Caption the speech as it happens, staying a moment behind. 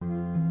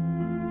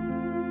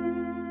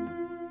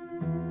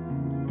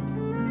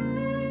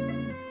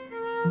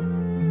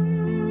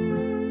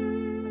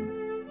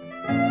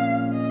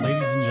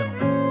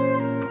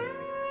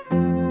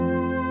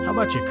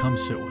don't you come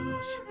sit with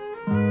us?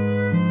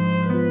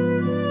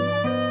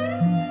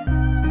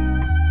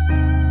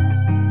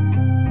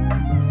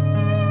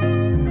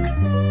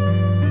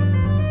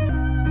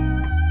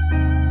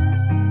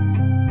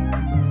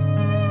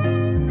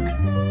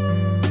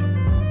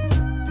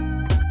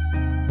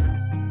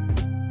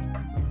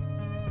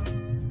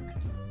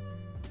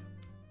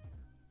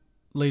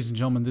 Ladies and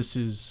gentlemen, this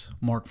is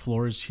Mark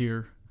Flores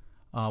here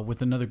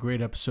with another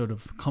great episode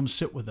of Come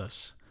Sit With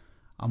Us.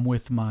 I'm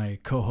with my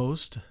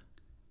co-host,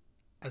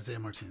 Isaiah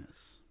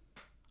Martinez.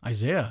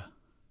 Isaiah.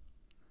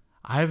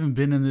 I haven't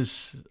been in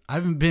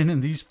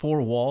these four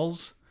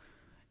walls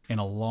in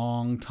a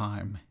long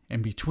time.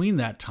 And between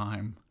that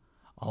time,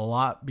 a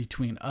lot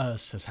between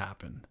us has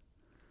happened.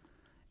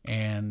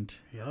 And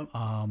Yep.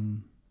 I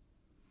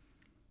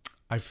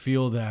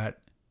feel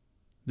that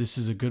this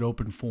is a good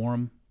open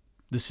forum.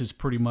 This is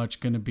pretty much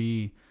going to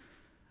be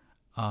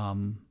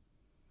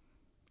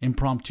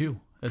impromptu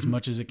as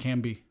much as it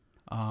can be.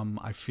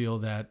 I feel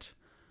that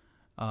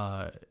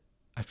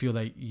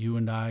you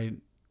and I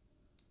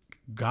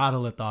gotta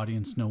let the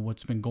audience know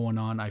what's been going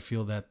on. I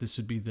feel that this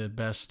would be the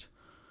best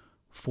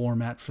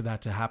format for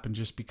that to happen,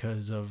 just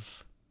because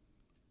of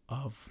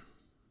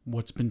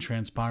what's been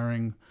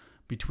transpiring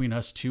between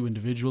us two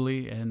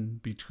individually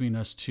and between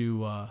us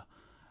two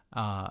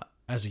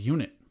as a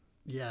unit.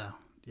 Yeah,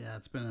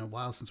 it's been a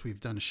while since we've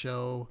done a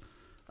show,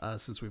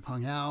 since we've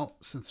hung out,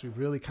 since we've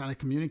really kind of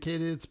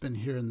communicated. It's been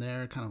here and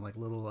there, kind of like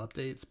little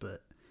updates,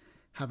 but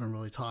haven't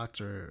really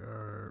talked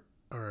or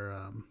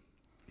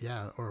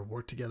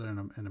worked together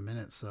in a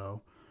minute.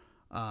 So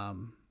I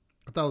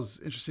thought it was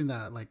interesting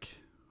that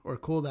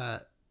cool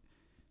that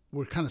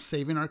we're kind of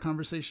saving our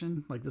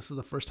conversation. Like, this is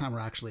the first time we're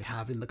actually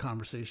having the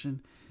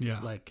conversation. Yeah.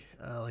 Like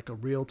a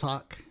real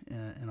talk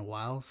in a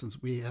while,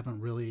 since we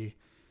haven't really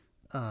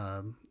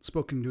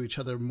spoken to each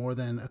other more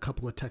than a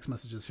couple of text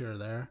messages here or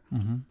there.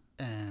 Mm-hmm.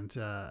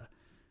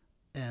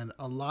 And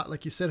a lot,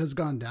 like you said, has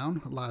gone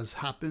down. A lot has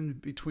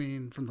happened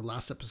from the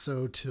last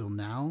episode till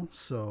now.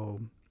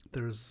 So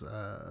there's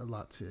a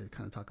lot to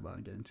kind of talk about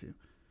and get into.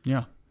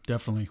 Yeah,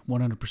 definitely.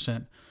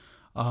 100%.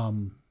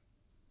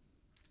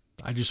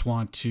 I just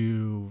want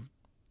to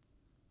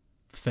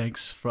say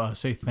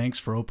thanks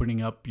for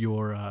opening up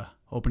your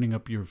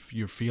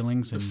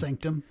feelings. The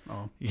sanctum.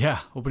 Oh, yeah.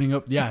 Opening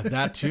up. Yeah,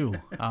 that too.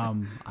 I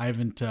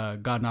haven't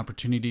got an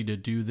opportunity to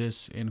do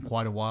this in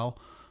quite a while,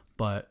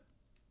 but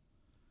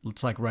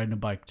it's like riding a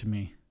bike to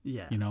me.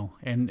 Yeah. You know,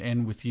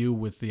 and with you,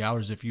 with the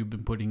hours if you've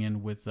been putting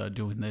in with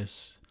doing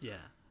this. Yeah.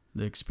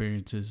 The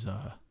experience is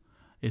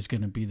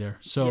going to be there.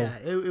 So yeah,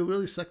 it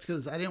really sucked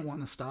because I didn't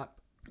want to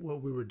stop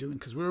what we were doing,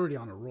 because we were already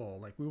on a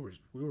roll. Like, we were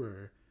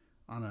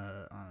on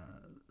a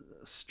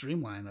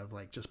streamline of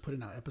like just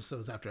putting out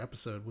episodes after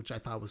episode, which I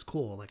thought was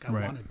cool. Like, I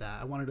wanted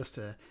that. I wanted us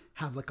to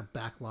have like a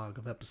backlog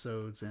of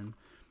episodes and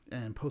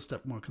post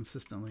up more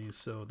consistently.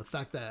 So the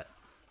fact that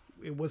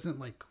it wasn't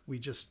like we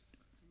just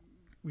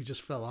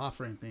fell off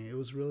or anything, it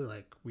was really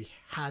like we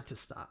had to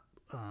stop.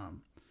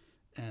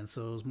 And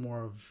so it was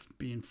more of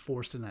being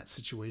forced in that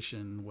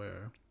situation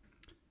where,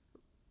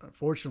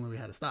 unfortunately, we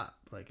had to stop.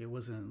 Like, it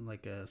wasn't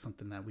like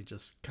something that we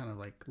just kind of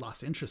like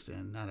lost interest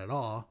in. Not at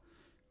all.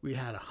 We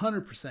had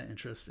 100%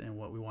 interest in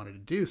what we wanted to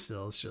do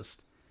still. It's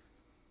just,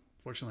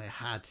 fortunately, I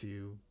had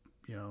to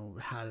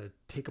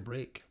take a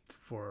break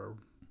for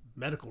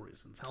medical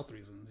reasons, health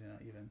reasons,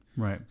 even.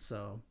 Right.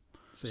 So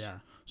yeah.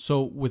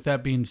 So with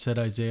that being said,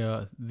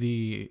 Isaiah,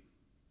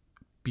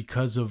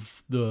 because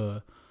of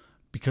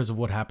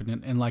what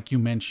happened, and like you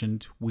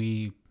mentioned,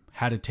 we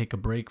had to take a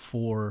break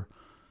for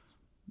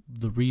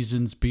the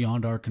reasons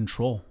beyond our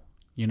control.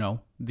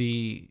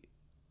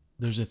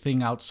 There's a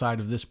thing outside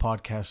of this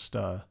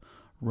podcast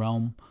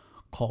realm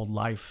called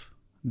life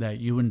that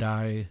you and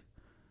I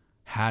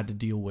had to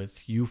deal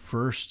with. You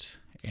first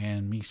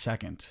and me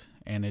second,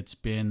 and it's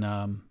been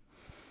a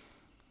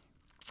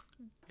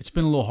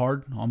little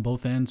hard on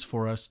both ends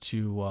for us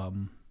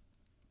to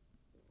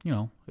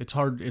it's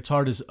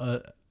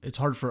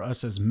hard for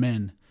us as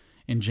men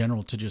in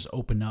general to just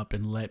open up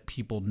and let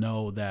people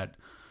know that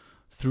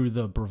through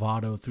the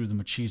bravado, through the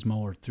machismo,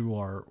 or through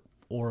our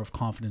aura of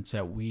confidence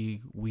that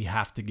we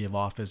have to give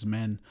off as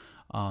men.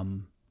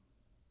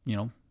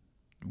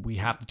 We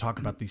have to talk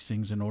about these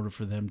things in order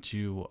for us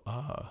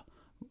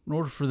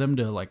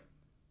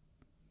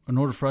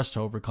to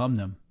overcome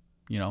them.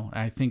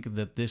 I think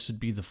that this would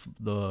be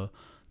the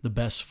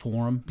best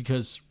forum,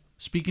 because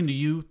speaking to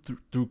you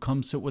through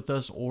Come Sit With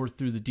Us or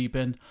through the deep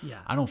end,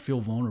 I don't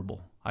feel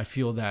vulnerable. I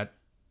feel that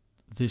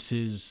this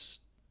is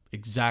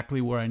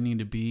exactly where I need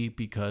to be,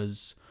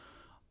 because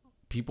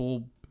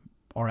people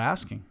are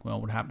asking,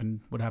 well, what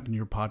happened to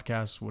your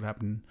podcast? What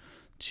happened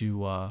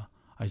to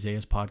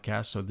Isaiah's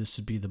podcast? So this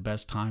would be the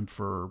best time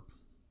for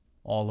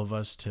all of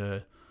us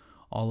to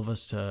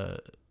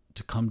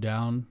come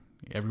down.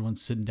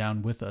 Everyone's sitting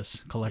down with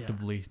us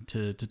collectively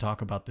to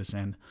talk about this.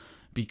 And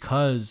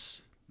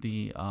because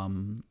the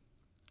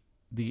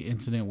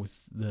incident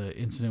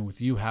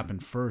with you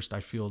happened first, I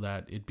feel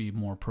that it'd be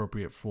more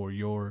appropriate for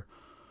your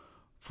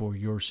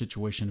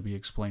situation to be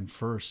explained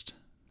first,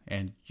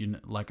 And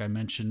like I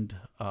mentioned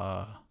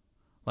to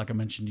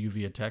you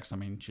via text, I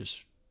mean,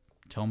 just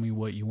tell me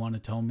what you want to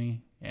tell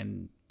me,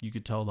 and you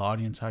could tell the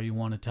audience how you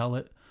want to tell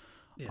it.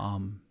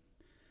 And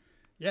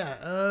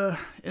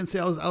see,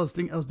 I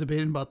was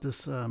debating about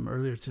this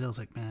earlier today. I was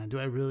like, man, do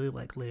I really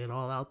like lay it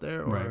all out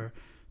there, or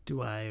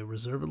do I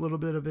reserve a little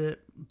bit of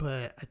it?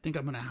 But I think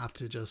I'm gonna have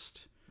to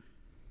just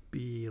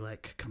be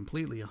like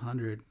completely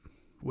 100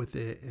 with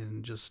it,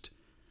 and just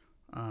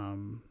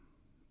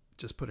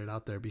put it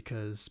out there,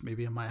 because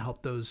maybe it might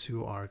help those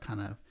who are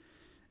kind of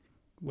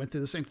went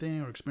through the same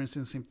thing or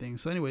experiencing the same thing.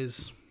 So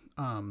anyways,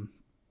 I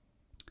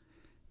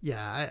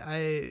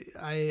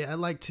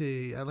like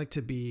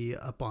to be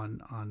up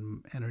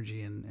on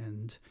energy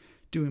and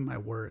doing my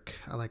work.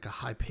 I like a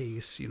high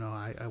pace. You know,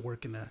 I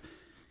work in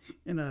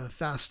a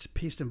fast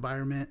paced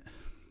environment,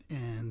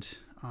 and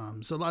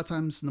so a lot of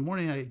times in the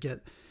morning I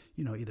get,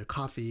 you know, either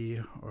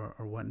coffee or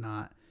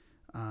whatnot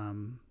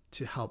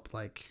to help,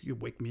 like, you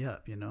wake me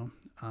up, you know.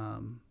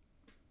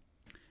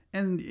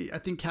 And I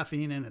think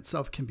caffeine in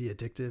itself can be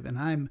addictive, and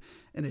I'm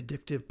an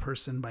addictive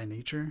person by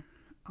nature.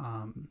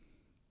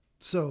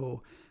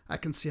 So I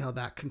can see how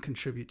that can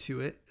contribute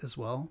to it as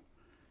well.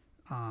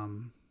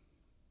 And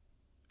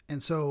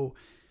so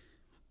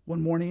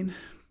one morning,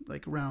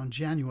 like around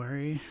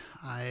January,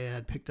 I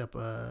had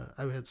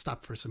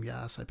stopped for some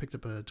gas. I picked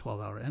up a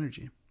 12-hour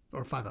energy,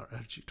 or 5-hour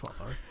energy,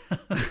 12-hour.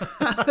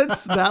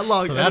 It's that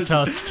long. So that's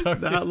how it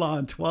started. That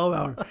long,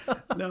 12-hour.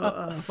 No,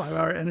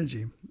 5-hour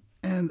energy.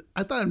 And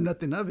I thought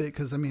nothing of it,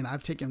 because I mean,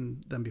 I've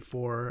taken them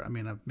before. I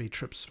mean, I've made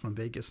trips from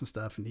Vegas and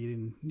stuff, and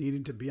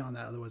needing to be on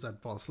that, otherwise I'd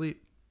fall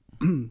asleep.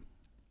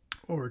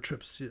 Or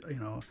trips, you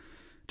know,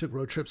 took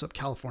road trips up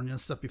California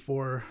and stuff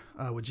before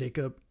with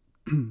Jacob,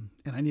 and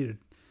I needed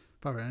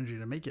 5-hour energy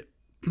to make it.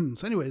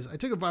 So anyways, I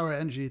took a 5-hour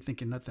energy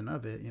thinking nothing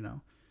of it, you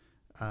know,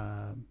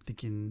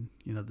 thinking,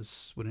 you know,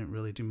 this wouldn't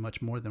really do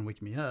much more than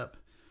wake me up.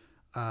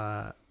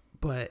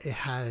 But it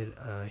had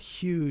a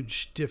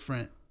huge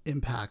different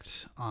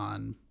impact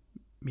on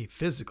me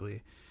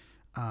physically.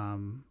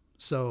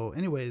 So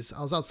anyways,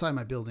 I was outside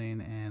my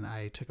building, and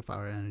I took a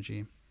 5-hour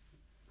energy,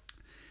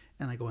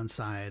 and I go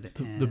inside.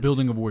 The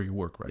building of where you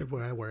work, right?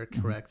 Where I work,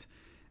 correct.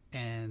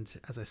 And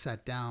as I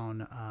sat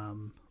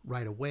down,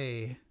 right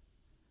away,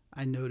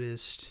 I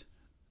noticed,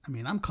 I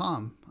mean, I'm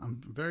calm. I'm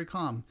very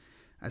calm.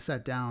 I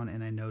sat down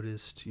and I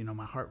noticed, you know,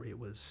 my heart rate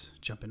was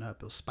jumping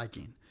up. It was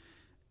spiking.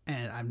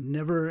 And I've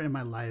never in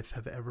my life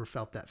have ever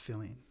felt that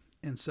feeling.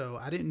 And so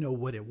I didn't know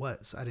what it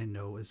was. I didn't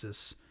know, is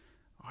this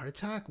a heart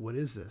attack? What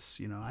is this?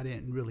 You know, I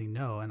didn't really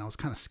know. And I was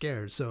kind of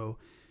scared. So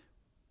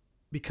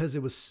because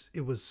it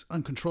was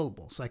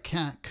uncontrollable. So I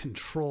can't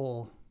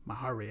control my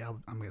heart rate.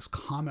 I'm as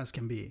calm as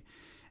can be.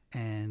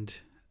 And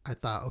I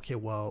thought, okay,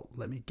 well,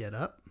 let me get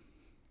up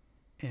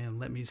and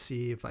let me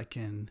see if I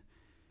can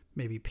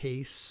maybe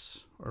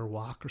pace or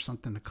walk or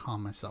something to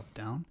calm myself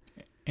down.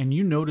 And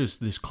you notice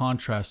this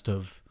contrast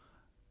of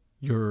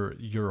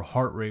your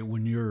heart rate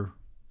when you're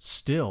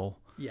still,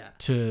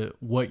 to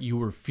what you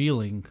were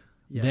feeling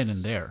then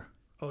and there.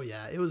 Oh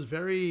yeah, it was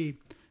very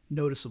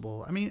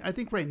noticeable. I mean, I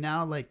think right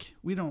now, like,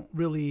 we're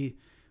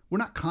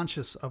not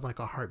conscious of like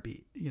a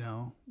heartbeat, you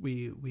know.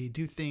 We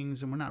do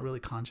things and we're not really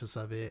conscious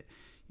of it.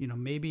 You know,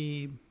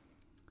 maybe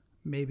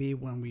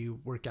when we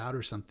work out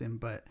or something,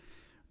 but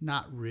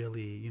not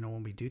really, you know,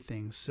 when we do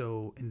things.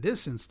 So in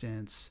this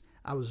instance,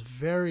 I was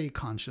very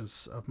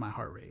conscious of my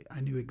heart rate.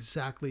 I knew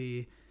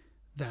exactly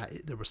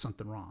that there was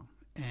something wrong,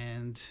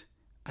 and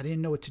I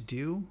didn't know what to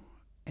do.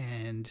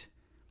 And,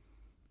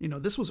 you know,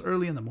 this was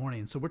early in the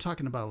morning. So we're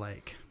talking about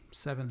like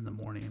 7 in the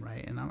morning,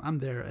 right? And I'm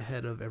there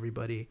ahead of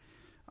everybody.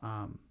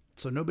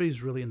 So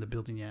nobody's really in the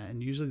building yet.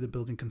 And usually the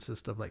building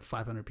consists of like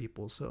 500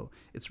 people. So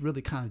it's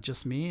really kind of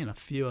just me and a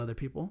few other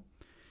people.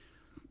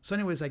 So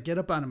anyways, I get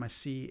up out of my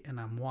seat and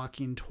I'm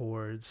walking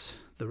towards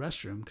the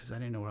restroom because I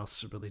didn't know where else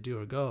to really do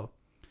or go.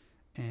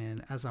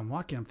 And as I'm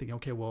walking, I'm thinking,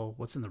 okay, well,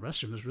 what's in the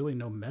restroom? There's really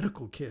no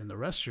medical kit in the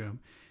restroom.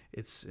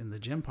 It's in the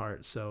gym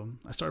part. So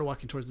I started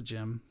walking towards the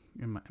gym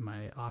in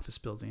my office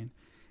building,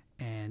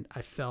 and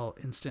I felt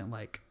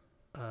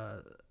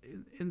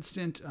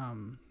instant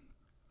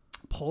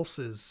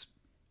pulses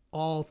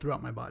all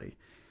throughout my body.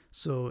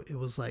 So it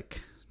was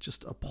like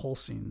just a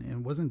pulsing, and it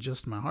wasn't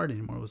just my heart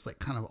anymore. It was like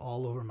kind of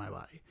all over my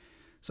body.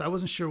 So I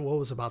wasn't sure what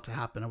was about to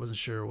happen. I wasn't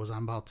sure, was I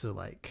about to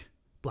like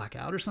black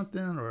out or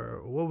something,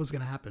 or what was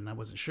going to happen? I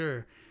wasn't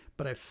sure,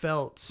 but I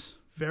felt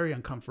very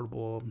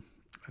uncomfortable.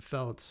 I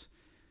felt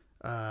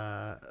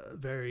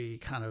very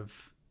kind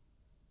of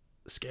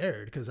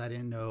scared because I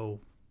didn't know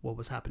what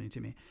was happening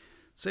to me.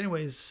 So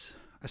anyways,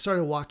 I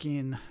started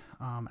walking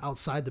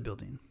outside the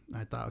building.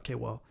 I thought, okay,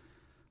 well,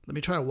 let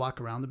me try to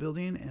walk around the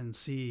building and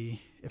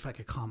see if I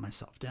could calm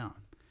myself down.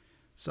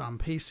 So I'm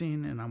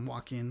pacing and I'm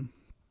walking,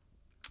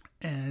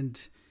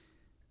 and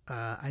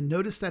I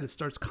noticed that it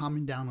starts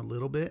calming down a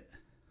little bit.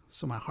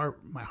 So my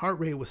heart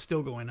rate was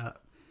still going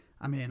up.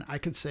 I mean, I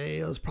could say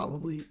it was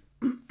probably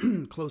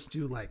close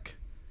to like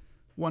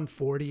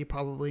 140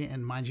 probably.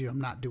 And mind you, I'm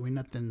not doing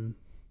nothing,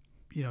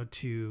 you know,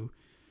 to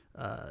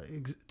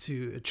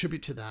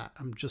attribute to that.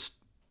 I'm just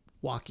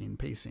walking,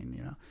 pacing,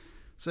 you know.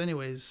 So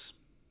anyways,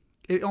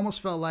 it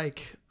almost felt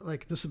like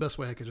this is the best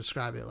way I could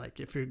describe it. Like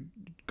if you're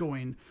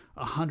going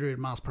 100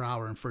 miles per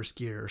hour in first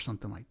gear or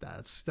something like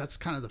that. That's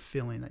kind of the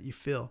feeling that you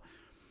feel.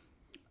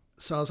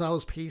 So as I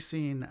was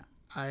pacing,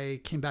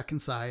 I came back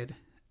inside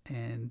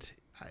and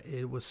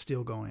it was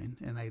still going,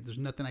 and there's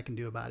nothing I can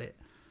do about it.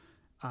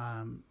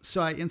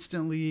 So I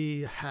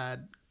instantly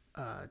had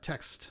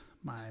text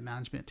my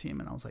management team,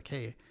 and I was like,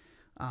 hey,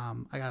 I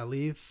gotta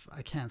leave.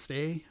 I can't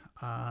stay.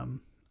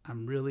 I'm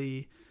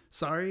really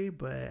sorry,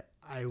 but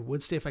I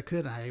would stay if I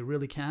could. I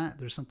really can't.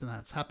 There's something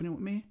that's happening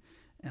with me,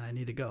 and I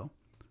need to go.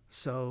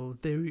 So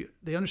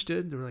they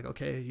understood. They were like,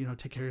 okay, you know,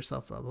 take care of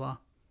yourself, blah, blah.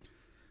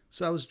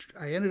 So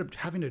I ended up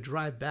having to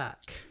drive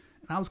back,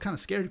 and I was kind of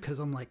scared because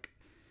I'm like,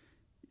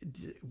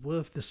 what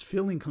if this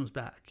feeling comes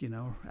back? You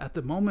know, at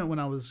the moment when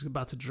I was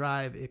about to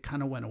drive, it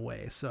kind of went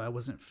away. So I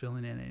wasn't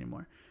feeling it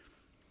anymore.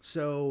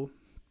 So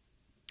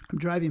I'm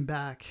driving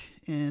back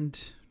and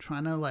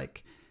trying to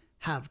like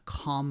have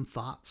calm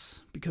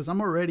thoughts because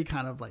I'm already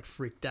kind of like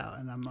freaked out,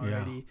 and I'm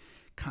already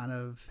kind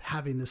of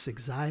having this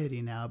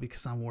anxiety now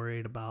because I'm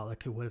worried about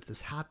like, what if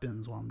this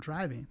happens while I'm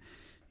driving?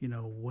 You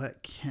know,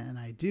 what can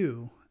I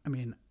do? I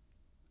mean,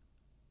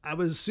 I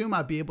would assume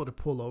I'd be able to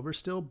pull over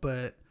still,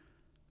 but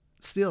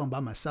still I'm by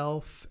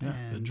myself. Yeah,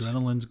 and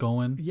adrenaline's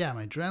going. Yeah,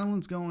 my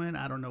adrenaline's going.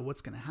 I don't know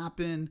what's going to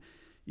happen.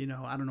 You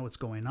know, I don't know what's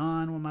going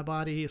on with my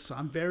body. So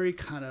I'm very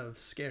kind of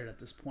scared at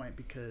this point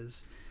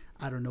because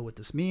I don't know what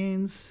this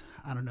means.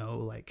 I don't know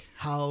like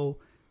how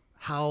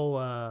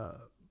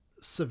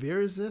severe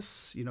is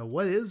this? You know,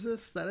 what is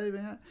this that I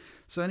even had?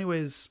 So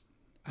anyways,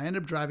 I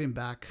ended up driving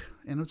back,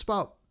 and it's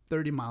about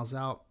 30 miles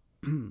out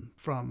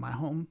from my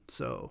home.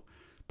 So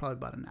probably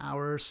about an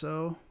hour or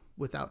so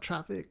without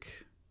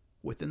traffic,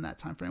 within that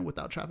time frame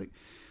without traffic.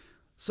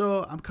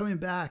 So I'm coming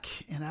back,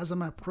 and as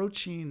I'm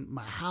approaching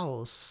my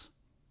house,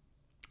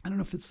 I don't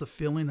know if it's the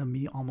feeling of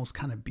me almost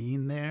kind of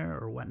being there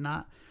or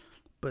whatnot,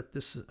 but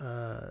this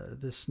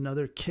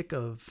another kick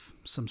of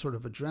some sort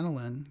of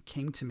adrenaline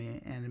came to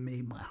me, and it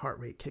made my heart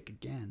rate kick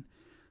again.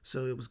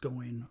 So it was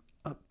going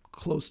up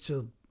close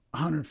to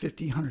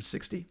 150,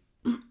 160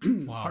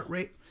 wow. heart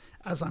rate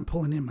as I'm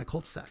pulling in my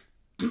cul-de-sac.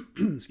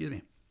 Excuse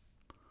me.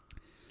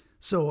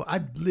 So I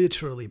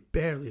literally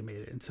barely made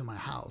it into my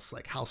house,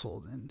 like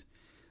household. And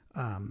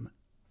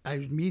I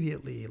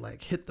immediately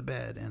like hit the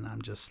bed, and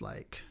I'm just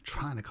like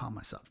trying to calm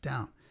myself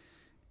down.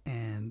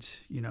 And,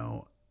 you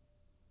know,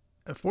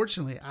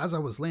 unfortunately, as I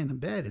was laying in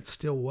bed, it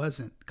still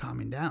wasn't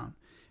calming down.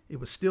 It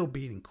was still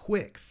beating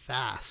quick,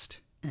 fast.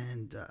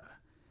 And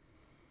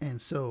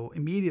so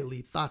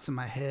immediately thoughts in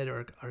my head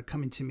are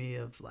coming to me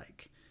of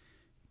like,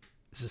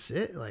 is this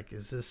it? Like,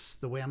 is this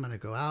the way I'm going to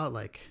go out?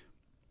 Like,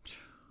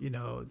 you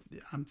know,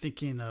 I'm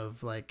thinking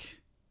of like,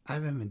 I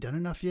haven't even done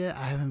enough yet.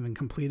 I haven't even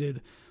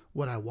completed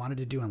what I wanted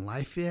to do in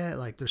life yet.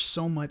 Like, there's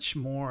so much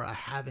more I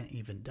haven't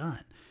even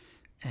done.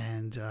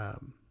 And,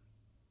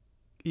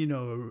 you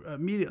know,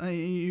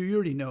 immediately, you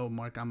already know,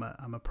 Mark, I'm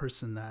a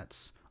person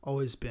that's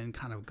always been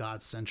kind of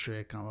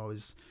God-centric. I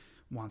always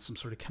want some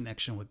sort of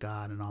connection with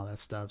God and all that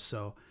stuff.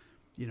 So,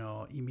 you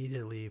know,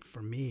 immediately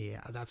for me,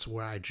 that's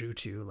where I drew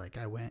to. Like,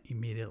 I went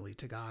immediately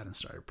to God and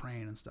started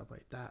praying and stuff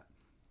like that.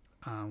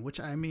 Which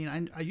I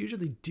mean, I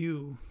usually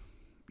do,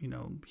 you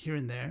know, here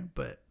and there,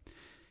 but,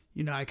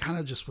 you know, I kind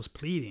of just was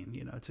pleading,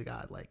 you know, to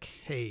God, like,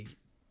 hey,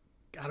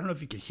 I don't know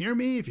if you can hear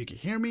me. If you can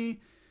hear me,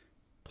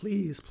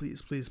 please,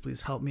 please, please,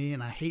 please help me.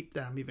 And I hate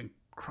that I'm even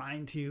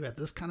crying to you at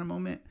this kind of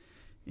moment,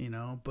 you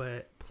know,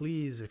 but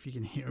please, if you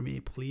can hear me,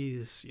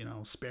 please, you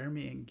know, spare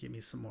me and give me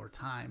some more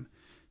time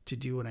to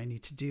do what I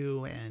need to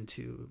do and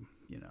to,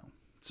 you know,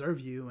 serve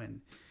you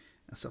and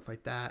stuff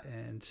like that.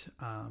 And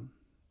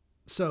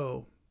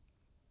so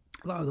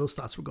a lot of those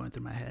thoughts were going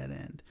through my head,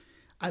 and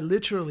I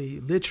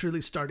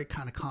literally started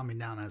kind of calming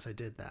down as I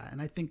did that.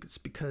 And I think it's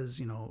because,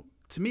 you know,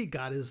 to me,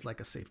 God is like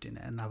a safety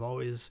net, and I've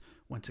always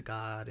went to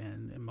God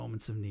in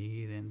moments of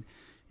need, and,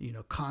 you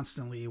know,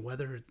 constantly,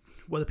 whether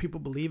people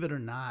believe it or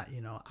not,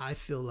 you know, I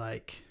feel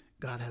like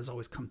God has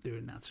always come through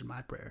and answered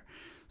my prayer.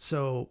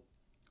 So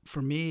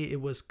for me, it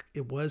was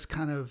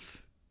kind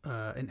of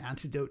an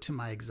antidote to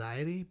my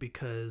anxiety,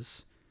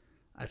 because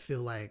I feel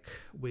like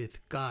with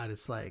God,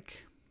 it's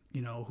like,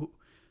 you know,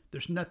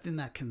 there's nothing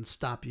that can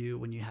stop you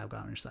when you have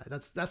God on your side.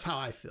 That's how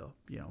I feel,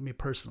 you know, me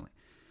personally.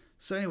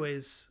 So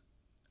anyways,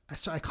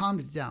 I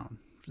calmed it down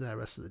for the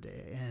rest of the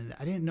day, and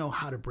I didn't know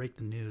how to break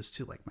the news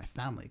to like my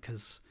family,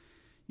 because,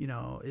 you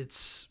know,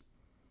 it's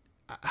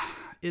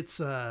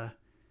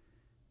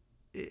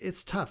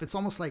tough. It's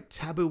almost like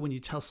taboo when you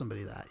tell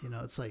somebody that, you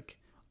know. It's like,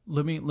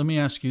 let me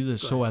ask you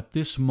this. So at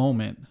this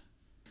moment,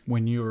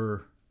 when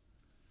you're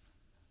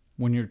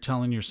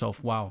telling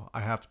yourself, wow,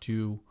 I have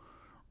to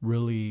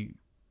really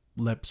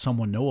let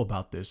someone know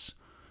about this,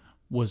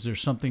 was there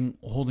something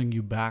holding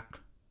you back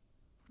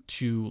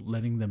to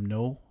letting them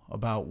know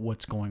about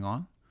what's going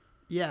on?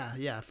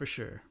 Yeah, for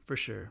sure.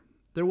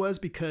 There was,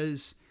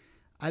 because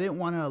I didn't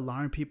want to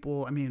alarm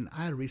people. I mean,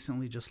 I had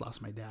recently just lost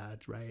my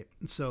dad, right?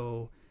 And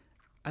so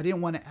I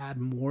didn't want to add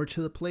more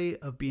to the plate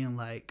of being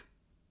like,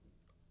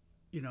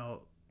 you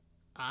know,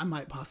 I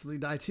might possibly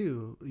die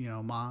too, you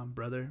know, mom,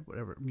 brother,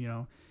 whatever, you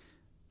know,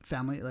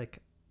 family, like,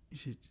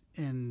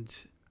 and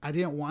I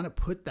didn't want to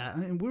put that,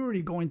 and we were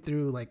already going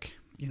through like,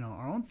 you know,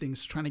 our own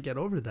things, trying to get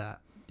over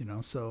that, you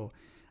know, so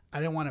I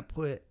didn't want to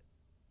put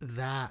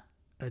that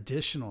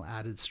additional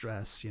added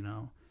stress, you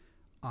know,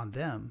 on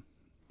them.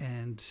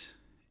 And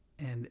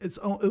it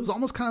was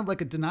almost kind of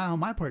like a denial on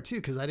my part too,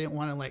 because I didn't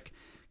want to like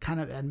kind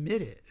of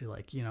admit it.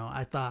 Like, you know,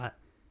 I thought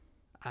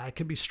I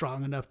could be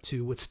strong enough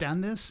to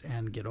withstand this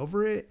and get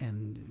over it,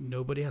 and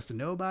nobody has to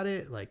know about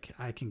it. Like,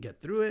 I can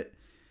get through it.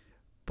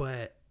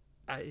 But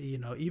I, you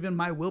know, even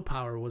my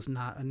willpower was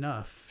not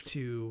enough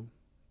to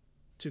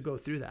go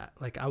through that.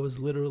 Like, I was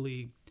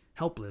literally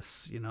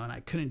helpless, you know, and I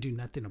couldn't do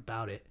nothing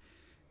about it.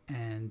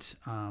 And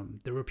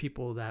there were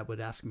people that would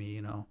ask me,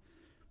 you know,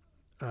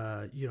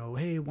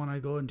 hey, want to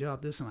go and do all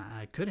this? And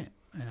I couldn't.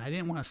 And I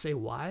didn't want to say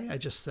why. I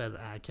just said,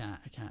 I can't,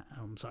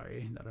 I'm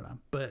sorry. No.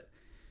 But,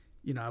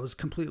 you know, I was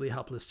completely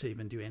helpless to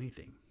even do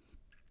anything.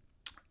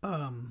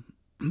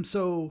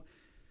 So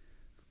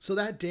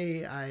that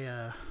day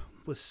I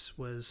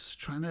was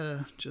trying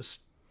to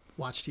just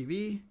watch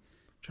TV,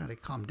 trying to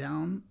calm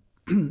down.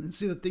 And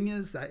see, the thing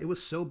is that it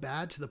was so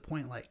bad to the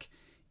point, like,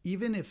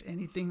 even if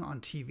anything on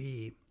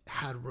TV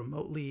had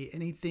remotely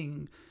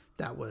anything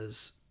that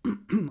was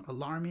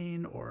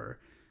alarming or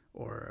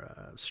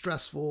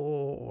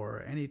stressful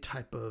or any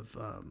type of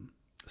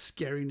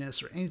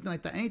scariness or anything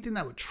like that, anything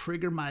that would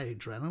trigger my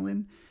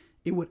adrenaline,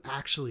 it would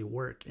actually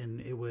work and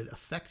it would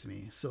affect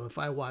me. So if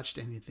I watched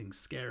anything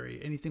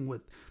scary, anything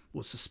with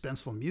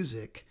suspenseful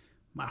music,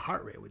 my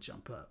heart rate would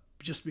jump up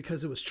just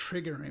because it was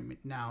triggering me,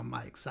 now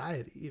my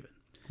anxiety even.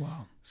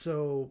 Wow.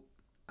 So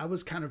I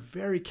was kind of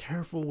very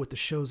careful with the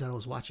shows that I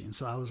was watching.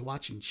 So I was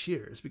watching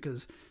Cheers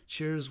because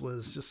Cheers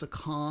was just a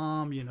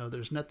calm, you know,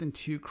 there's nothing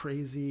too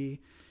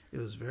crazy. It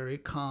was very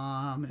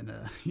calm and,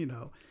 you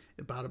know,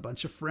 about a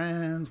bunch of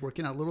friends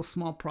working out little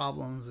small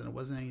problems, and it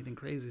wasn't anything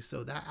crazy.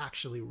 So that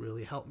actually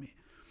really helped me.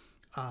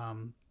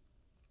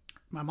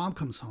 My mom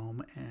comes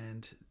home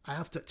and I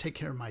have to take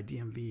care of my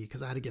DMV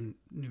because I had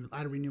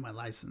to renew my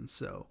license.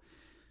 So,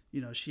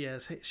 you know, she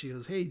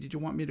goes, hey, did you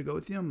want me to go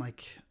with you? I'm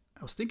like,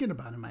 I was thinking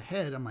about it in my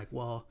head. I'm like,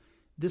 well,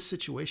 this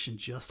situation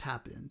just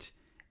happened.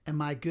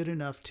 Am I good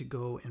enough to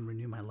go and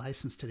renew my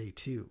license today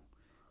too?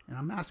 And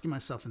I'm asking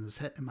myself in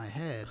my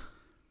head,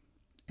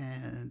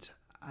 and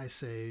I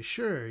say,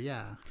 sure,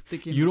 yeah.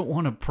 Thinking you don't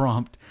want to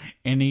prompt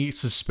any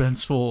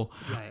suspenseful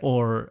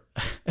or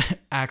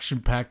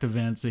action-packed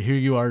events. Here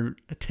you are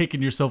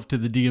taking yourself to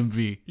the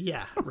DMV.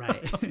 Yeah,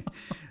 right.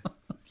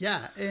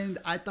 Yeah, and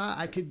I thought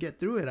I could get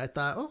through it. I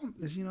thought,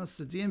 it's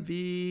the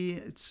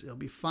DMV. It'll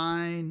be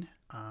fine.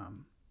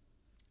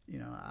 You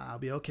know, I'll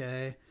be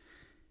okay.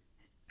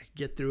 I can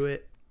get through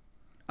it.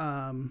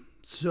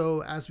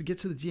 So as we get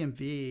to the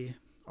DMV,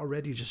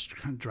 already just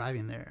kind of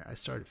driving there, I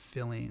started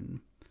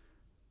feeling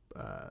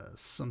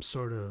some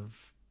sort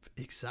of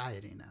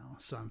anxiety now.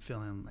 So I'm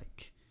feeling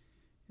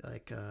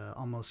like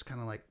almost kind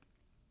of like,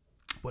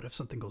 what if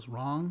something goes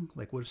wrong?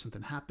 Like, what if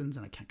something happens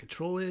and I can't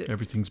control it?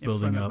 Everything's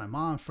building up. In front of my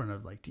mom, in front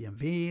of like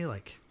DMV,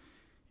 like,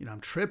 you know, I'm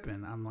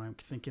tripping. I'm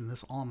like thinking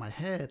this all in my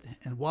head,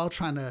 and while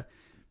trying to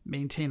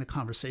maintain a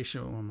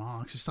conversation with my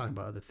mom, she's talking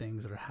about other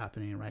things that are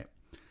happening, right?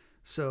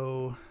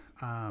 So,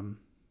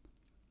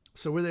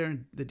 so we're there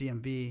in the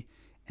DMV,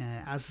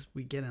 and as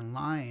we get in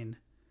line,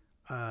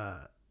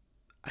 I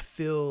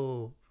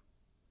feel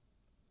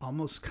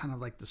almost kind of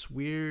like this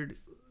weird,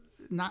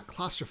 not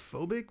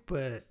claustrophobic,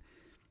 but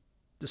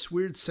this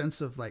weird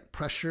sense of like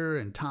pressure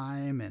and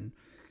time,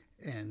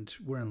 and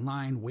we're in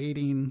line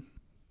waiting,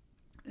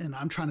 and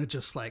I'm trying to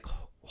just like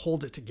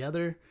hold it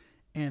together,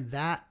 and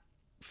that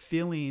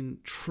feeling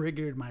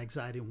triggered my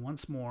anxiety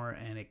once more,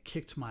 and it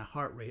kicked my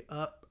heart rate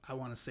up. I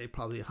want to say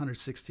probably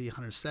 160,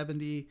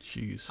 170.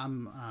 Jeez.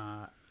 I'm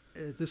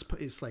at this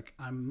point, it's like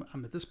I'm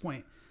at this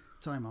point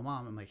telling my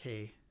mom, I'm like,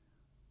 hey,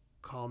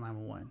 call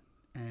 911,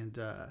 and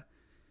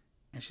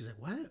she's like,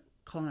 what?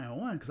 Call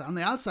 911? Because on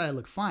the outside I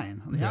look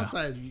fine. On the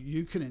outside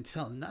you couldn't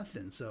tell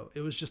nothing. So it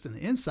was just in the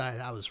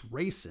inside I was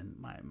racing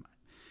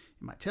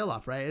my tail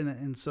off, right?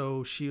 And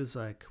so she was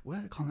like,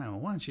 what? Call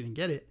 911? She didn't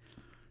get it.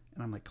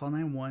 And I'm like, call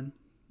 911.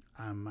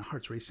 My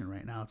heart's racing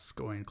right now. It's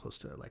going close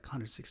to like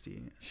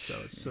 160.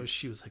 So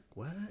she was like,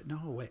 what? No,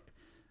 wait.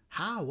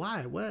 How?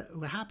 Why? What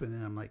happened?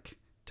 And I'm like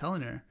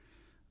telling her,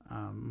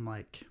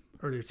 like,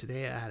 earlier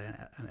today I had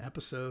an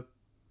episode.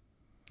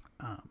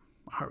 My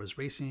heart was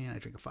racing. I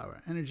drank a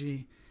 5-hour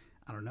energy.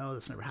 I don't know.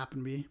 That's never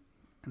happened to me.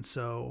 And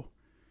so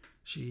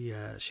she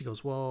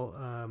goes, well,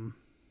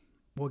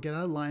 we'll get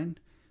out of line,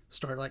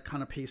 start like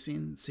kind of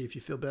pacing, see if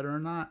you feel better or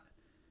not.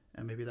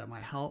 And maybe that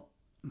might help.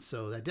 And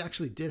so that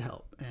actually did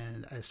help.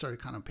 And I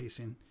started kind of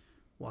pacing,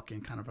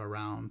 walking kind of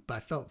around, but I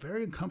felt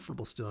very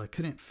uncomfortable still. I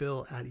couldn't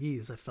feel at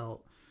ease. I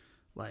felt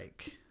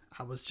like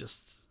I was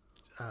just,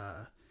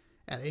 at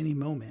any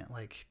moment,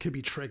 like could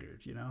be triggered,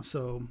 you know?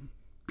 So,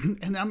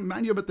 and I'm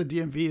mind you about the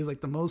DMV is like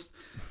the most,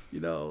 you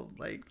know,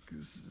 like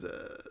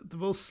the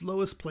most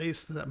slowest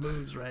place that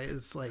moves, right?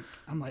 It's like,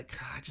 I'm like,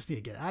 I just need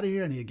to get out of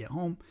here. I need to get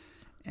home.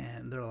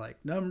 And they're like,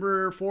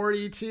 number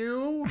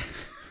 42.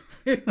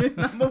 And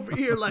I'm over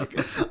here like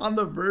on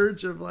the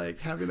verge of like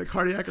having a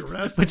cardiac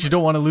arrest. But you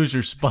don't want to lose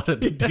your spot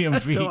at the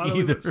DMV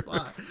either.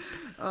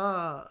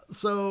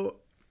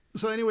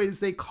 So anyways,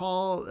 they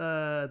call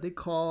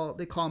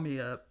me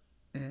up,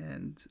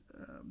 and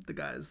the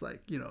guy's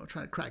like,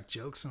 trying to crack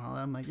jokes and all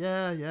that. I'm like,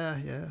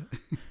 yeah.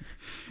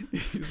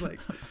 He's like,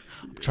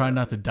 trying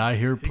not to die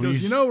here,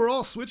 please. He goes, we're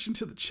all switching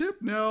to the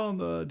chip now on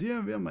the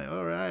DMV. I'm like,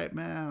 all right,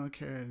 man, I don't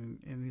care.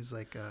 And he's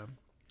like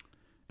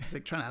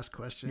trying to ask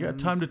questions. You got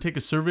time to take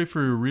a survey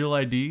for your real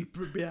ID?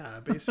 Yeah,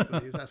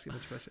 basically, he's asking a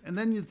bunch of questions. And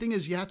then the thing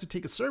is, you have to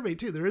take a survey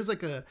too. There is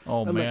like a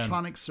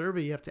electronic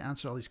survey. You have to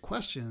answer all these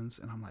questions.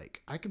 And I'm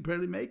like, I could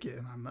barely make it.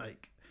 And I'm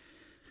like,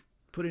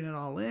 putting it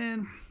all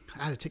in.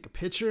 I had to take a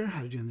picture. I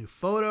had to do a new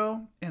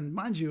photo. And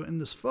mind you, in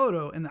this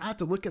photo, and I have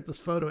to look at this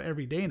photo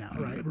every day now,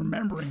 right?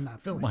 Remembering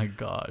that feeling. My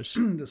gosh.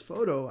 This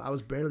photo, I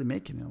was barely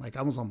making it. Like I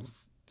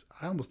almost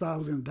thought I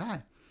was going to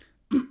die.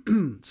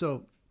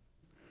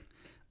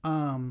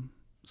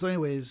 So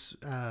anyways,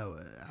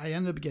 I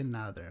ended up getting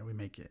out of there. We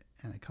make it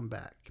and I come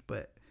back.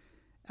 But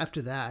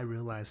after that, I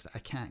realized I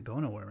can't go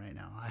nowhere right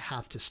now. I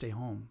have to stay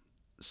home.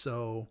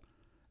 So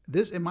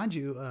and mind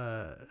you,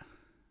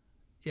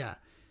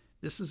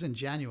 this is in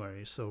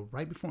January. So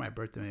right before my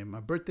birthday. My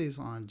birthday's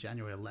on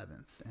January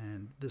 11th.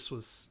 And this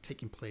was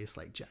taking place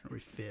like January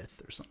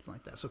 5th or something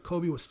like that. So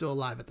Kobe was still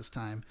alive at this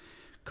time.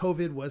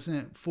 COVID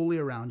wasn't fully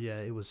around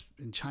yet. It was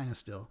in China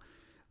still.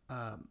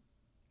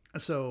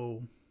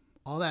 So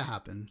all that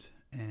happened.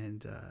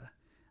 And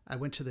I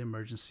went to the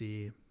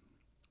emergency.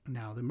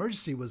 Now, the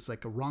emergency was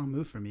like a wrong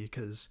move for me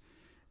because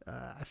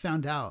I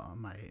found out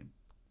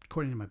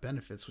according to my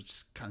benefits,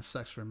 which kind of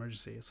sucks for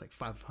emergency, it's like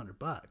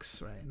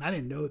 $500, right? And I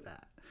didn't know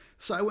that.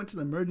 So I went to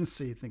the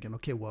emergency thinking,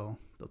 okay, well,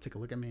 they'll take a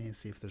look at me and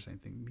see if there's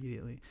anything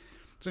immediately.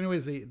 So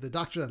anyways, the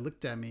doctor that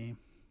looked at me,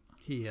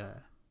 he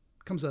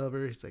comes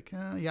over. He's like,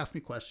 he asked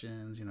me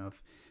questions,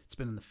 if it's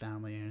been in the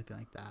family or anything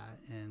like that.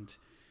 And,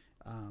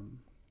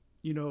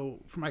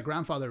 for my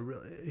grandfather,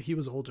 he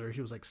was older. He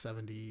was like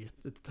 70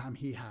 at the time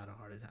he had a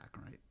heart attack,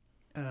 right?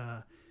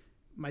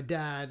 My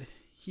dad,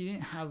 he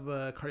didn't have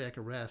a cardiac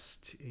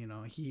arrest.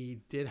 He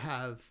did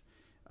have,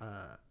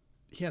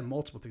 he had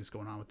multiple things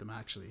going on with him,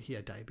 actually. He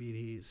had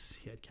diabetes,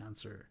 he had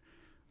cancer.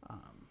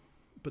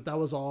 But that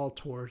was all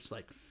towards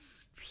like,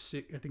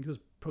 I think he was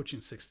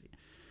approaching 60.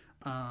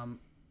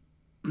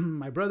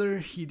 My brother,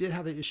 he did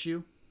have an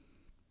issue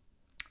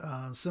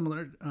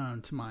similar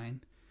to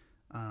mine.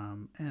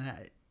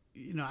 And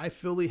I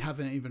fully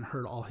haven't even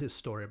heard all his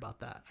story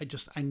about that.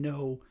 I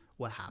know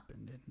what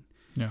happened. And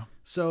yeah.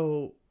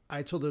 So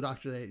I told the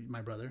doctor that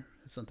my brother,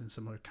 something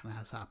similar kind of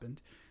has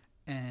happened.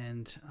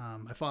 And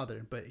my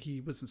father, but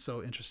he wasn't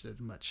so interested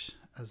much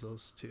as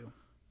those two,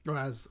 or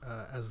as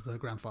the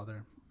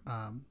grandfather.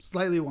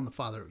 Slightly on the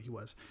father he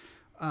was.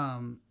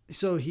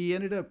 So he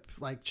ended up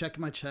like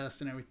checking my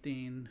chest and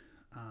everything.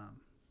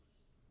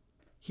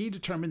 He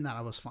determined that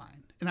I was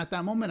fine. And at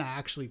that moment, I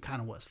actually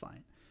kind of was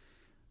fine.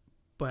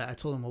 But I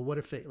told him, well, what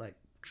if it like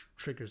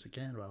triggers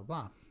again, blah, blah,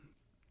 blah.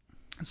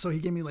 And so he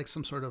gave me like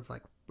some sort of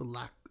like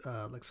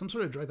some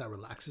sort of drug that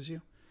relaxes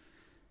you.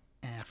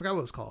 And I forgot what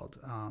it was called.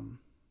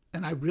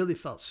 And I really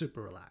felt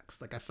super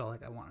relaxed. Like I felt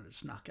like I wanted to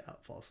just knock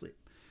out, fall asleep.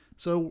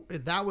 So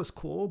that was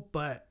cool.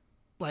 But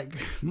like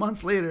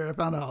months later, I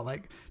found out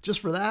like just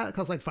for that, it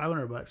cost like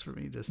 $500 for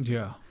me.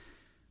 Yeah.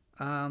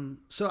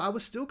 So I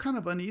was still kind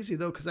of uneasy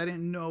though, because I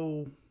didn't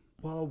know,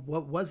 well,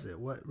 what was it?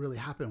 What really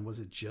happened? Was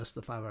it just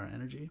the 5 hour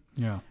energy?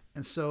 Yeah.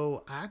 And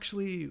so I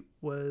actually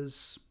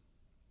was,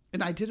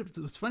 and I did it.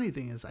 The funny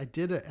thing is I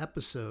did an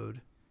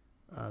episode,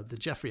 the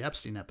Jeffrey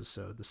Epstein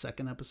episode, the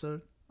second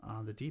episode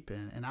on the Deep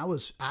End. And I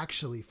was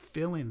actually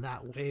feeling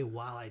that way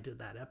while I did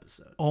that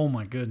episode. Oh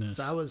my goodness.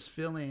 So I was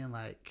feeling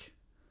like,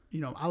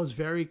 I was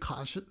very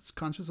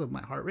conscious of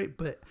my heart rate,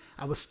 but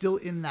I was still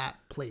in that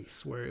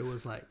place where it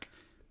was like,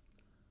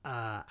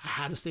 I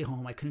had to stay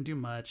home. I couldn't do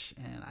much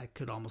and I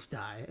could almost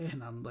die.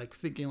 And I'm like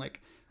thinking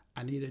like,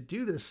 I need to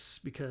do this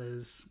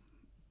because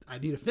I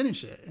need to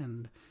finish it.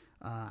 And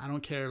I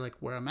don't care like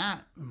where I'm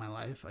at in my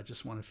life. I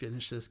just want to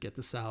finish this, get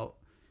this out,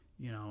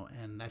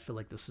 and I feel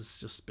like this has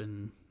just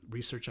been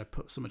research I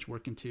put so much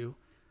work into.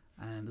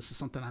 And this is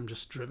something I'm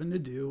just driven to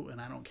do. And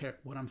I don't care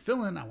what I'm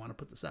feeling. I want to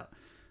put this out.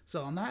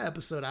 So on that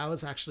episode, I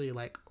was actually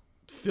like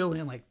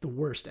feeling like the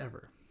worst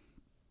ever.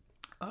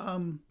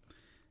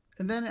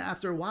 And then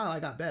after a while, I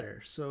got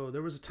better. So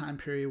there was a time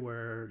period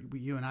where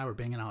you and I were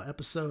banging out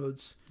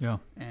episodes. Yeah.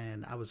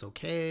 And I was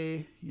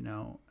okay,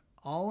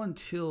 all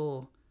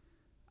until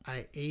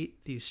I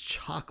ate these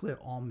chocolate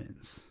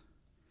almonds,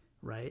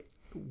 right?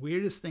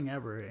 Weirdest thing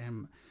ever.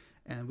 And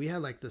we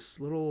had like this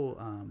little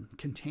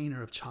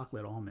container of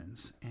chocolate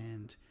almonds.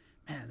 And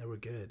man, they were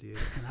good, dude.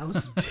 And I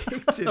was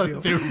addicted to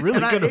them. They were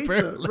really good,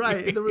 apparently.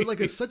 Right. They were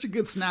like such a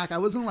good snack. I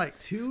wasn't like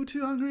too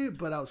hungry,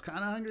 but I was kind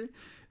of hungry.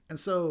 And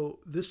so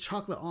this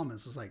chocolate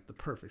almonds was like the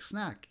perfect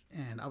snack.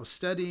 And I was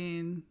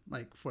studying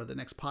like for the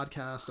next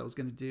podcast I was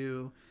going to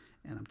do.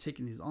 And I'm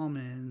taking these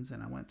almonds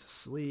and I went to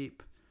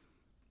sleep.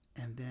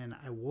 And then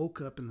I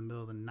woke up in the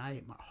middle of the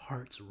night, my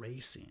heart's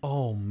racing.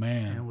 Oh,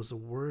 man. And it was the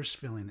worst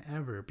feeling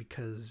ever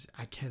because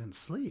I couldn't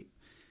sleep.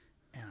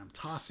 And I'm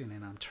tossing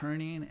and I'm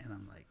turning and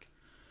I'm like,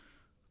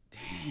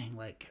 dang,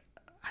 like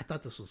I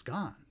thought this was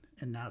gone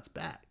and now it's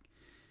back.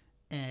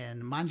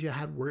 And mind you, I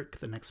had work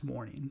the next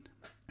morning.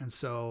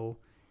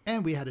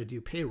 And we had to do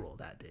payroll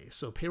that day.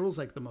 So payroll's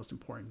like the most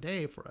important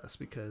day for us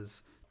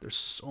because there's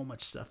so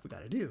much stuff we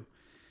got to do.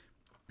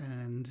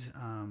 And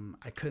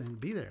I couldn't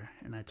be there.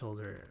 And I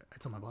told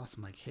my boss,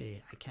 I'm like,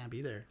 hey, I can't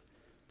be there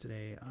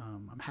today.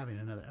 I'm having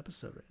another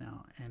episode right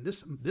now. And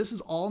this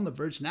is all on the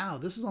verge now.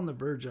 This is on the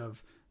verge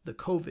of the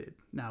COVID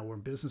now, where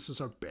businesses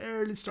are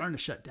barely starting to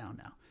shut down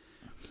now.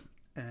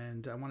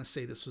 And I want to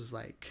say this was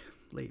like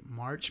late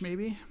March,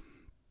 maybe.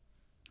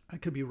 I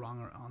could be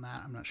wrong on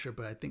that. I'm not sure,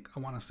 but I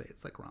want to say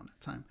it's like around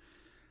that time.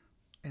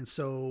 And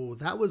so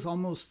that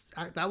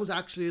was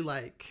actually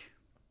like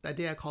that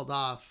day I called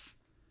off.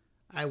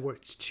 I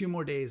worked 2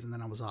 more days and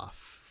then I was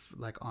off,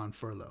 like on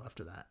furlough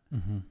after that.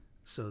 Mm-hmm.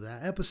 So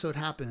that episode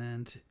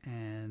happened,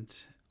 and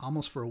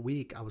almost for a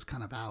week I was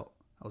kind of out.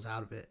 I was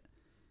out of it.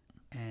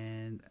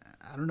 And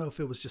I don't know if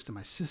it was just in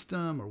my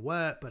system or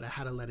what, but I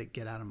had to let it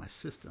get out of my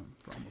system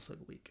for almost like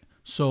a week.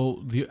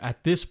 So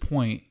at this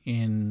point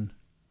in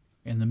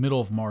the middle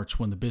of March,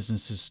 when the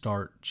businesses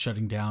start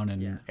shutting down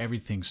and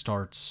everything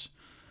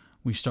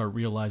we start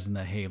realizing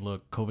that, hey,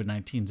 look,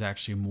 COVID-19 is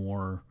actually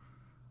more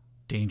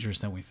dangerous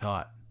than we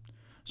thought.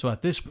 So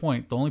at this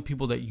point, the only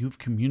people that you've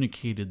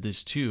communicated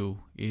this to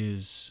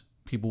is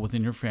people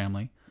within your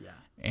family. Yeah.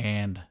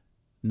 And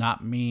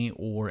not me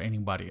or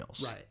anybody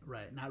else.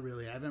 Right. Not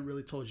really. I haven't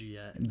really told you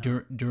yet.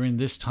 No. During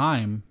this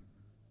time,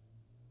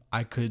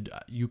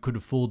 you could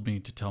have fooled me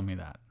to tell me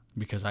that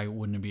because I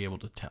wouldn't be able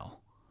to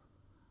tell.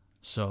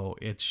 So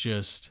it's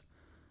just,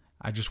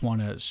 I just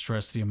want to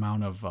stress the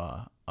amount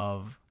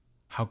of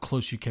how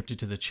close you kept it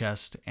to the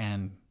chest,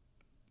 and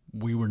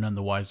we were none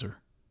the wiser,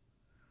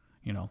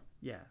 you know?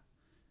 Yeah.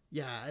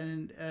 Yeah.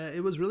 And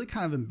it was really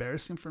kind of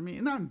embarrassing for me.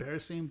 Not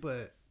embarrassing,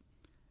 but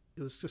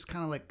it was just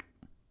kind of like,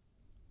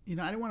 you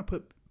know, I didn't want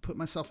to put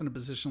myself in a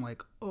position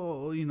like,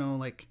 oh, you know,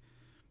 like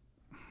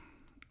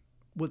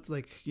what's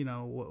like, you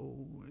know,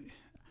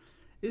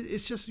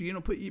 it's just, you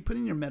know,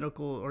 putting your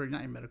medical, or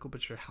not your medical,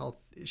 but your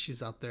health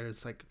issues out there.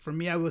 It's like, for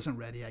me, I wasn't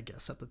ready, I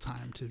guess, at the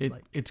time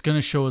it's going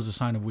to show as a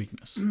sign of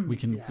weakness. We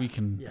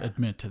can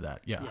admit to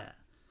that. Yeah. Yeah.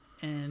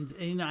 And,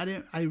 you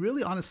know, I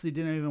really honestly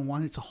didn't even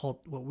want it to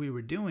halt what we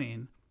were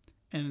doing.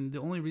 And the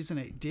only reason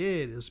it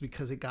did is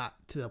because it got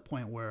to the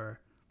point where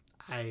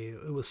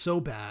it was so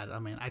bad. I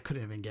mean, I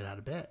couldn't even get out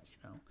of bed,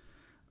 you know?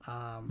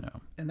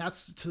 And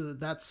that's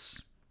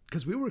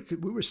because we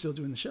were still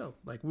doing the show.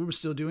 Like, we were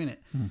still doing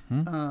it.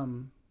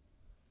 Mm-hmm.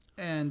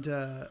 And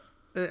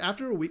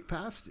after a week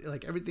passed,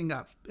 like everything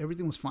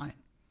was fine.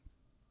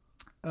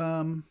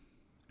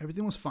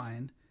 Everything was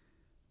fine,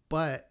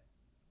 but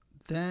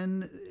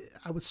then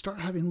I would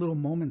start having little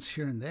moments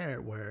here and there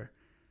where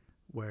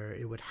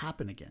it would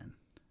happen again.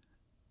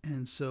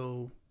 And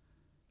so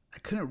I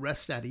couldn't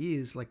rest at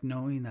ease, like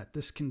knowing that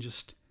this can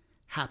just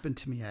happen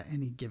to me at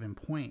any given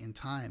point in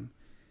time.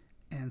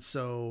 And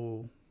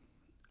so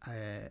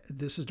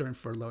this is during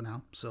furlough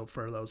now. So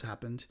furloughs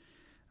happened.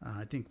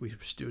 I think we were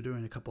still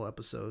doing a couple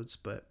episodes,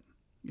 but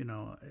you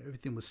know,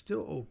 everything was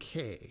still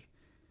okay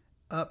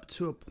up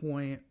to a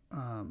point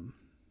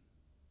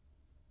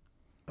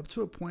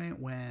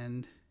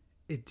when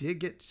it did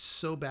get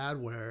so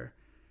bad where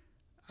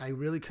I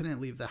really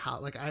couldn't leave the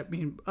house. Like, I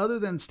mean, other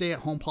than stay at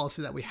home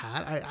policy that we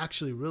had, I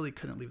actually really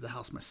couldn't leave the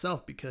house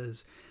myself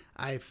because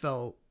I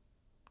felt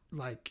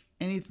like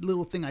any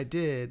little thing I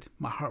did,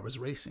 my heart was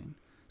racing.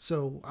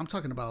 So I'm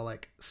talking about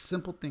like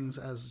simple things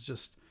as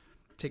just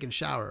taking a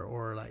shower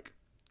or like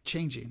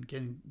changing,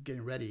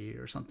 getting ready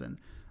or something.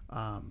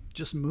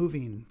 Just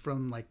moving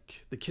from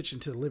like the kitchen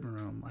to the living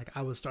room. Like,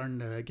 I was starting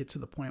to get to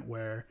the point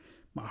where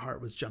my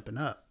heart was jumping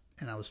up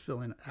and I was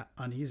feeling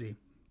uneasy.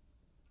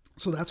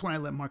 So that's when I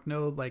let Mark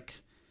know,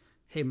 like,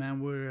 hey man,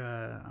 we're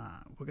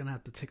gonna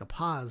have to take a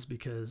pause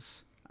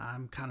because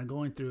I'm kind of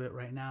going through it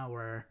right now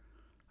where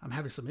I'm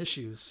having some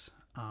issues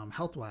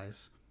health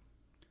wise.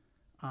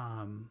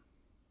 And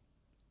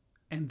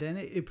then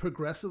it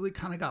progressively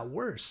kind of got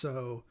worse.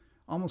 So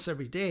almost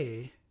every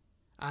day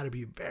I had to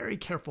be very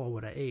careful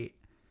what I ate,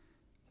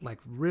 like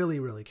really,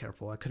 really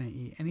careful. I couldn't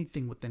eat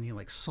anything with any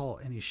like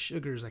salt, any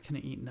sugars. I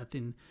couldn't eat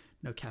nothing,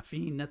 no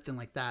caffeine, nothing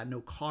like that,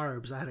 no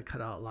carbs. I had to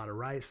cut out a lot of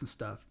rice and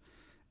stuff.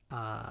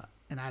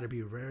 And I had to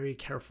be very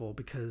careful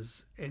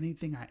because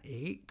anything I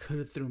ate could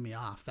have threw me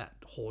off that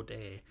whole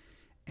day.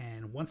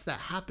 And once that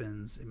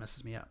happens, it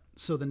messes me up.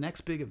 So the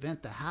next big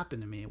event that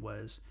happened to me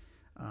was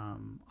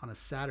on a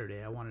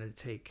Saturday. I wanted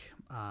to take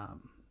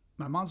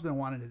my mom's been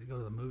wanting to go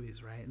to the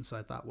movies, right? And so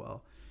I thought,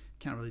 well,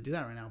 can't really do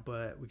that right now,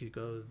 but we could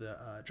go to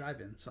the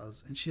drive-in.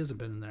 And she hasn't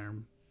been in there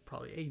in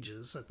probably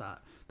ages. I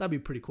thought that'd be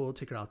pretty cool to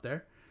take her out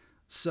there.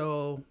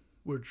 So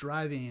we're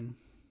driving,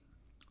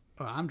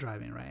 or I'm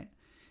driving, right?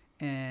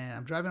 And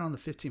I'm driving on the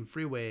 15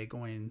 freeway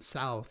going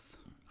south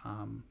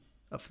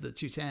up the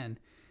 210.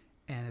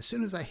 And as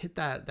soon as I hit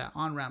that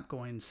on ramp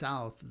going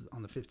south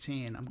on the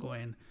 15,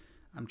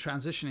 I'm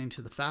transitioning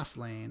to the fast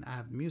lane. I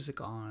have music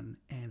on,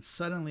 and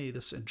suddenly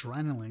this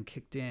adrenaline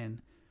kicked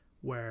in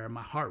where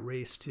my heart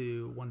raced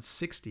to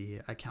 160,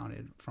 I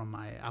counted from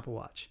my Apple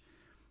Watch.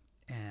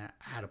 And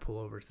I had to pull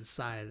over to the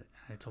side.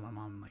 I told my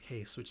mom, I'm like,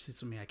 hey, switch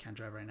seats with me. I can't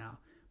drive right now.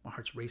 My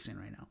heart's racing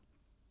right now.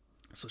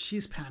 So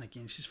she's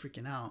panicking. She's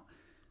freaking out.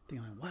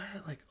 Thinking like,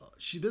 what? Like,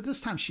 but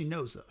this time she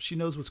knows, though. She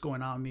knows what's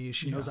going on with me.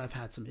 She knows I've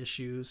had some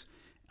issues.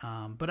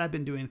 But I've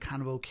been doing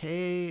kind of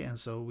okay. And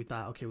so we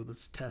thought, okay, well,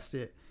 let's test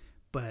it.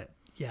 But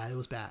yeah, it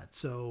was bad.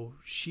 So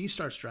she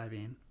starts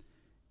driving.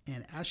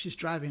 And as she's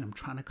driving, I'm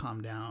trying to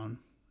calm down.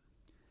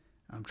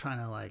 I'm trying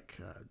to I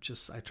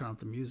turn off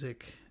the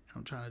music. And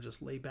I'm trying to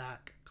just lay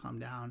back, calm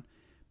down.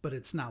 But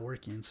it's not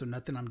working. So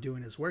nothing I'm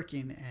doing is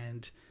working.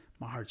 And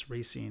my heart's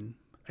racing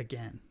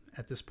again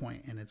at this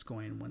point. And it's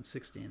going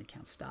 160 and it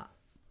can't stop.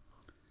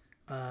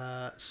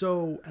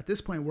 So at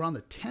this point, we're on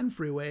the 10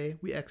 freeway.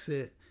 We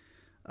exit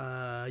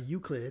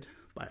Euclid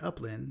by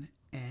Upland,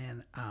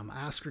 and I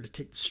asked her to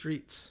take the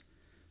streets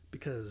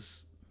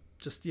because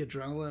just the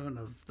adrenaline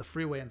of the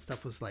freeway and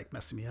stuff was like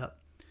messing me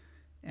up.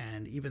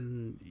 And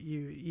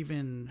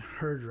even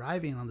her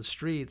driving on the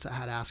streets, I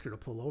had to ask her to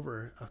pull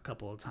over a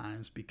couple of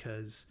times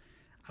because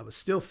I was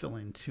still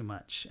feeling too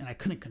much and I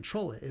couldn't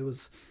control it. It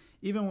was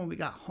even when we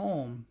got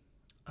home.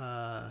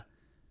 I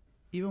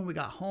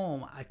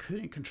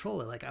couldn't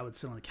control it. Like I would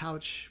sit on the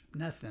couch,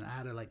 nothing. I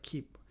had to like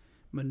keep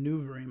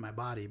maneuvering my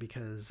body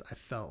because I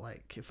felt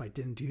like if I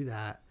didn't do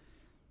that,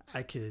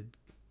 I could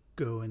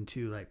go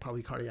into like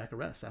probably cardiac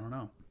arrest. I don't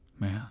know.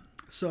 Man.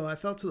 So I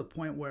felt to the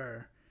point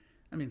where,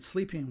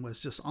 sleeping was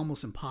just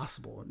almost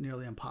impossible,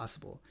 nearly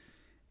impossible.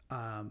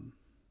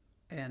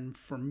 And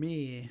for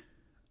me,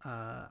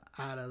 I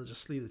had to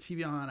just leave the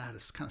TV on. I had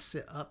to kind of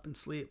sit up and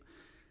sleep.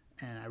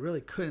 And I really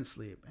couldn't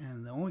sleep.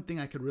 And the only thing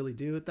I could really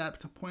do at that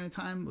point in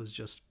time was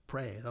just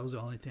pray. That was the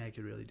only thing I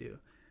could really do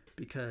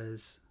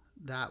because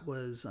that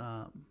was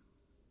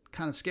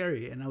kind of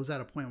scary. And I was at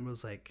a point where I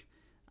was like,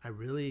 I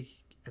really,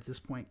 at this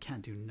point,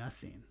 can't do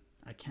nothing.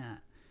 I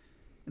can't.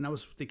 And I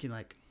was thinking,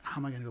 like, how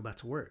am I going to go back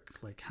to work?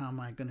 Like, how am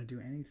I going to do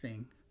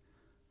anything?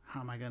 How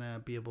am I going to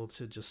be able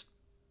to just,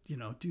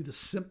 do the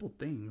simple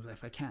things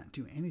if I can't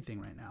do anything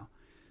right now?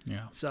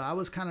 Yeah. So I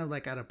was kind of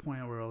like at a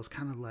point where I was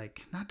kind of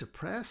like, not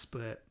depressed,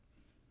 but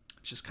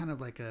just kind of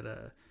like at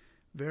a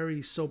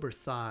very sober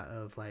thought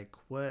of like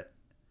what,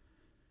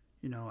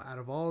 out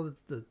of all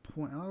the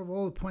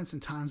points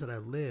and times that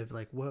I've lived,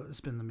 like what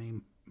has been the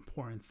main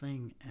important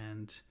thing,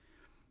 and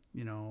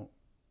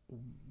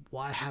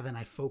why haven't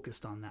I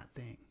focused on that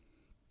thing?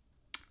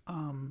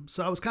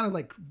 So I was kind of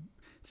like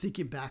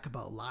thinking back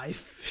about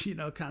life,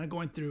 kind of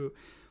going through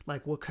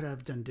like what could I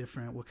have done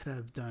different, what could I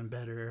have done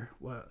better,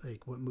 what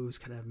moves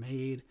could I have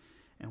made.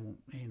 And,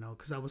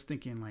 because I was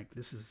thinking, like,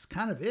 this is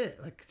kind of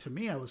it. Like, to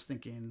me, I was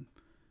thinking,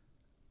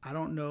 I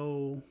don't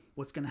know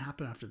what's going to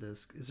happen after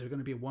this. Is there going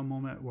to be one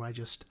moment where I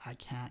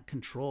can't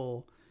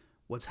control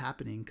what's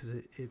happening?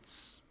 Because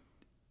it's,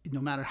 no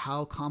matter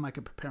how calm I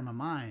can prepare my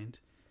mind,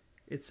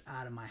 it's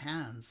out of my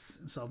hands.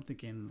 And so I'm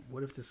thinking,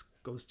 what if this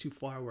goes too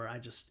far where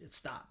it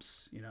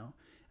stops,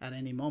 At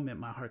any moment,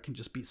 my heart can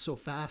just beat so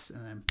fast.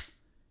 And then,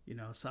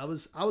 so I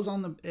was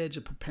on the edge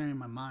of preparing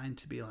my mind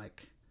to be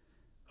like,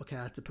 okay,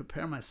 I have to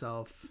prepare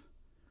myself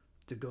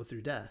to go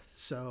through death.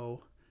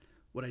 So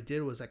what I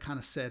did was I kind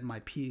of said my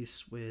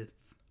piece with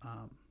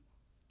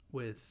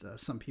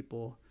some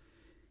people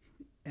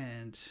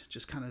and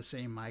just kind of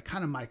saying my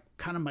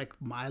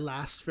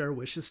last fair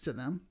wishes to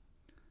them.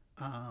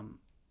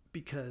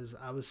 Because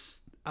I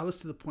was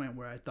to the point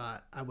where I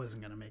thought I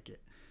wasn't going to make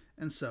it.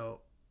 And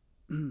so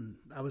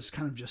I was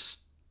kind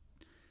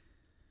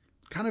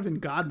of in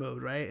God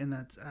mode, right? And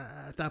that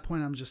at that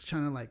point, I'm just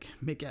trying to like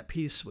make at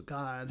peace with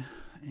God,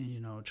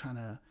 and trying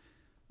to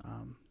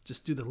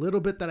just do the little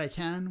bit that I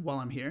can while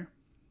I'm here.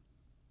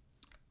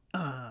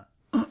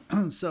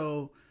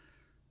 So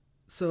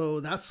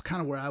that's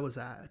kind of where I was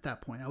at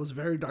that point. I was a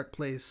very dark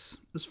place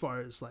as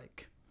far as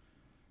like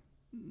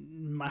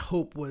my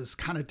hope was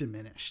kind of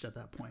diminished at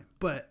that point.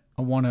 But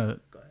I want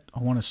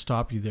to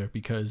stop you there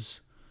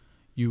because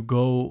you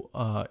go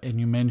and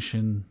you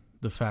mention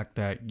the fact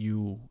that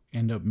you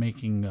end up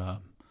making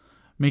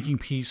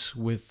peace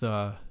with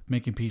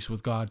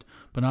God.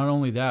 But not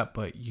only that,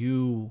 but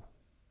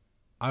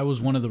I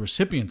was one of the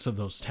recipients of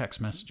those text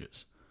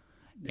messages.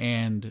 Yeah.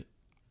 And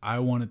I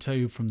want to tell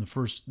you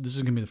this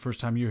is going to be the first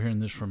time you're hearing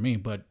this from me,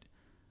 but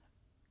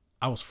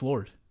I was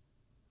floored.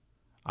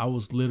 I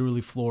was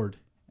literally floored.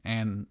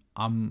 And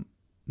I'm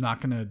not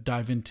going to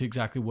dive into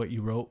exactly what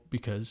you wrote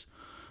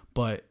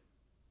but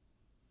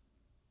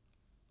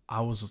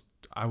I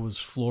was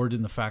floored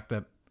in the fact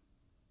that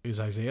is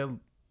Isaiah, what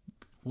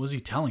was he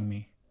telling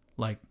me?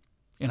 Like,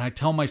 and I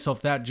tell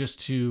myself that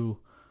just to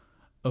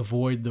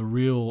avoid the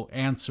real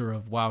answer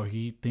of, wow,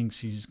 he thinks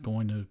he's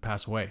going to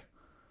pass away.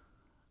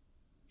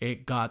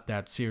 It got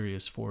that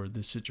serious for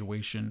this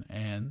situation.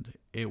 And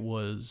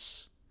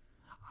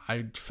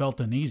I felt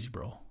uneasy,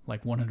 bro.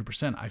 Like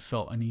 100%. I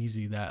felt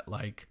uneasy that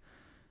like,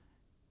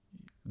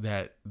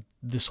 that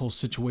this whole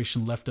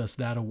situation left us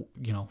that,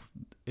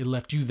 it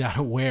left you that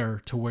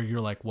aware to where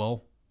you're like,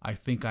 well, I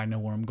think I know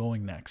where I'm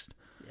going next.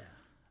 Yeah.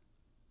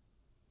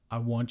 I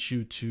want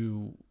you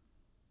to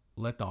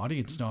let the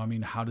audience know. I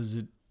mean, how does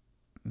it,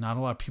 not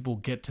a lot of people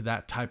get to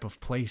that type of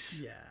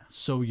place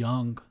so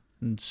young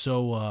and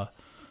so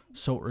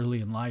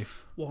early in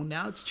life. Well,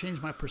 now it's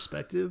changed my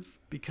perspective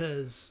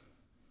because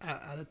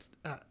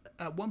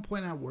at one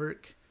point at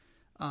work,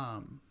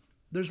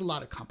 there's a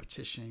lot of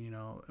competition, you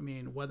know. I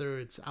mean, whether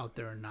it's out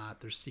there or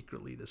not, there's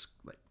secretly this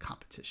like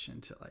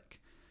competition to like,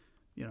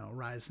 you know,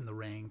 rise in the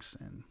ranks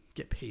and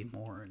get paid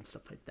more and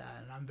stuff like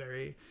that. And I'm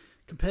very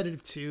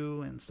competitive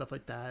too and stuff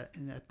like that.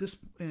 And at this,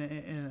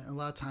 and a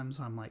lot of times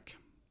I'm like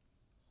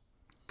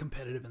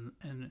competitive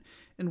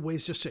in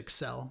ways just to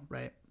excel,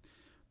 right?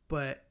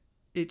 But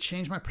it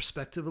changed my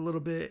perspective a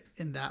little bit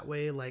in that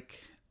way.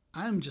 Like,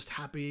 I'm just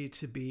happy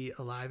to be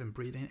alive and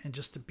breathing and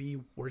just to be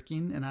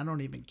working. And I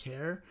don't even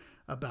care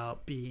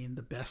about being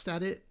the best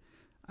at it.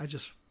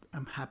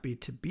 I'm happy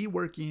to be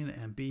working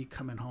and be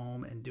coming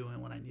home and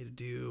doing what I need to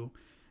do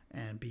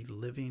and be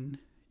living.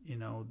 You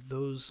know,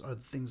 those are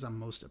the things I'm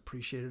most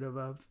appreciative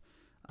of.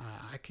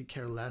 I could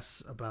care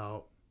less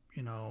about,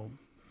 you know,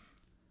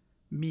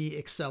 me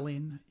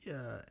excelling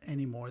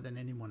any more than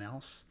anyone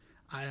else.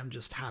 I am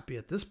just happy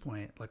at this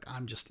point. Like,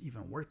 I'm just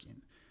even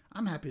working.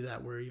 I'm happy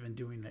that we're even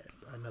doing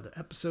another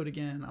episode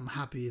again. I'm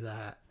happy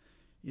that,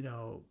 you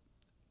know,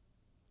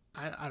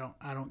 I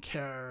don't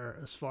care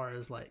as far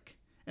as like,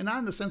 and not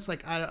in the sense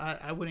like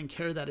I wouldn't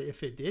care that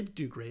if it did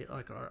do great,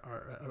 like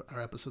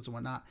our episodes and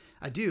whatnot.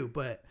 I do,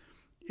 but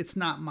it's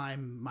not my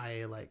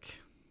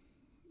like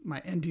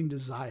my ending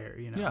desire,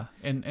 you know? Yeah.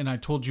 And I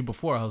told you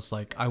before, I was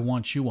like, I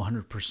want you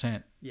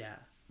 100%. Yeah.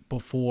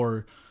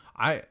 Before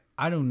I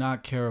do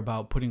not care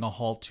about putting a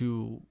halt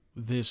to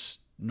this,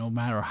 no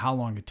matter how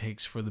long it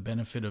takes, for the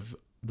benefit of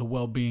the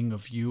well-being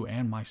of you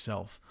and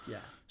myself. Yeah.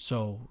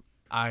 So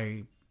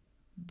I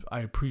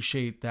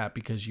appreciate that,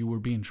 because you were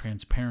being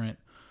transparent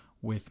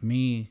with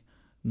me,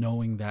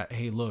 knowing that,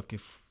 hey, look,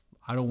 if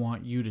I don't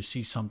want you to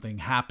see something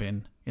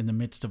happen in the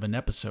midst of an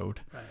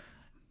episode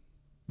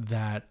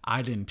that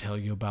I didn't tell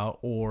you about,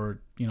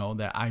 or, you know,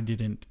 that I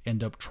didn't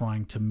end up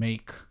trying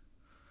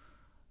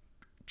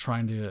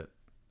to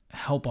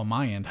help on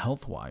my end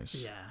health-wise.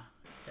 Yeah.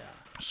 Yeah.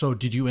 So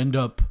did you end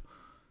up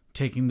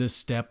taking this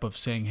step of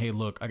saying, hey,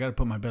 look, I got to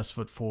put my best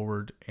foot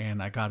forward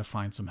and I got to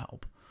find some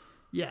help?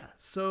 Yeah.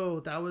 So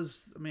that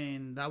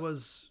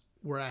was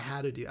where I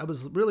had to do. I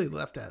was really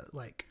left at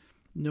like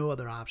no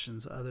other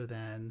options other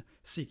than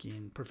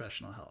seeking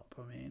professional help.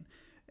 I mean,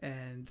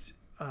 and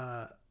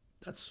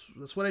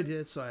that's what I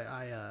did. So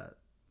I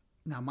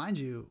now, mind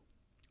you,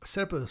 I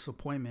set up this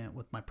appointment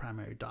with my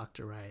primary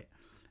doctor, right?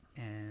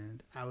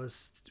 And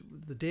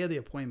the day of the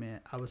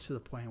appointment, I was to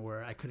the point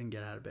where I couldn't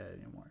get out of bed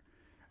anymore.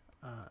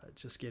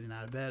 Just getting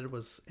out of bed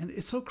and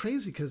it's so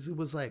crazy because it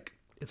was like,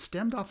 it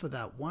stemmed off of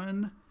that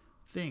one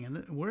thing.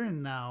 And we're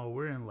in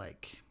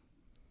like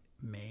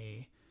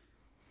May,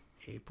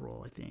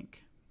 April, I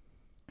think.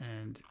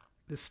 And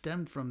this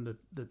stemmed from the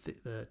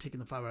taking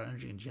the 5-hour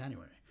energy in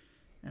January.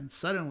 And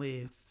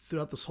suddenly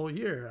throughout this whole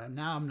year,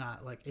 now I'm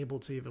not like able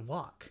to even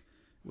walk,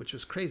 which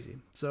was crazy.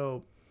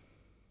 So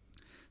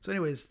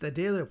anyways, that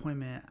day of the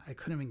appointment, I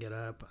couldn't even get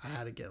up. I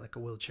had to get like a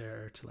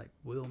wheelchair to like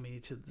wheel me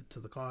to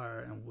the car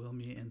and wheel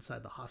me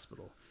inside the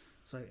hospital.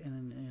 So,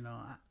 and you know,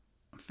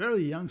 I'm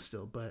fairly young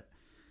still, but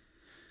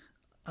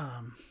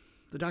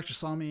the doctor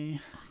saw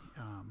me.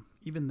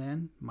 Even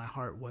then, my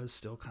heart was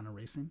still kind of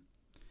racing.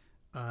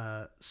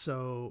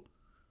 So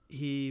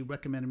he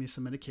recommended me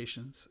some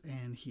medications,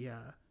 and he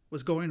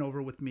was going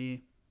over with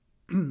me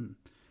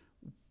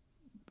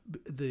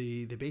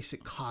the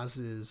basic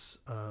causes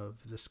of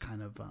this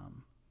kind of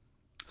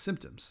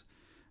symptoms,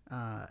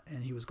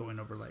 and he was going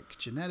over like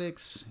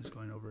genetics. He was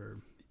going over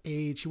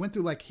age. He went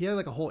through he had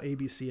like a whole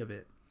ABC of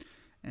it,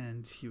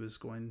 and he was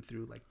going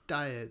through like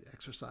diet,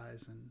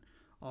 exercise, and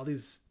all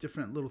these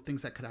different little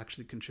things that could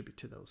actually contribute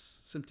to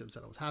those symptoms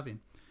that I was having.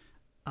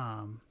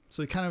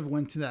 So he kind of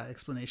went through that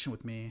explanation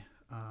with me.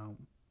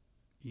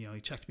 You know,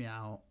 he checked me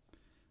out.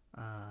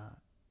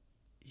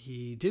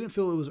 He didn't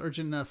feel it was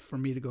urgent enough for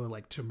me to go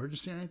like to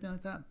emergency or anything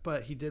like that,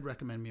 but he did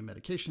recommend me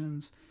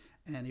medications,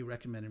 and he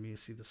recommended me to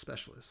see the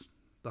specialist,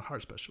 the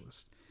heart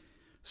specialist.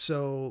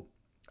 So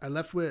I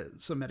left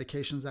with some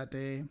medications that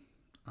day.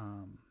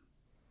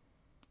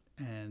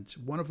 And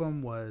one of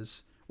them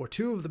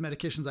two of the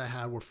medications I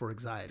had were for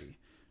anxiety,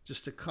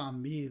 just to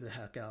calm me the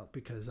heck out,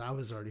 because I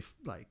was already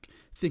like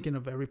thinking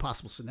of every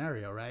possible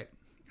scenario, right?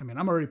 I mean,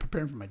 I'm already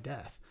preparing for my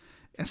death.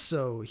 And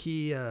so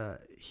he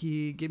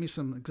gave me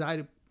some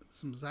anxiety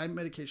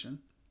medication.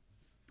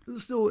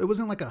 It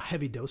wasn't like a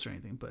heavy dose or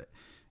anything, but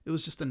it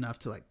was just enough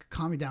to like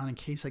calm me down in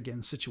case I get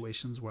in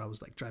situations where I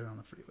was like driving on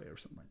the freeway or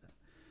something like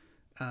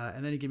that.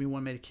 And then he gave me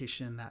one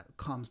medication that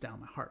calms down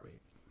my heart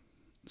rate.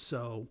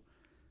 So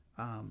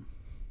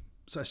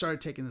I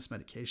started taking this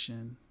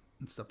medication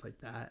and stuff like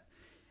that.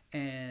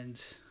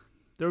 And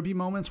there would be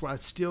moments where I'd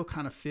still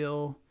kind of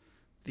feel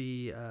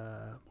the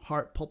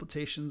heart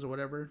palpitations or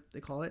whatever they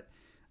call it.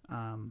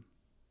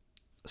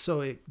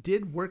 So it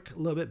did work a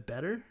little bit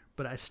better,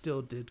 but I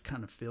still did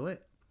kind of feel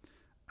it.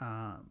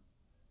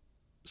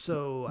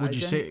 So would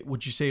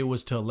you say it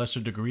was to a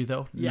lesser degree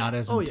though? Yeah. Not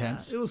as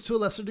intense? Yeah. It was to a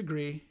lesser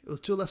degree.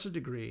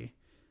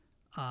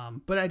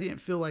 But I didn't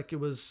feel like it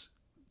was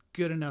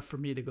good enough for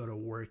me to go to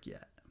work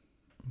yet.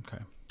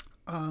 Okay.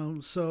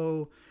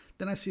 So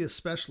then I see a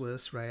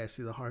specialist, right? I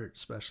see the heart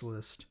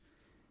specialist,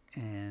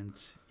 and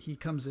he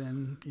comes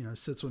in,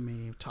 sits with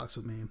me, talks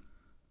with me.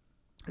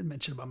 I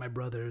mentioned about my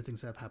brother,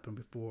 things that have happened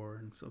before,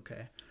 and it's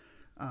okay.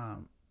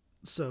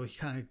 So he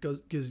kind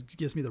of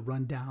gives me the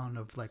rundown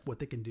of like what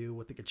they can do,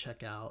 what they could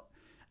check out.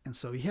 And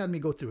so he had me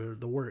go through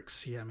the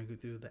works. He had me go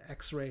through the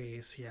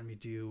x-rays. He had me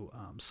do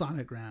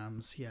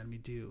sonograms. He had me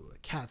do a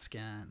CAT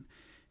scan.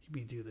 He had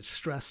me do the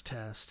stress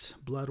test,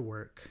 blood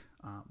work,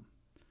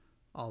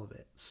 all of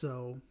it.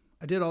 So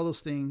I did all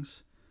those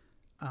things.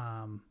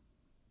 And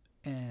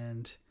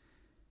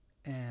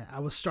I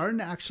was starting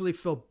to actually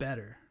feel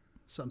better.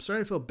 So I'm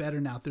starting to feel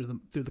better now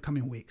through the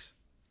coming weeks.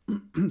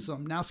 So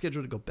I'm now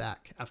scheduled to go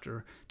back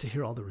to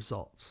hear all the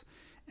results.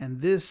 And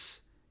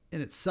this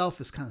in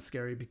itself is kind of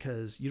scary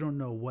because you don't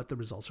know what the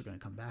results are going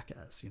to come back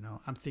as.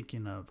 I'm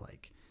thinking of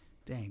like,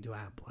 dang, do I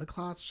have blood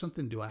clots or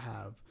something? Do I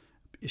have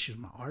issues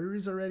with my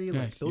arteries already? Yeah,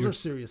 like those are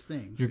serious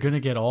things. You're going to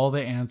get all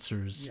the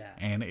answers,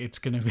 and it's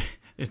going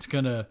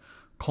to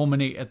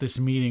culminate at this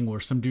meeting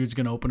where some dude's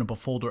going to open up a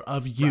folder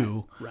of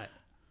you. Right.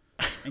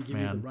 And give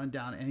you the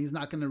rundown, and he's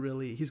not going to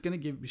he's going to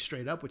give you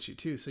straight up with you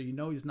too. So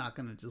he's not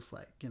going to just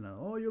like,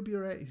 oh, you'll be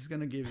all right. He's going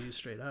to give you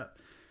straight up.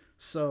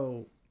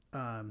 So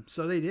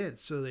they did.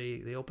 So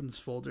they opened this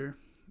folder,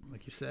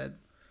 like you said,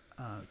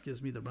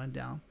 gives me the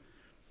rundown.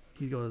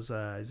 He goes,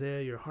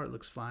 Isaiah, your heart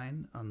looks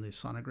fine on the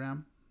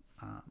sonogram.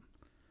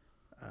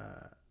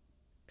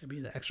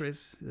 The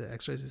x-rays,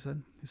 he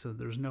said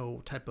there's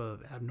no type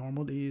of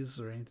abnormalities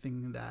or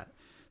anything that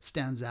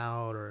stands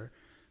out, or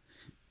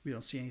we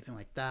don't see anything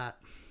like that.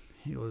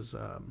 He goes,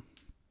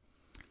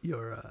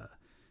 your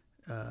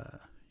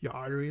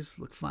arteries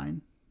look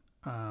fine.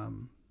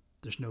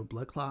 There's no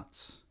blood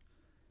clots.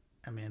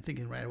 I mean, I'm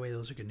thinking right away,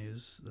 those are good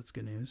news. That's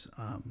good news.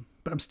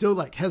 But I'm still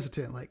like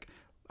hesitant. Like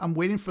I'm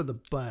waiting for the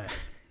but.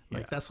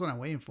 Like that's what I'm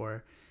waiting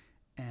for.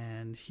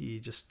 And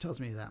he just tells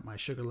me that my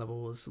sugar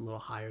level is a little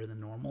higher than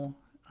normal.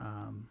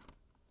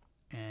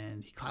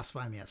 And he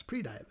classified me as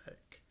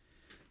pre-diabetic.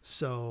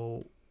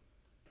 So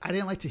I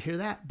didn't like to hear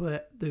that,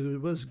 but there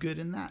was good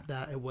in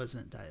that it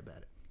wasn't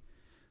diabetic.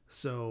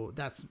 So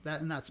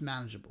that's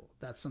manageable.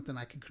 That's something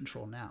I can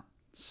control now.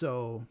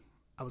 So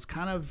I was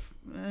kind of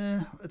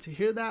to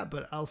hear that,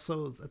 but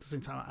also at the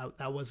same time,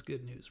 that was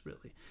good news,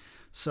 really.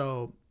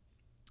 So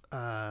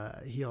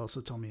he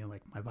also told me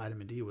like my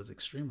vitamin D was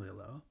extremely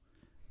low,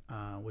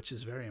 which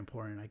is very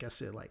important. I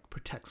guess it like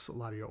protects a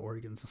lot of your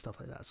organs and stuff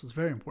like that. So it's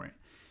very important.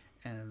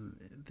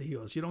 And he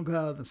goes, you don't go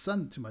out in the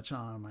sun too much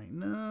on. I'm like,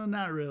 no,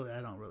 not really.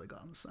 I don't really go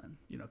out in the sun,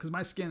 because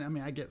my skin, I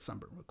mean, I get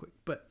sunburned real quick.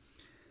 But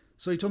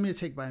so he told me to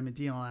take vitamin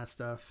D and all that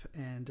stuff.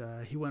 And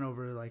he went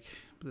over like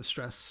the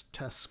stress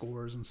test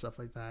scores and stuff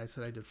like that. I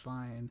said I did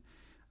fine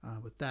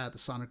with that. The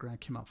sonogram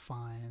came out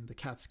fine. The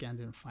CAT scan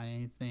didn't find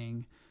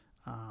anything.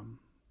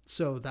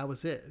 So that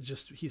was it.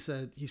 He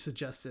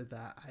suggested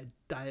that I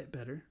diet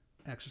better,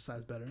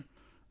 exercise better.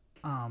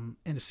 And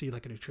to see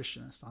like a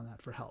nutritionist on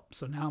that for help.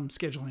 So now I'm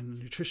scheduling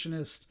a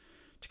nutritionist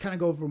to kind of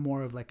go over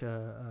more of like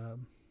a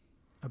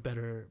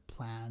better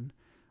plan,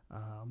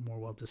 more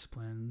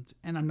well-disciplined.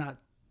 And I'm not,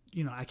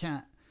 I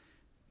can't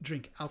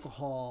drink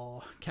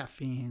alcohol,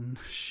 caffeine,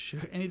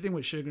 anything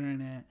with sugar in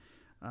it.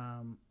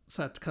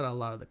 So I have to cut out a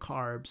lot of the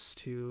carbs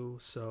too.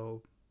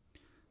 So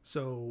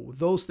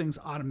those things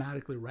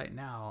automatically right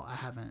now, I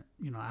haven't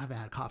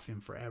had coffee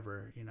in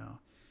forever,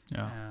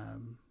 Yeah.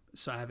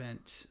 So I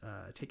haven't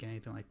taken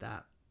anything like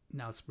that.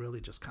 Now it's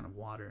really just kind of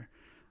water.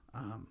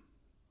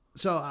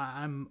 So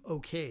I'm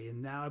okay.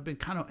 And now I've been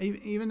kind of,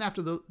 even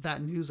after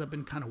that news, I've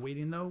been kind of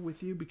waiting though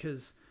with you,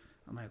 because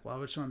I'm like, well,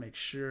 I just want to make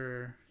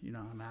sure,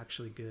 I'm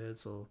actually good.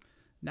 So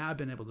now I've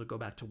been able to go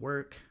back to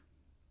work.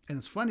 And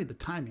it's funny, the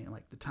timing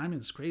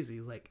is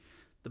crazy. Like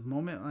the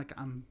moment, like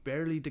I'm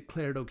barely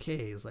declared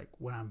okay is like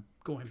when I'm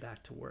going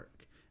back to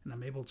work and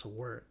I'm able to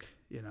work,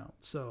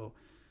 So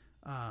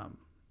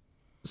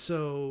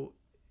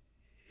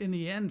in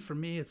the end, for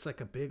me, it's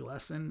like a big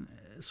lesson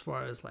as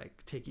far as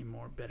like taking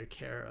better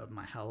care of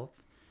my health,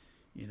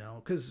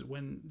 because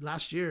when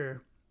last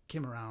year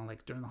came around,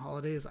 like during the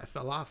holidays, I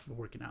fell off of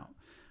working out.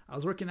 I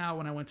was working out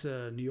when I went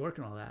to New York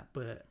and all that,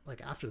 but like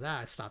after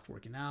that, I stopped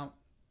working out.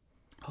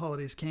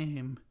 Holidays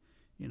came,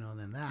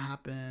 then that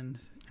happened,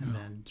 and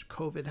then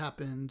COVID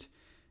happened,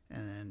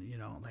 and then,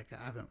 like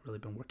I haven't really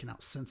been working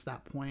out since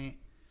that point.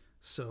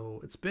 So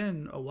it's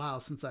been a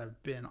while since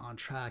I've been on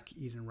track,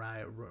 eating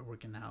right,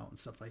 working out and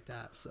stuff like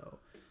that. So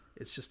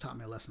it's just taught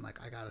me a lesson. Like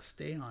I got to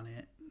stay on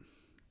it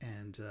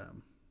and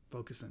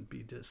focus and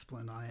be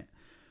disciplined on it.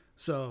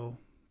 So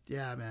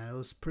yeah, man, it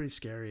was pretty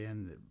scary.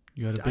 And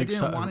I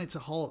didn't want it to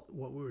halt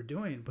what we were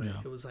doing, but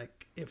it was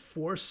like, it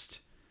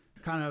forced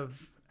kind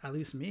of at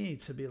least me,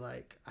 to be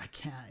like, I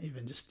can't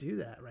even just do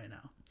that right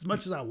now. As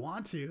much as I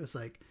want to, it's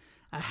like,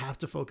 I have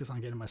to focus on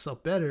getting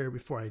myself better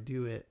before I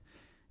do it,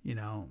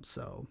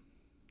 so.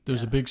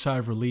 There's a big sigh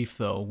of relief,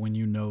 though, when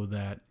you know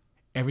that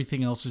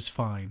everything else is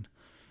fine.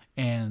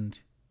 And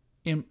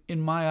in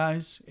my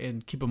eyes,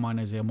 and keep in mind,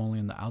 Isaiah, I'm only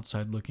on the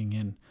outside looking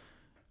in,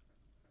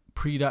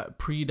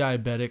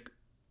 pre-diabetic,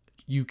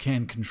 you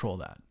can control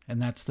that.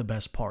 And that's the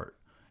best part,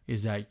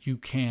 is that you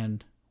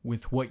can,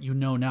 with what you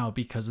know now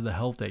because of the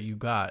help that you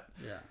got,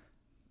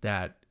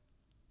 that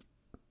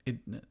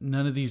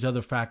none of these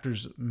other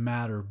factors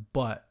matter,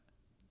 but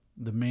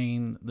the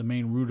main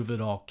root of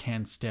it all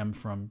can stem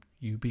from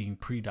you being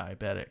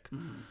pre-diabetic.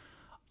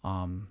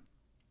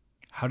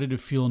 How did it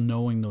feel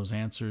knowing those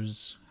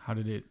answers? How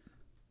did it?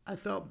 I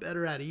felt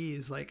better at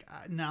ease. Like,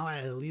 now I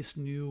at least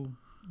knew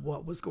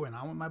what was going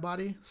on with my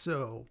body.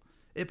 So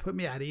it put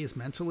me at ease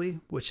mentally,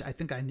 which I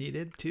think I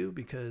needed too,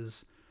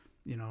 because,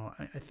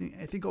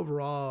 I think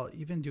overall,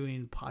 even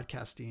doing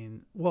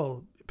podcasting,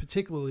 well,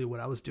 particularly what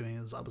I was doing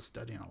is I was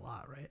studying a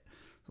lot, right?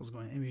 So I was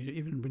going,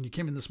 even when you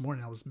came in this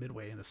morning, I was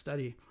midway in a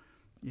study,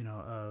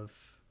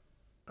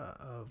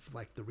 of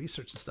like the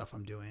research and stuff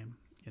I'm doing,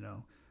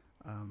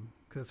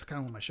 because it's kind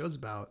of what my show's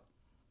about.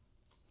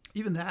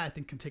 Even that, I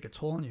think, can take a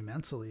toll on you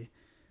mentally,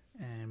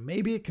 and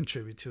maybe it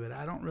contributed to it.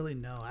 I don't really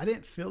know. I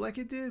didn't feel like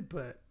it did,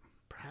 but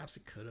perhaps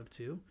it could have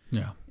too.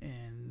 Yeah.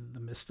 In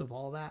the midst of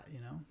all that,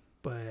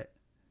 but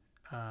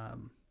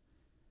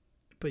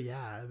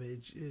yeah,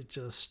 it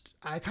just,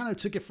 I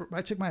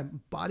took my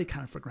body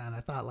kind of for granted.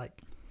 I thought,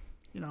 like,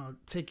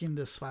 taking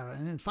this 5 hour,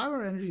 and then 5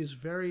 Hour Energy is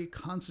very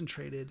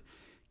concentrated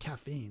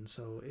caffeine.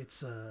 So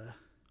it's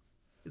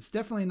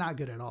definitely not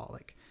good at all.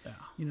 Like,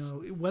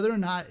 whether or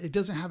not it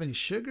doesn't have any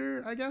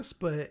sugar, I guess,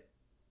 but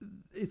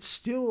it's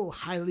still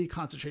highly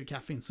concentrated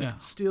caffeine. So it can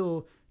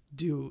still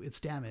do its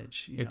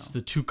damage. It's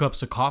the 2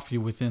 cups of coffee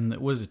within,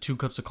 what is it? 2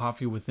 cups of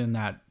coffee within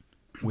that.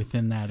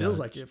 It feels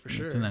like it for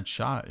sure. It's in that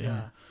shot.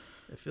 Yeah.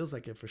 It feels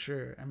like it for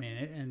sure. I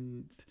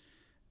mean,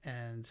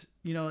 and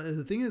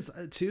the thing is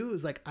too,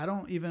 is like, I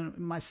don't even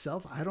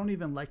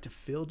like to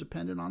feel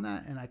dependent on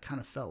that. And I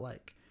kind of felt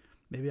like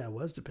maybe I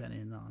was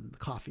depending on the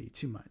coffee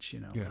too much,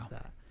 like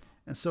that.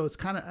 And so it's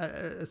kind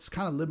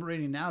of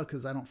liberating now,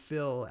 because I don't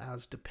feel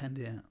as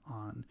dependent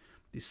on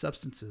these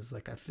substances.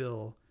 Like, I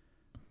feel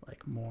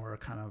like more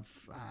kind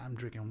of, I'm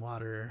drinking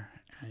water,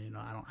 and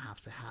I don't have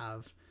to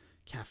have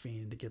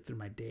caffeine to get through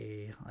my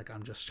day. Like,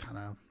 I'm just kind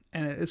of,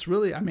 and it's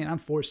really, I mean, I'm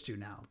forced to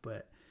now,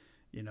 but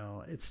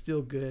it's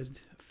still good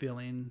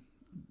feeling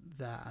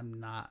that I'm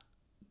not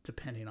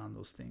depending on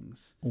those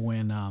things.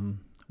 When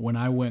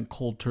I went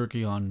cold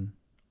turkey on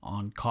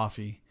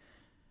coffee,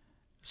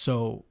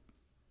 so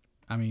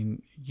I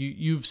mean,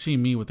 you've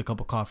seen me with a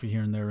cup of coffee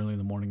here and there early in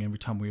the morning every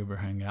time we ever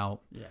hang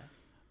out. Yeah.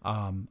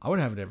 I would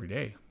have it every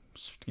day,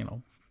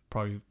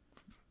 probably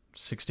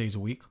 6 days a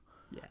week.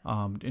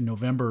 Yeah. In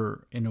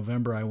November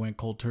I went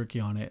cold turkey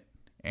on it,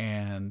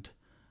 and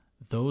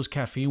those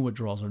caffeine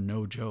withdrawals are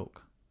no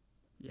joke.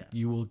 Yeah.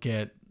 You will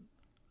get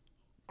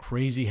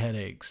crazy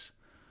headaches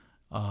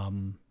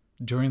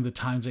during the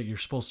times that you're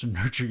supposed to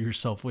nurture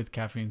yourself with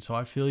caffeine. So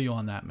I feel you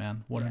on that,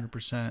 man.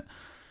 100%.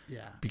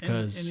 Yeah.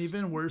 Because and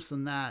even worse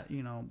than that,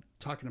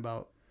 talking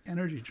about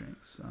energy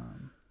drinks.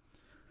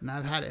 And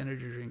I've had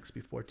energy drinks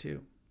before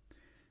too.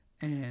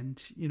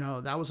 And,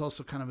 that was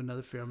also kind of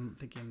another fear. I'm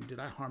thinking, did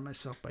I harm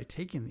myself by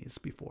taking these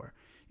before?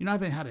 I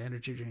haven't had an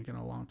energy drink in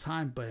a long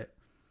time, but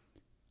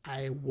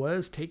I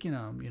was taking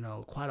them,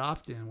 quite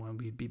often when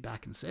we'd be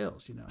back in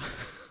sales,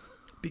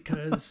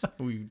 because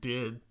we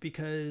did,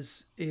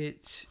 because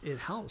it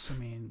helps. I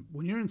mean,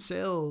 when you're in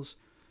sales,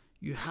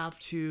 you have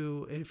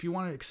to, if you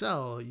want to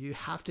excel, you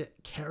have to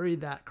carry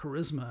that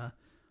charisma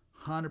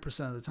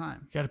 100% of the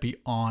time. You got to be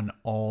on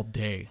all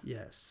day.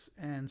 Yes.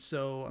 And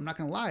so I'm not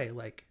going to lie,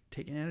 like,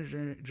 taking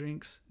energy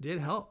drinks did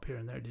help here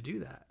and there to do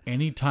that.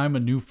 Anytime a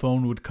new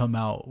phone would come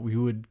out,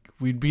 we'd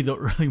be the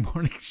early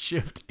morning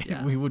shift,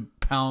 and we'd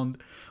pound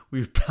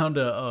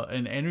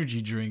an energy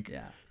drink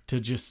to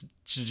just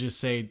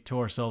say to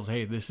ourselves,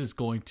 hey, this is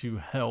going to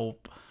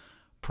help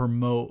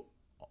promote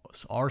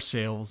our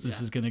sales.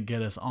 This is going to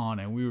get us on.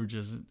 And we were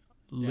just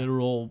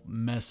literal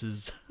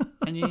messes.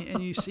 and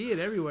you see it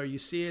everywhere. You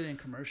see it in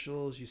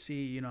commercials. You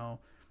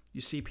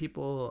see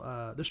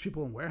people, there's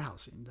people in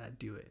warehousing that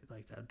do it,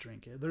 like that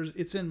drink it.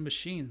 It's in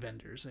machine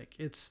vendors. Like,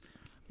 it's,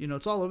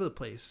 it's all over the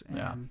place,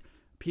 and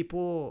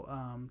people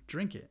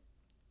drink it.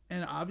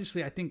 And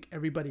obviously I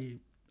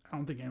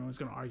don't think anyone's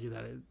going to argue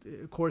that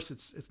of course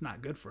it's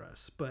not good for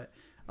us, but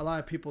a lot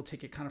of people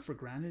take it kind of for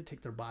granted,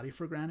 take their body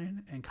for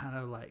granted, and kind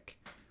of like,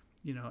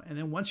 and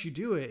then once you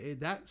do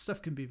it, that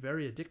stuff can be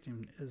very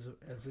addicting as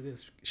it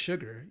is.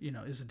 Sugar,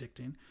 is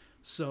addicting.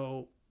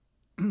 So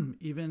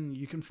even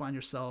you can find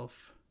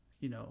yourself,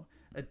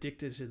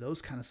 addicted to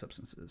those kind of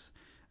substances.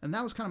 And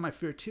that was kind of my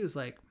fear too, is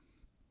like,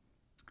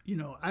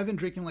 I've been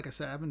drinking, like I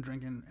said, I've been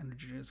drinking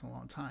energy drinks a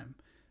long time,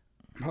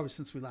 probably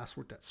since we last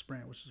worked at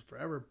Sprint, which is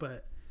forever,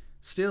 but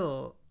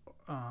still,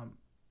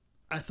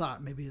 I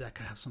thought maybe that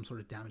could have some sort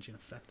of damaging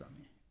effect on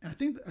me. And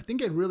I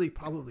think it really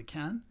probably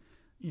can,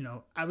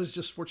 I was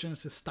just fortunate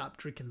to stop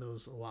drinking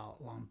those a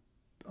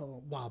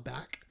while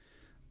back.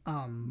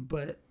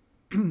 But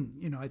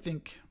I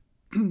think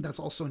that's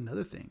also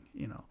another thing,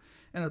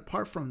 and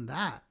apart from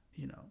that,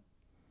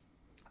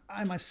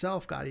 I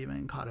myself got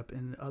even caught up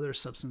in other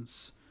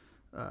substance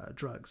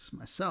drugs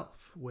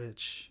myself,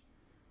 which,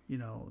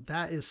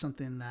 that is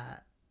something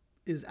that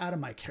is out of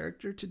my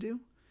character to do.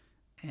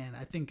 And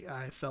I think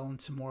I fell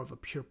into more of a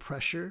peer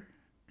pressure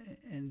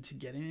into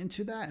getting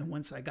into that. And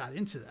once I got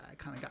into that, it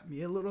kind of got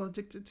me a little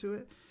addicted to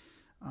it.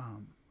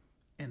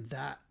 And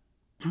that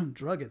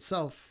drug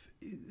itself,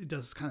 it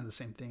does kind of the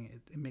same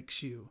thing. It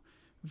makes you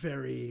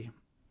very,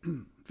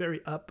 very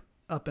up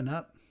and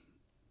up.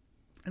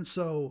 And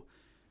so,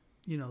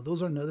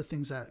 those are another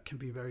things that can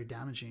be very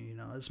damaging,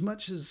 as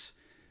much as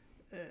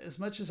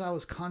I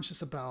was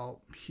conscious about,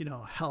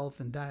 health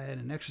and diet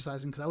and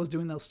exercising, because I was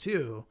doing those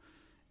too,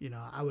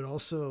 I would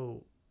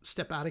also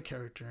step out of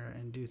character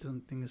and do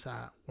some things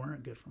that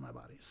weren't good for my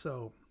body.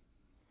 So,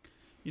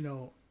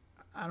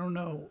 I don't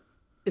know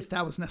if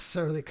that was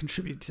necessarily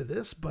contributed to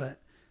this,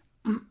 but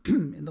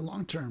in the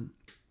long term,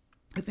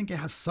 I think it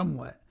has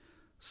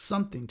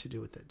something to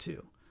do with it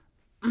too.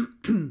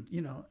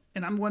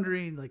 And I'm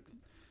wondering, like,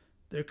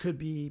 there could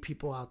be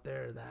people out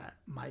there that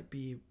might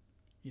be,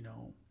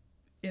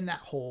 in that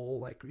hole,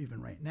 like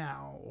even right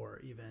now,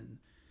 or even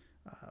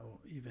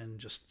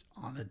just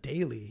on a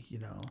daily,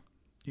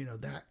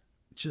 that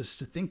just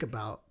to think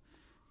about,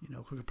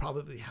 could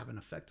probably have an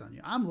effect on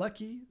you. I'm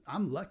lucky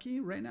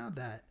right now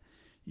that,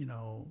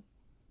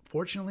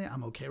 fortunately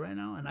I'm okay right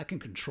now and I can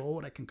control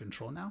what I can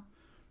control now,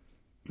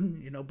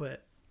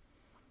 but,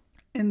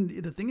 and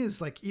the thing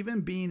is, like,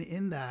 even being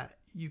in that,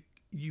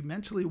 you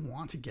mentally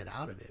want to get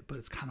out of it, but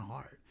it's kind of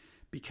hard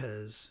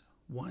because,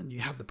 one, you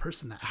have the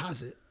person that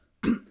has it,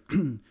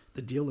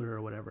 the dealer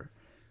or whatever,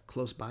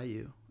 close by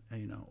you,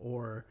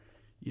 or,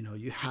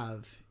 you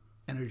have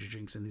energy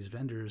drinks and these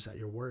vendors at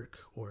your work,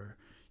 or,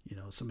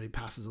 somebody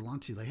passes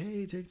along to you like,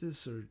 hey, take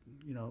this, or,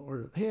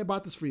 or, hey, I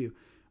bought this for you.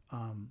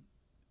 And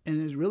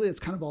it's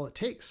kind of all it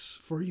takes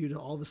for you to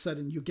all of a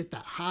sudden you get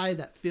that high,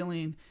 that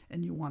feeling,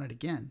 and you want it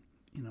again.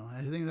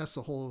 I think that's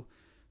the whole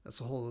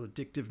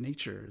addictive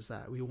nature, is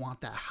that we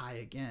want that high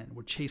again.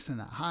 We're chasing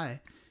that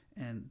high,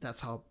 and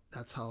that's how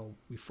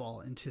we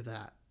fall into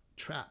that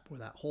trap or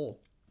that hole.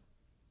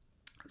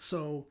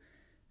 So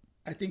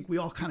I think we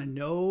all kind of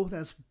know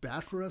that's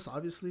bad for us,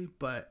 obviously,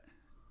 but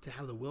to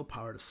have the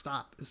willpower to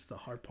stop is the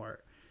hard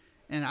part.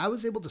 And I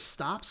was able to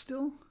stop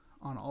still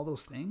on all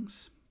those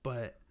things,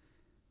 but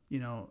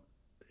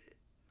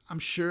I'm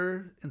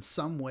sure in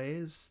some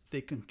ways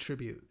they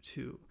contribute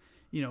to,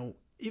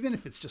 even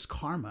if it's just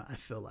karma. I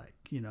feel like,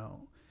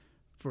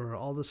 for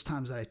all those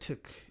times that I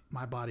took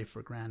my body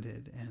for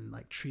granted and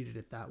like treated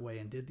it that way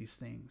and did these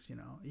things,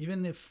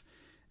 even if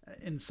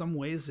in some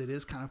ways it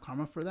is kind of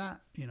karma for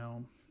that,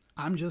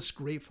 I'm just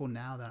grateful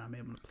now that I'm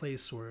in a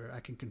place where I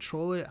can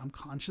control it. I'm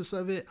conscious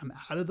of it. I'm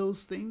out of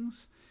those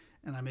things,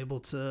 and I'm able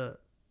to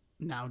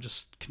now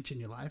just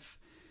continue life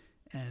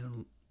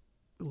and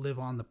live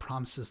on the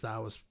promises that I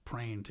was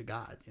praying to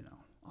God,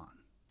 on.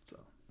 So,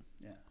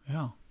 yeah.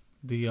 Yeah.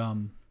 The,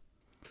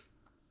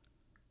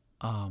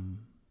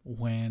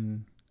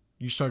 when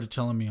you started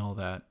telling me all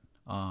that,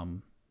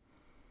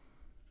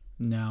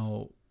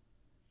 now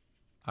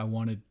I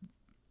wanted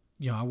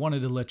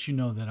to let you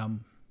know that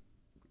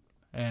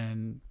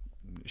and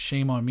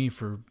shame on me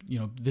for,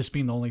 this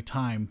being the only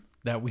time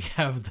that we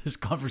have this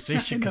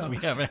conversation, because we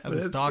haven't had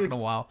this talk in a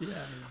while.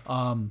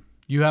 Yeah.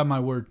 You have my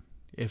word.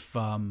 If,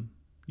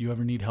 you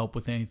ever need help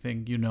with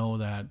anything,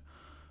 that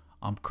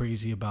I'm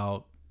crazy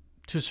about,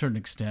 to a certain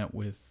extent,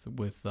 with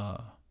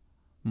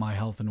my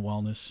health and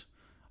wellness.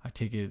 I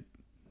take it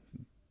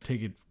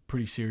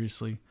pretty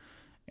seriously,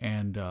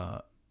 and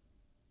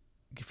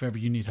if ever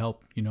you need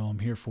help, I'm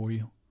here for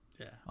you.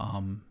 Yeah.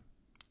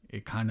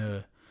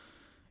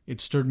 It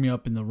stirred me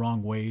up in the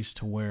wrong ways,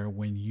 to where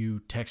when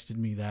you texted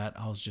me that,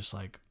 I was just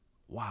like,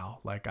 wow,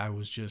 like I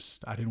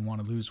didn't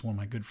want to lose one of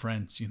my good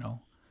friends,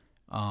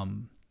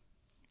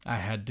 I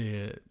had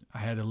to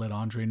let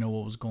Andre know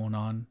what was going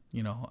on.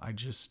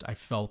 I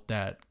felt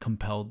that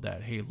compelled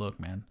that, hey, look,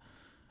 man,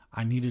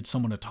 I needed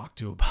someone to talk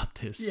to about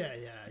this. Yeah.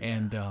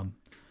 And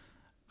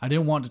I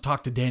didn't want to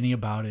talk to Danny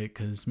about it,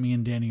 because me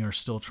and Danny are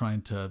still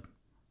trying to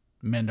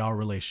mend our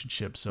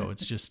relationship. So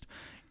it's just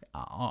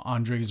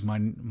Andre's my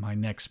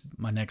next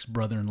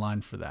brother in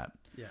line for that.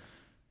 Yeah.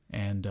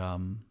 And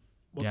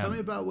tell me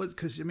about what,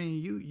 because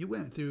you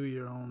went through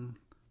your own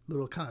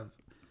little kind of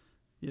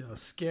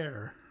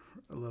scare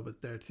a little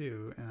bit there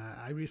too. And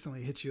I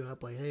recently hit you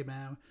up like, hey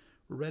man,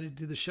 we're ready to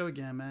do the show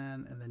again,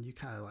 man. And then you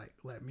kind of like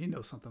let me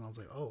know something. I was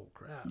like, oh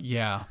crap.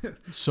 Yeah.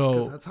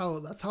 So that's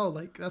how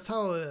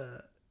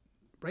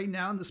right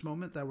now in this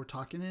moment that we're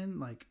talking in,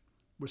 like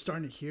we're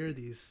starting to hear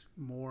these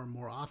more and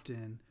more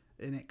often,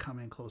 and it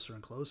coming closer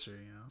and closer,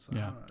 So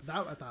yeah.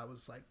 I thought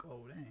was like,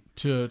 oh dang.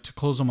 To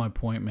close on my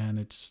point,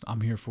 man,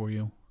 I'm here for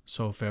you.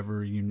 So if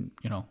ever you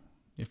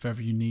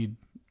need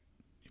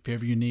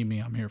me,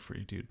 I'm here for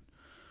you, dude.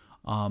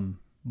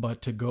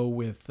 But to go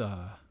with,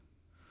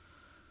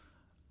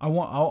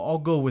 I'll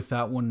go with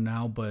that one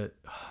now, but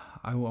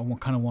I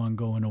kind of want to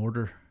go in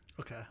order.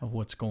 Okay. Of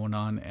what's going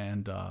on,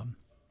 and I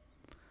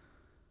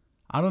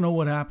don't know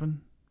what happened.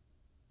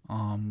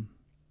 I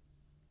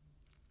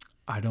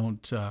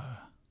don't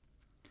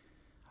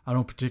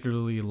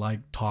particularly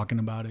like talking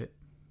about it,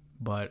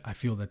 but I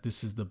feel that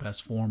this is the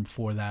best forum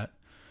for that.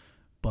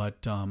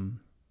 But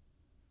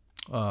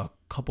a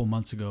couple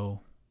months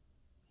ago,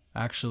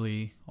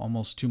 actually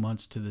almost 2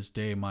 months to this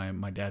day,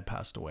 my dad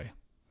passed away,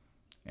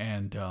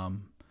 and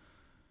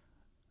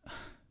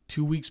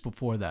 2 weeks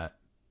before that,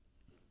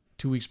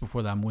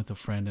 I'm with a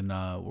friend, and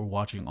we're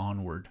watching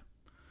Onward,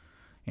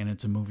 and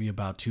it's a movie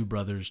about two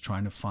brothers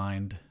trying to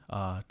find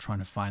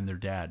their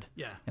dad.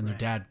 Yeah. And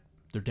right.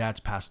 their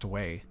dad's passed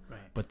away, Right.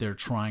 but they're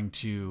trying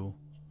to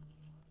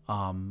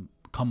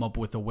come up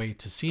with a way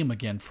to see him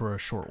again for a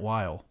short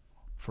while,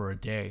 for a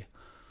day.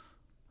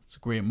 It's a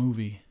great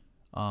movie.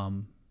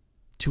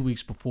 2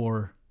 weeks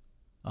before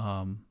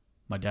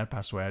my dad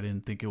passed away, I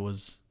didn't think it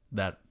was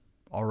that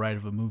all right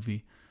of a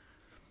movie.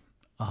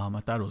 I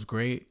thought it was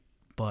great,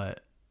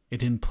 but it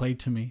didn't play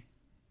to me,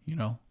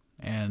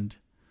 and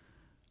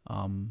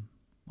on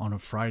a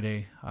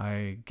Friday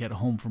I get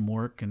home from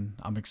work and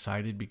I'm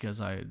excited because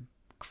I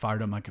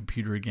fired up my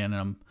computer again and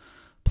I'm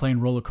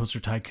playing Roller Coaster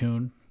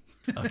Tycoon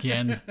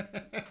again.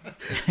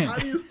 How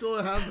do you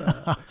still have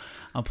that?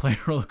 I'm playing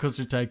Roller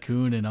Coaster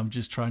Tycoon and I'm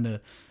just trying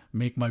to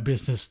make my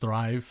business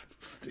thrive.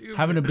 Stupid.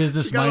 Having a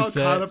business you got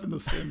mindset. All caught up in the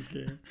Sims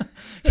game.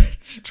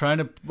 trying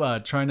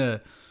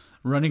to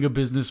running a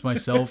business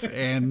myself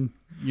and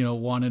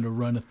wanting to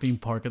run a theme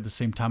park at the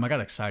same time. I got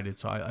excited,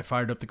 so I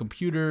fired up the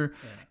computer,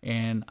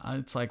 and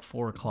it's like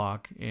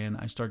 4:00, and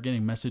I start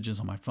getting messages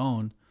on my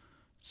phone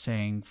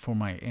saying for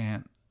my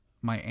aunt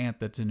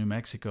that's in New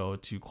Mexico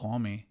to call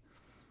me,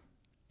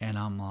 and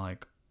I'm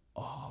like,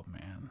 oh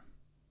man,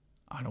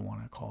 I don't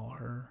want to call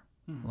her.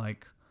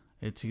 Like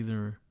it's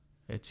either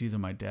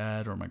my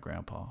dad or my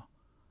grandpa,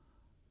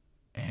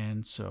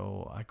 and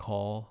so I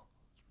call.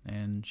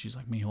 And she's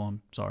like, Mijo,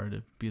 I'm sorry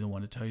to be the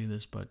one to tell you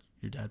this, but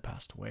your dad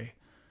passed away.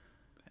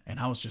 And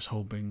I was just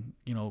hoping,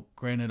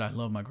 granted, I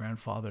love my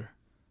grandfather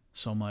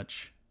so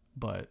much,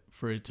 but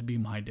for it to be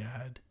my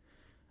dad,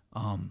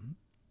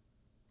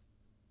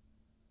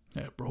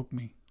 it broke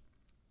me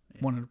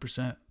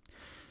 100%.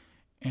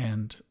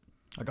 And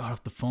I got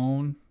off the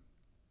phone,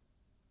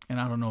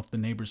 and I don't know if the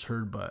neighbors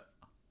heard, but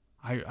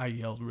I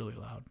yelled really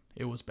loud.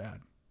 It was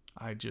bad.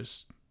 I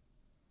just...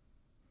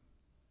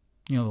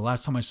 the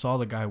last time I saw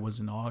the guy was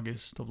in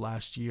August of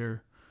last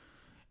year,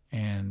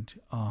 and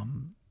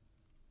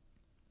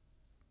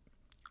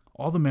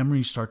all the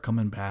memories start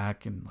coming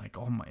back, and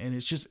and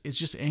it's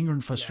just anger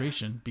and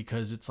frustration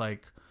because it's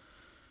like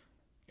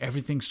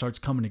everything starts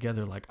coming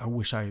together. Like I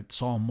wish I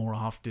saw him more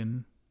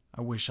often.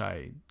 I wish.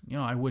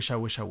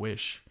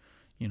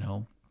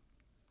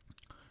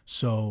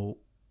 So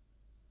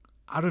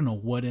I don't know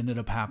what ended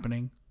up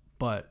happening,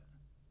 but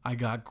I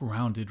got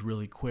grounded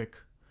really quick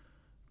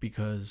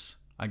because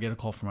I get a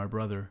call from my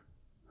brother,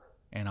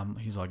 and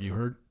he's like, you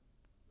heard?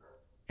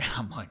 And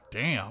I'm like,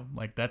 damn,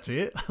 like that's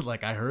it?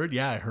 Like I heard?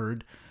 Yeah, I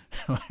heard.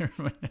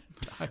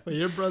 But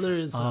your brother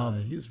is,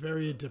 he's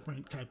very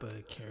different type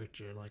of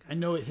character. Like I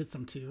know it hits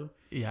him too.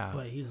 Yeah.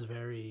 But he's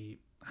very,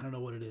 I don't know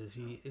what it is.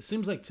 It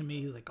seems like to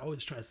me, he like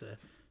always tries to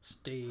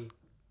stay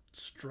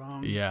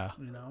strong. Yeah.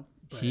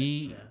 But,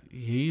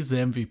 he's the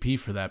MVP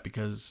for that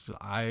because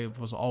I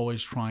was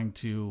always trying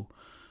to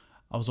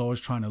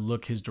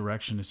look his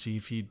direction to see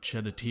if he'd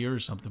shed a tear or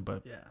something,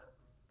 but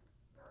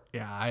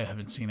I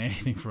haven't seen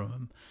anything from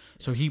him.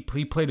 So he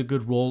played a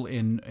good role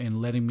in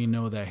letting me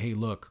know that, hey,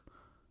 look,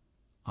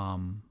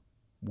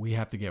 we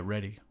have to get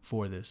ready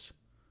for this.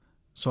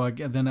 So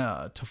then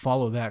to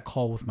follow that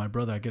call with my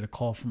brother, I get a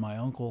call from my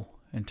uncle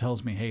and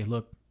tells me, hey,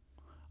 look,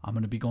 I'm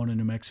going to be going to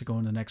New Mexico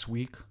in the next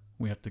week.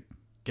 We have to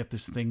get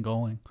this thing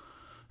going.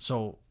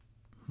 So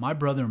my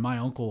brother and my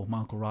uncle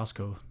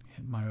Roscoe,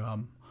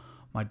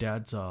 my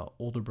dad's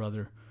older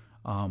brother,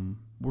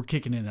 we're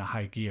kicking in a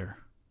high gear.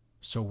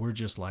 So we're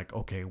just like,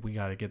 okay, we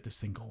got to get this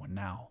thing going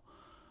now.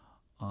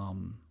 I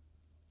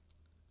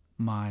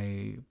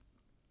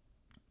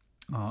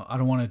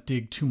don't want to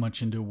dig too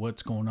much into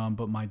what's going on,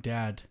 but my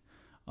dad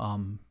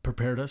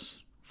prepared us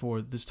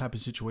for this type of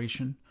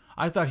situation.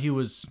 I thought he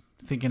was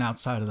thinking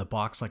outside of the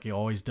box like he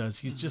always does.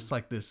 He's just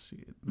like this.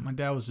 My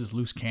dad was just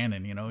loose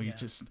cannon, He's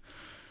just...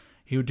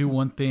 He would do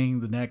one thing,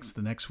 the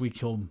next week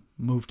he'll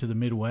move to the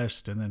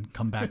Midwest and then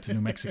come back to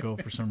New Mexico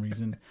for some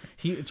reason.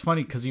 It's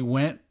funny because he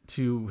went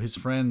to his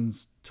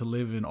friends to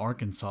live in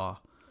Arkansas.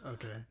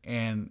 Okay.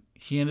 And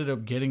he ended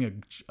up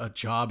getting a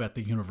job at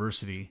the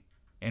university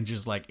and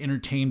just like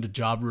entertained a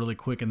job really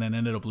quick and then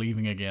ended up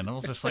leaving again. I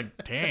was just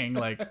like, dang,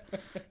 like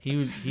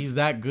he's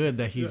that good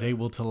that he was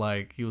able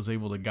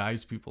to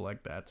guise people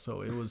like that.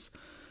 So it was,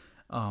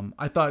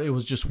 I thought it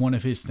was just one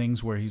of his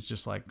things where he's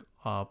just like,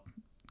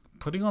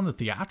 putting on the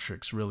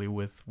theatrics really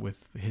with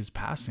his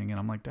passing. And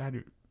I'm like,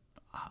 Dad,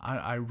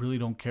 I really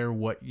don't care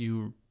what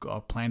you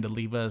plan to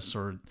leave us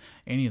or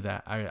any of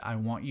that. I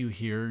want you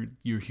here.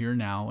 You're here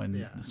now, and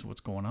this is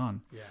what's going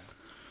on. Yeah.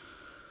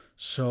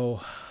 So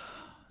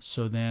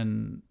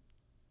then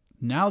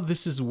now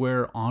this is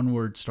where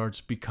Onward starts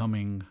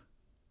becoming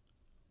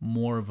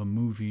more of a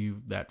movie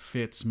that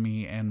fits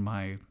me and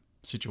my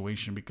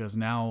situation, because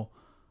now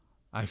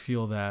I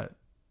feel that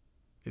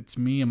it's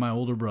me and my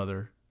older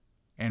brother,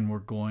 and we're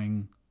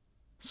going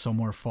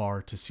somewhere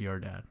far to see our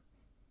dad.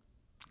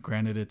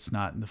 Granted, it's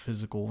not in the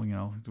physical,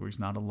 where he's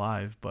not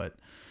alive, but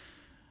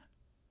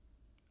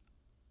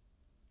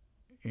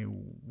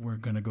we're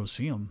going to go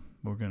see him.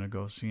 We're going to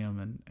go see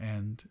him.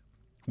 And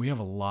we have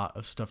a lot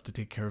of stuff to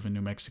take care of in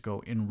New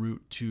Mexico en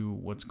route to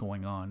what's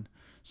going on.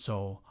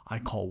 So I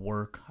call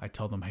work. I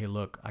tell them, hey,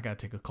 look, I got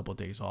to take a couple of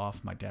days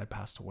off. My dad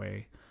passed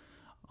away.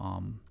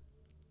 And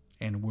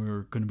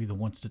we're going to be the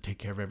ones to take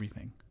care of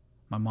everything.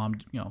 My mom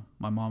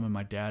and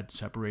my dad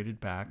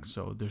separated back,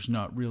 so there's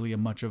not really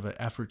much of an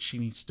effort she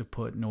needs to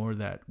put, nor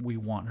that we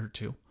want her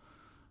to.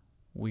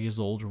 We as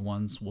older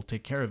ones will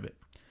take care of it.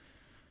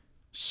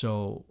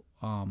 So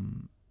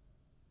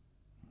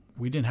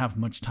we didn't have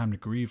much time to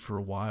grieve for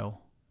a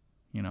while,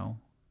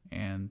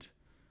 and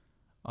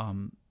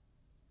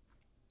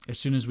as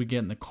soon as we get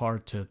in the car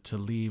to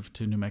leave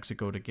to New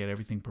Mexico to get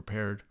everything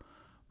prepared,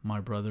 my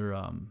brother,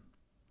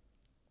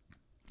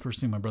 first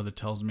thing my brother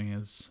tells me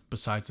is,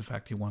 besides the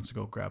fact he wants to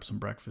go grab some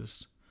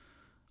breakfast,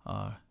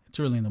 it's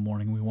early in the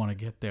morning. We want to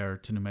get there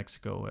to New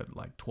Mexico at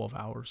like 12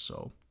 hours.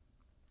 So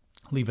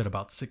leave at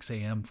about 6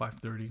 a.m.,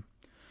 5:30.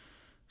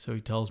 So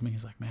he tells me,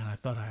 he's like, man, I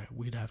thought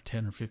we'd have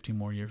 10 or 15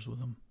 more years with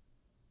him.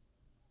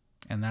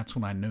 And that's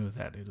when I knew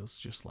that it was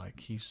just like,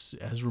 he's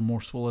as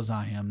remorseful as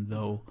I am,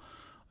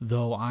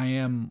 though I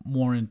am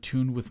more in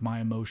tune with my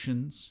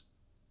emotions.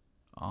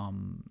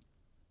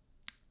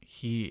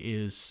 He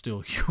is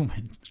still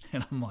human.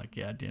 And I'm like,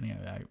 yeah, Danny,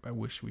 I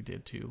wish we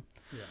did too.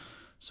 Yeah.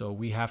 So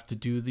we have to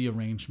do the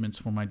arrangements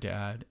for my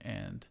dad.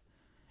 And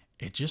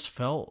it just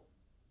felt,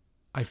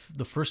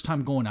 the first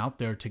time going out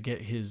there to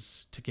get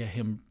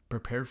him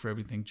prepared for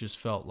everything, just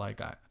felt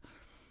like I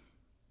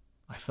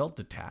felt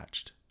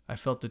detached. I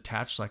felt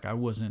detached, like I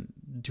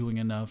wasn't doing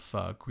enough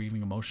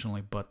grieving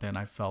emotionally. But then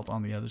I felt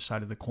on the other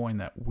side of the coin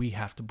that we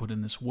have to put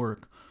in this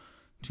work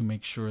to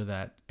make sure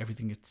that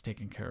everything gets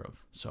taken care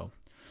of. So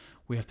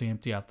we have to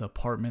empty out the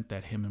apartment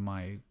that him and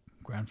my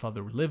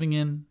grandfather were living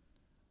in.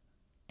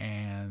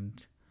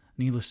 And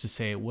needless to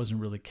say, it wasn't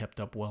really kept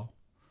up well.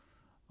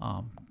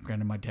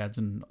 Granted, my dad's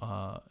an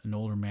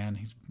older man.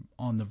 He's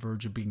on the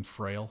verge of being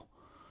frail,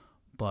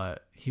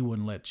 but he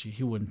wouldn't let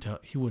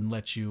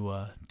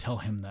you tell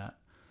him that.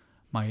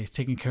 He's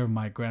taking care of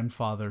my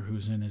grandfather,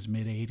 who's in his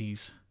mid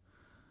 80s,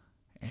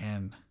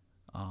 and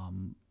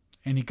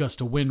any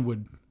gust of wind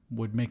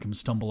would make him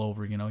stumble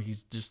over.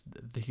 He's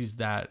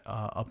that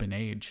up in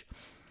age.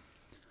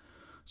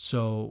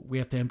 So we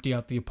have to empty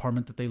out the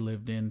apartment that they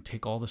lived in,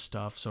 take all the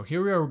stuff. So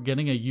here we are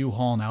getting a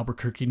U-Haul in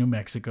Albuquerque, New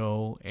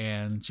Mexico,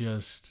 and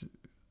just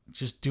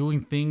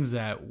doing things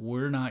that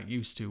we're not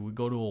used to. We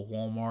go to a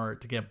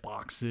Walmart to get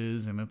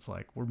boxes, and it's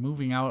like we're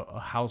moving out a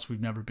house we've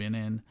never been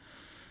in.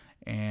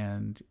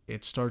 And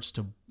it starts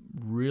to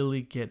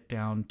really get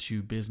down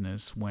to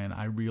business when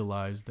I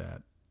realize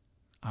that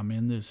I'm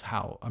in this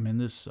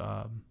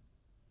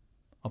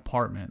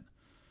apartment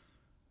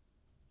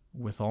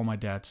with all my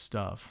dad's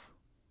stuff.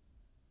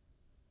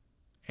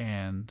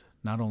 And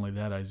not only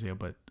that, Isaiah,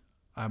 but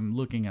I'm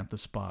looking at the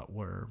spot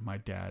where my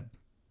dad,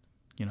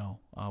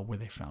 where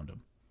they found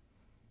him.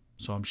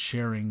 So I'm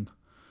sharing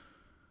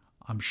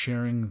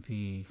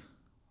the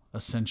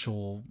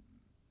essential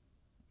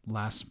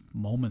last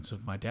moments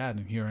of my dad,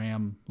 and here I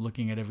am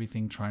looking at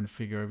everything, trying to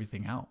figure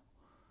everything out.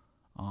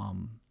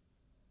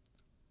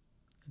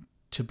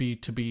 To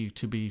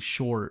be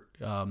short,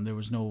 there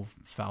was no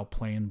foul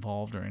play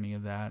involved or any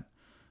of that,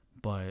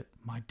 but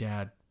my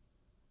dad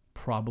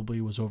probably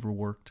was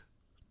overworked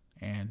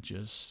and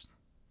just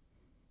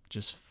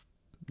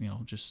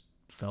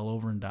fell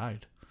over and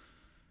died.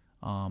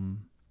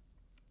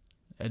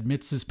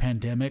 Amidst this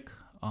pandemic,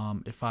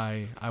 if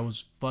I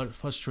was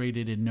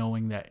frustrated in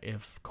knowing that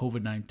if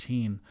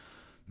COVID-19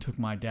 took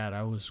my dad,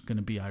 I was going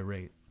to be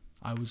irate.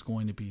 I was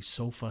going to be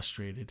so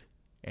frustrated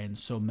and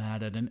so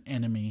mad at an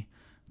enemy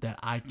that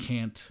I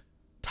can't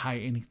tie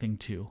anything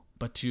to,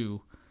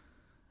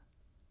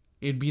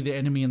 it'd be the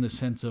enemy in the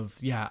sense of,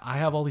 yeah, I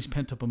have all these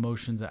pent up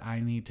emotions that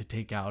I need to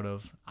take out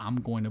of. I'm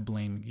going to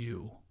blame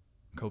you,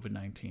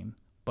 COVID-19.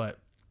 But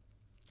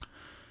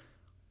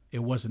it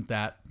wasn't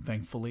that,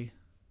 thankfully.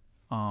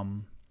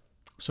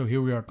 So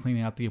here we are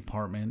cleaning out the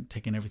apartment,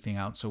 taking everything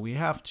out. So we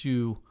have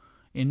to,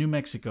 in New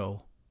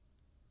Mexico,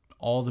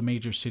 all the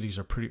major cities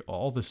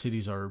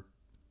are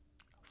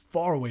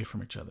far away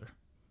from each other.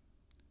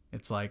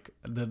 It's like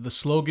the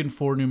slogan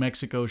for New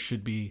Mexico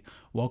should be,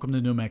 welcome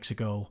to New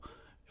Mexico,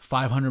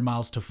 500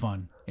 miles to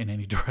fun in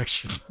any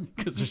direction,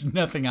 because there's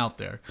nothing out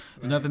there.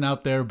 There's nothing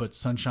out there but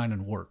sunshine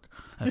and work.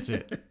 That's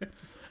it.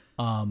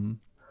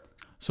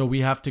 So we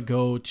have to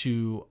go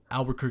to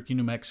Albuquerque,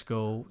 New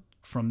Mexico,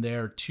 from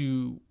there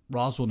to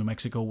Roswell, New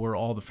Mexico, where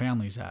all the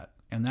family's at.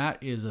 And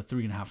that is a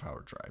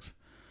 3.5-hour drive.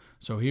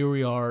 So here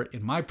we are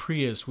in my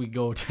Prius. We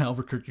go to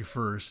Albuquerque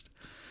first.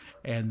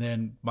 And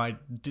then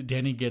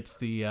Denny gets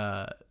the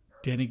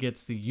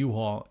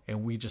U-Haul,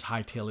 and we just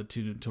hightail it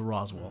to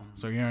Roswell.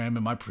 So here I am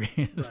in my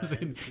Prius,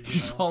 and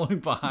he's following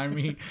behind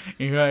me,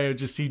 and here I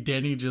just see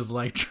Denny just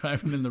like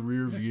driving in the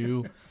rear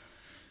view.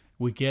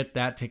 We get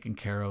that taken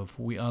care of.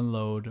 We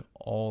unload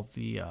all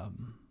the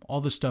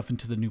stuff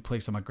into the new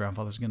place that my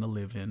grandfather's gonna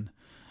live in,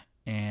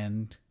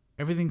 and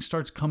everything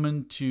starts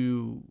coming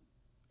to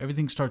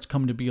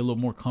be a little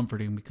more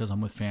comforting because I'm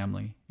with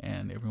family,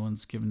 and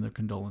everyone's giving their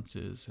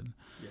condolences,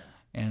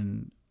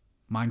 and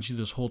mind you,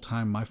 this whole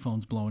time my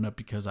phone's blowing up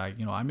because I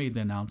made the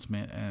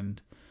announcement,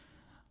 and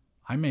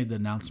I made the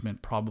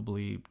announcement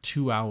probably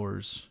 2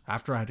 hours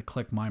after I had to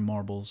collect my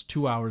marbles.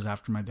 2 hours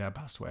after my dad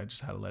passed away, I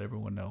just had to let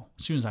everyone know.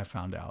 As soon as I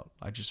found out,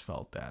 I just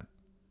felt that.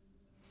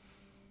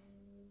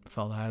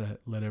 I had to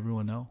let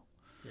everyone know.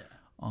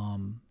 Yeah.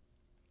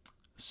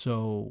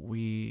 So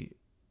we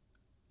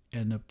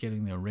end up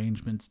getting the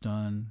arrangements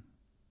done,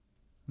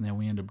 and then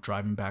we end up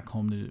driving back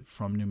home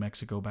from New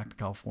Mexico back to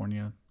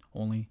California,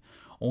 only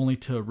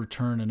to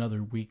return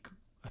another week.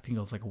 I think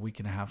it was like a week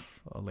and a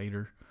half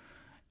later.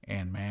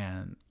 And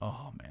man,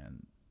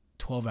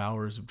 12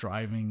 hours of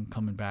driving,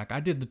 coming back. I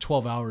did the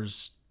 12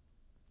 hours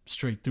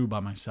straight through by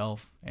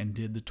myself, and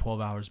did the 12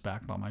 hours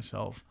back by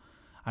myself.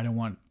 I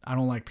don't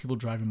like people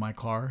driving my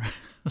car.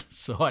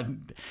 So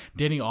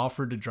Denny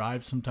offered to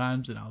drive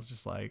sometimes, and I was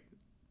just like,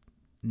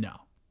 no,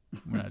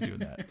 we're not doing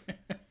that.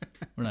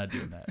 We're not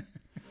doing that.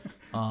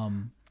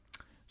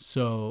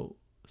 So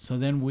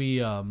then we,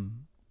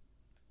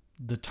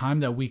 the time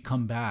that we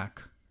come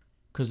back,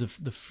 because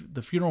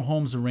the funeral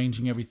home's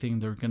arranging everything,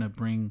 they're gonna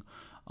bring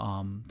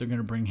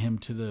him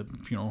to the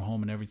funeral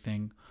home and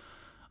everything.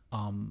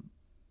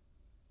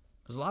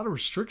 There's a lot of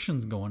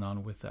restrictions going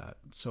on with that,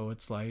 so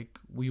it's like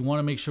we want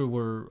to make sure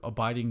we're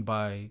abiding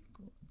by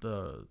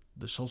the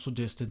social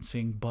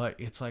distancing, but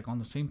it's like on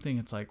the same thing,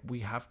 it's like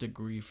we have to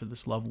grieve for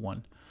this loved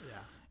one.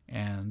 Yeah.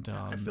 And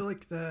I feel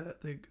like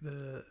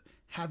the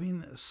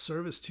having a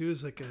service too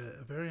is like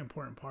a very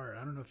important part.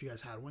 I don't know if you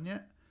guys had one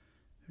yet.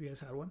 Have you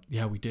guys had one?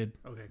 Yeah, we did.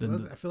 Okay,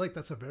 I feel like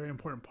that's a very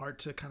important part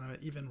to kind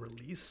of even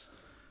release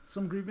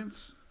some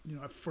grievance.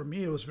 For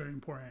me, it was very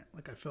important.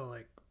 Like, I feel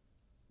like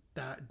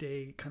that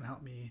day kind of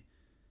helped me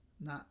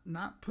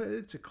not put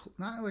it to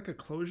not like a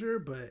closure,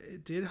 but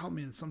it did help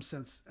me in some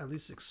sense at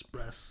least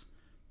express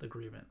the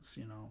grievance.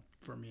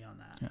 For me on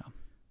that. Yeah.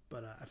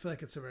 But I feel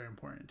like it's very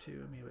important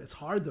too. I mean, it's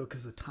hard though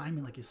because the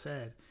timing, like you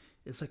said,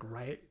 it's like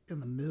right in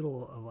the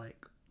middle of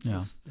like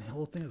the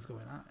whole thing is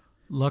going on.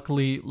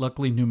 Luckily,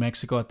 New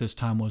Mexico at this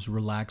time was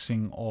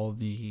relaxing all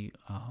the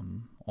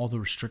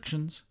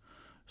restrictions,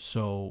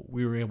 so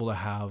we were able to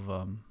have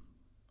an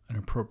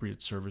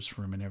appropriate service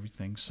for him and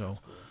everything. So,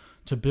 cool.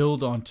 To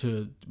build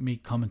onto me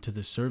coming to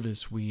this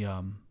service, we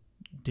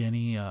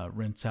Denny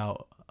rents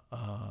out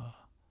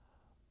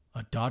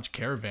a Dodge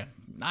Caravan,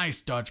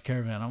 nice Dodge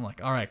Caravan. I'm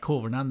like, all right,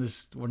 cool. We're not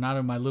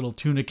in my little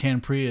tuna can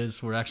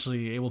Prius. We're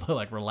actually able to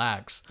like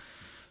relax.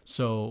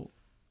 So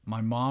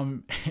my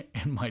mom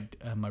and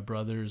my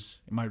brothers,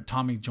 my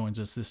Tommy joins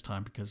us this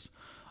time because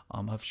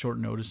I have short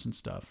notice and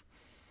stuff.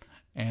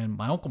 And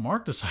my Uncle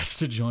Mark decides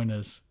to join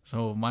us.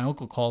 So my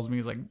uncle calls me.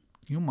 He's like,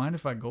 "You mind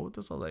if I go with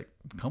us?" I was like,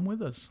 "Come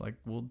with us. Like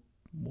we'll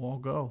all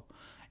go."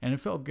 And it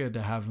felt good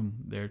to have him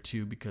there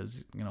too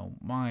because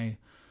my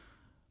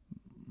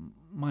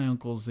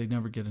uncles, they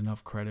never get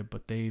enough credit,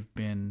 but they've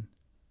been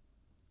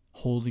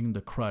holding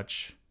the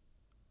crutch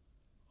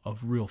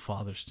of real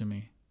fathers to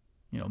me.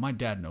 My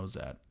dad knows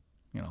that.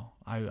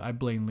 I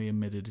blatantly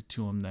admitted it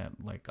to him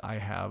that like I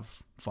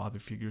have father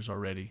figures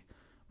already.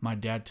 My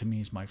dad to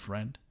me is my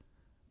friend,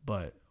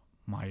 but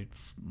my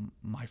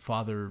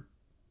father,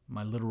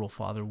 my literal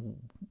father,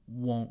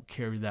 won't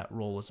carry that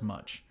role as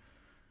much.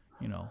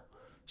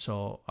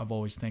 So I've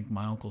always thanked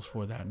my uncles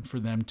for that, and for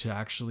them to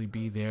actually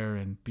be there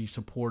and be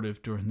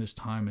supportive during this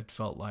time. It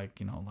felt like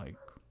like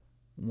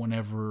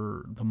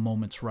whenever the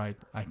moment's right,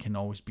 I can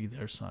always be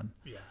their son.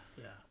 Yeah.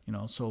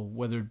 So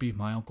whether it be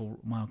my uncle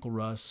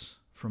Russ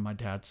from my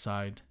dad's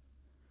side,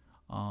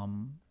 or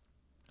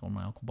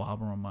my Uncle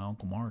Bob or my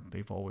Uncle Mark,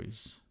 they've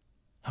always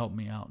helped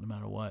me out no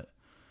matter what.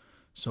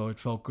 So it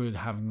felt good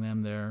having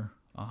them there.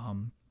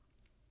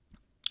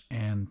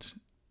 And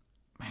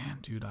man,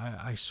 dude,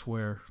 I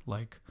swear,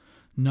 like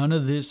none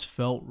of this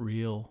felt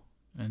real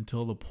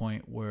until the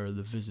point where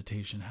the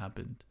visitation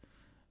happened.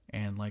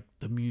 And like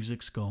the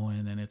music's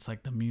going, and it's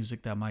like the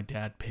music that my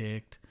dad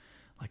picked.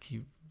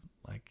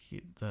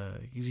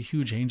 He's a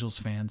huge Angels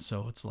fan,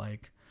 so it's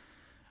like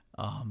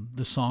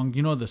the song,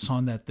 the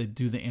song that they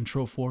do the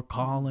intro for,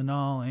 "Calling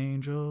All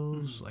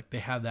Angels." Mm-hmm. Like they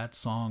have that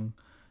song.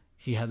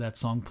 He had that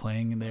song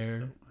playing in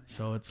there.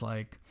 So it's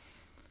like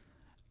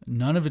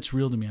none of it's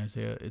real to me,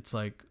 Isaiah. It's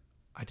like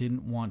I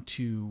didn't want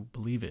to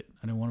believe it.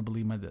 I didn't want to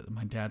believe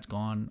my dad's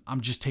gone.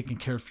 I'm just taking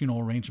care of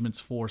funeral arrangements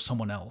for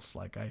someone else.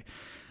 Like I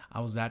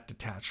was that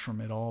detached from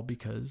it all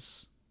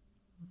because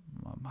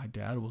my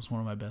dad was one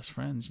of my best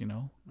friends,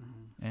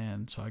 Mm-hmm.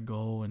 And so I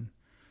go, and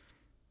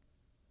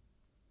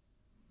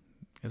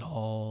it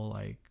all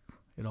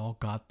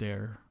got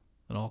there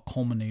it all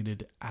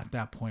culminated at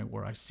that point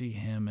where I see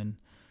him and,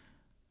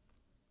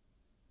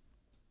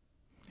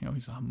 you know,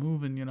 he's not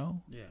moving, you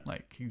know? Yeah.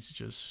 Like he's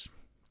just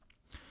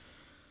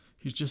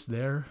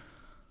there.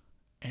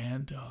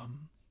 And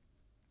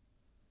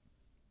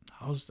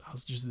I was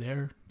just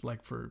there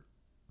like for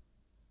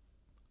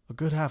a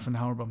good half an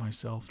hour by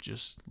myself,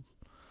 just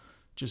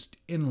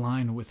in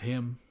line with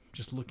him,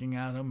 just looking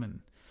at him.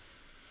 And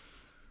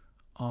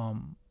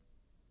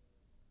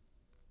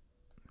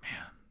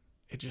man,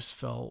 it just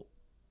felt,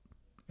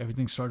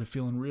 everything started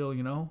feeling real,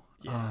 you know?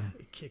 Yeah,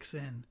 it kicks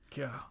in.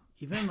 Yeah.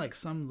 Even like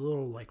some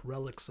little like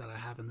relics that I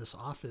have in this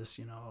office,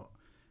 you know,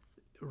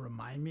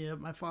 remind me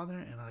of my father,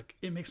 and like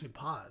it makes me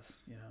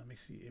pause. You know,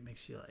 it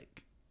makes you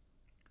like,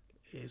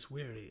 it's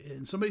weird.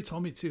 And somebody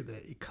told me too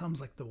that it comes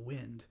like the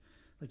wind,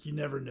 like you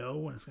never know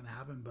when it's gonna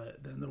happen,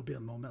 but then there'll be a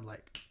moment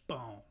like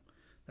boom,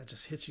 that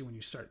just hits you when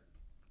you start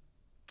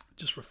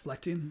just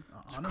reflecting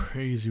it's on a it.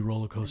 Crazy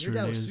roller coaster.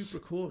 Your dad was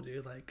super cool,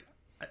 dude. Like,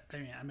 I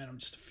mean, I met him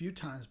just a few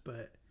times,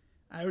 but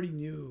I already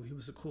knew he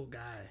was a cool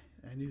guy.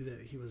 I knew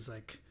that he was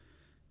like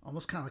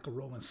almost kind of like a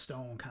Rolling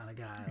Stone kind of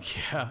guy.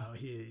 Like, yeah.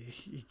 You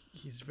know,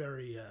 he's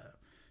very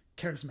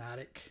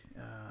charismatic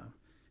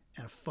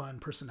and a fun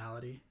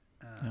personality.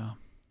 Yeah.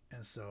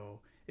 And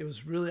so I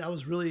was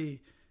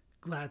really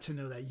glad to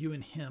know that you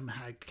and him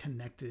had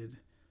connected,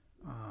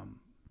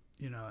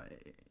 you know,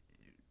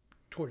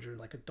 towards your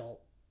like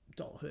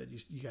adulthood.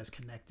 You guys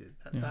connected.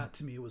 That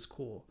to me was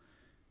cool,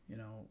 you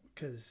know,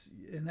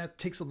 and that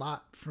takes a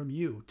lot from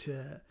you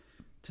to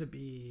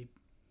be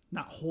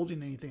not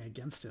holding anything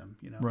against him,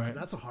 you know, right.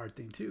 That's a hard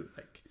thing too,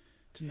 like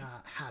to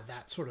not have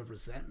that sort of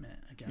resentment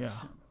against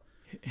him.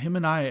 Him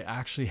and I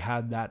actually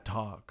had that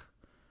talk,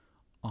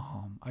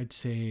 I'd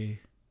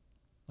say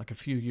like a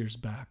few years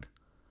back.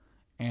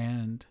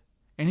 And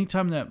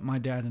anytime that my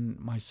dad and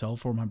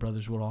myself or my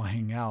brothers would all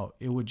hang out,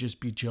 it would just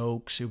be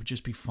jokes. It would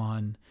just be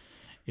fun.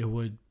 It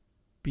would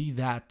be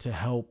that to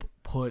help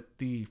put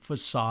the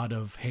facade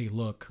of, hey,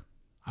 look,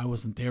 I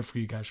wasn't there for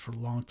you guys for a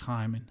long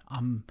time and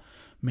I'm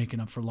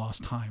making up for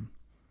lost time.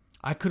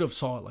 I could have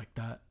saw it like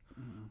that,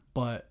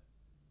 but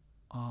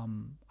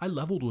I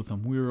leveled with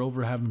him. We were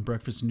over having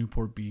breakfast in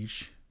Newport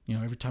Beach. You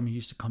know, every time he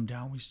used to come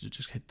down, we used to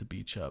just hit the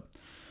beach up.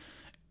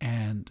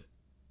 And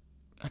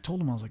I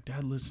told him, I was like,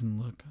 Dad, listen,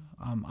 look,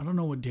 I don't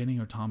know what Danny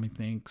or Tommy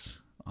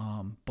thinks,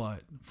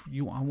 but for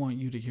you, I want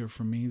you to hear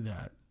from me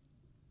that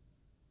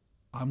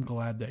I'm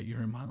glad that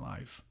you're in my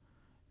life.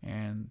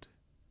 And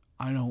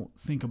I don't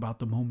think about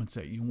the moments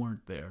that you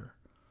weren't there.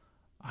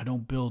 I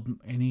don't build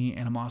any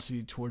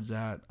animosity towards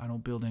that. I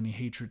don't build any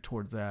hatred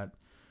towards that.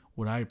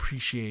 What I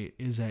appreciate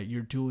is that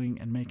you're doing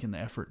and making the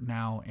effort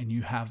now, and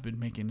you have been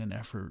making an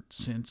effort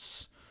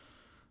since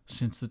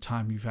the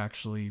time you've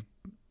actually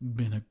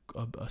been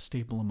a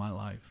staple in my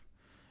life.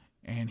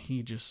 And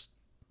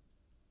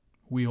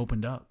we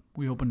opened up.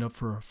 We opened up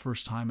for a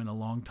first time in a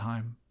long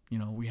time. You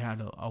know, we had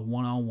a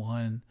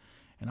one-on-one,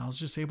 and I was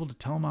just able to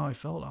tell him how I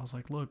felt. I was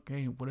like, look,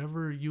 hey,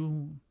 whatever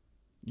you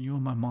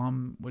and my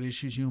mom, what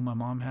issues you and my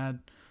mom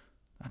had,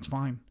 that's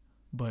fine.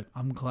 But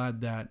I'm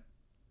glad that,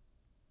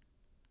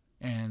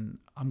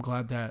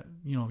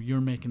 you know,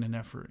 you're making an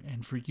effort.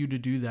 And for you to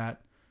do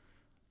that,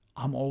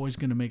 I'm always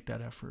going to make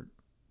that effort.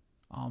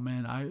 Oh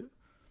man,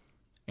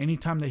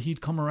 anytime that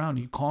he'd come around,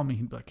 he'd call me,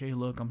 he'd be like, hey,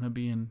 look, I'm going to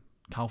be in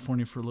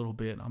California for a little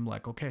bit. I'm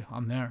like, okay,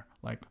 I'm there.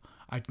 Like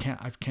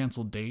I've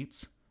canceled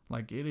dates.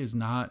 Like it is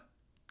not,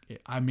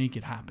 I make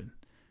it happen,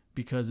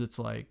 because it's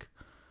like,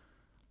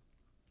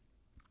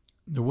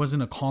 there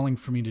wasn't a calling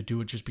for me to do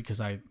it just because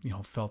I, you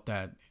know, felt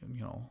that, you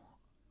know,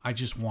 I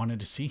just wanted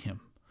to see him.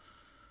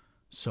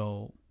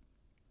 So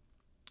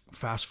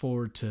fast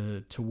forward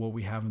to what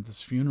we have at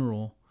this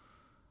funeral,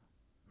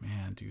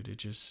 man, dude,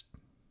 it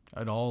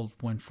all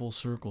went full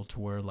circle to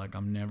where like,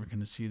 I'm never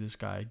going to see this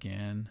guy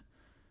again.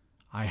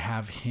 I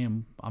have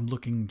him, I'm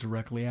looking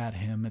directly at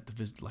him at the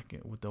visit, like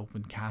with the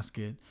open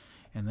casket.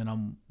 And then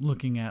I'm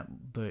looking at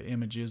the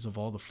images of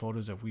all the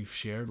photos that we've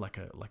shared, like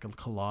a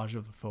collage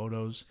of the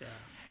photos. Yeah.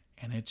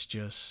 And it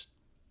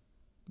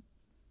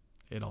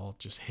all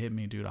just hit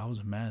me, dude. I was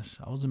a mess.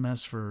 I was a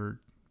mess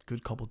for a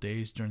good couple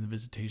days during the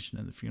visitation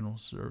and the funeral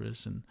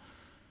service. And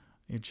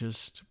it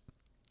just,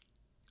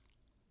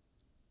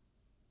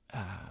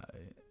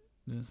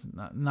 there's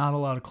not a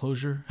lot of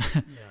closure.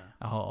 Yeah.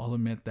 I'll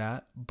admit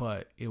that,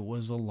 but it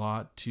was a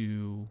lot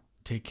to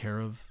take care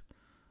of.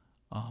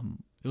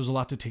 It was a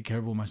lot to take care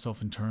of with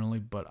myself internally,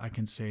 but I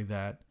can say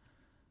that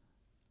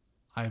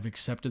I've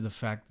accepted the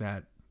fact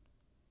that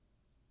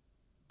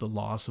the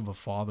loss of a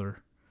father,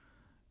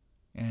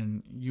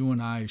 and you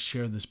and I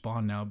share this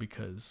bond now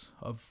because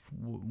of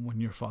when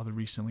your father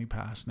recently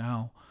passed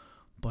now,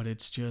 but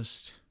it's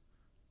just,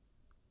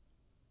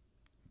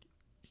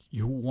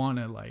 you want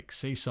to like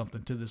say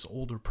something to this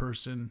older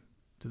person,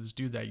 to this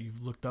dude that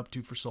you've looked up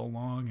to for so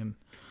long, and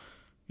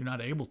you're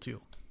not able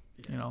to,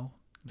 you know,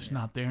 it's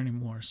not there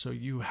anymore. So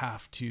you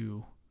have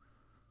to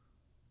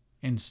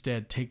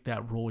instead take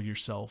that role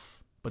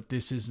yourself. But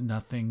this is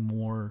nothing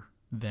more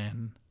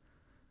than,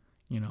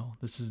 you know,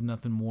 this is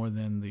nothing more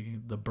than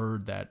the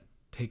bird that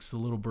takes the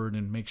little bird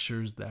and makes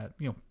sure that,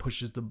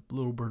 pushes the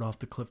little bird off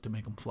the cliff to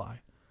make him fly.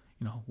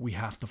 We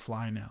have to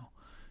fly now.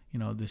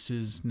 This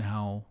is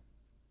now,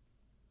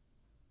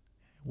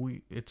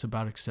 it's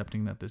about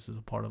accepting that this is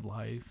a part of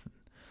life,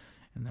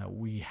 and that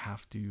we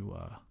have to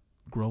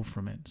grow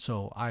from it.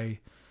 So a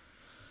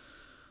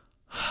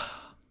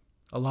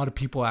lot of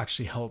people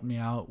actually helped me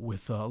out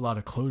with a lot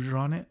of closure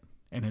on it.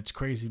 And it's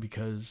crazy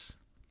because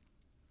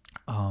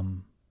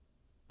I'm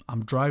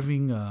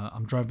driving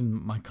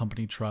my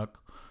company truck,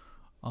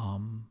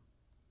 and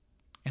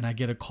I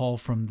get a call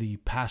from the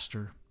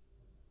pastor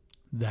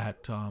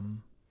that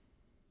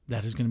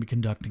is going to be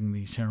conducting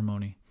the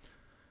ceremony,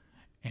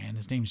 and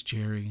his name's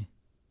Jerry.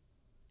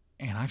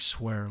 And I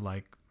swear,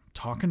 like,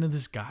 talking to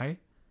this guy,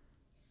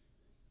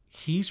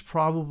 he's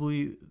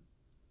probably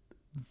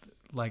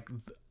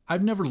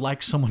I've never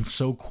liked someone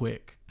so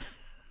quick.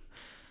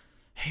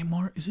 Hey,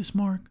 Mark, is this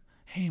Mark?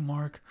 Hey,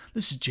 Mark,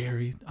 this is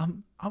Jerry.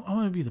 I'm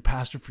going to be the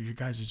pastor for your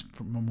guys'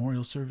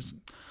 memorial service.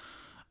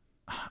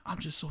 I'm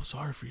just so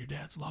sorry for your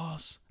dad's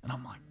loss. And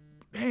I'm like,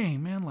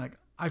 dang, man, like,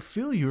 I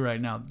feel you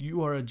right now.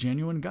 You are a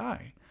genuine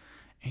guy.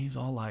 And he's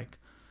all like,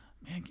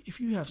 man, if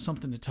you have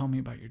something to tell me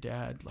about your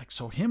dad. Like,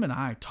 so him and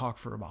I talk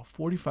for about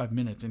 45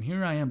 minutes, and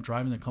here I am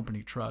driving the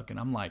company truck, and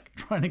I'm like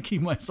trying to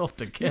keep myself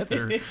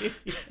together.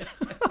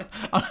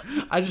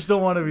 I just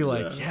don't want to be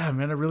like, yeah,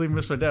 man, I really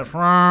miss my dad. Just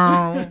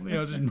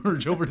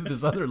merge over to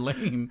this other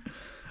lane.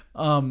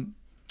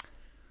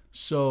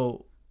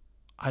 So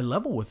I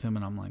level with him,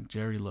 and I'm like,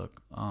 Jerry,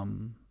 look,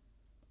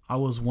 I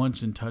was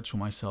once in touch with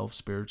myself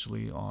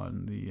spiritually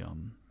on the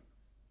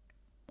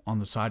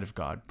side of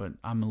God, but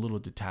I'm a little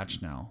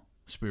detached now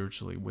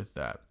spiritually with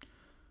that.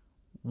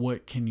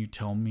 What can you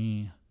tell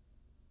me?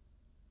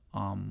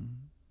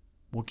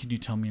 What can you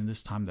tell me in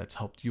this time that's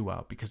helped you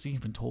out? Because he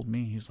even told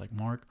me, he's like,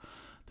 Mark,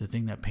 the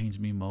thing that pains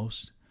me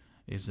most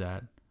is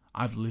that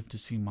I've lived to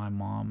see my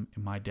mom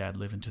and my dad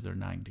live into their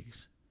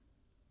 90s,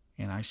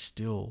 and I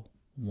still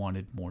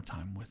wanted more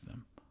time with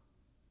them.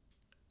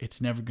 It's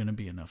never going to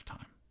be enough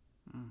time.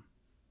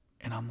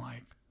 And I'm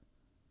like,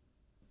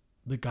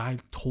 the guy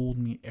told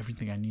me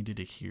everything I needed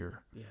to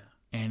hear. Yeah.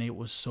 And it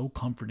was so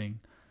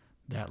comforting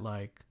that,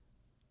 like,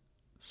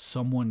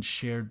 someone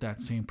shared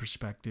that same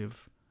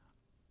perspective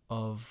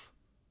of,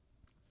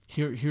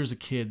 here's a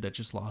kid that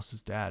just lost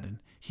his dad and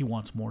he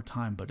wants more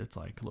time. But it's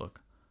like,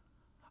 look,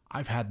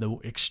 I've had the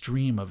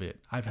extreme of it.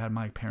 I've had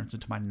my parents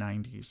into my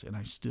 90s and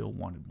I still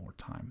wanted more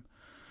time.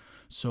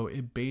 So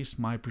it based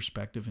my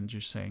perspective in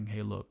just saying,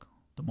 hey, look,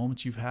 the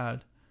moments you've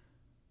had,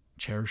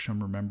 cherish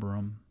them, remember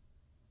them,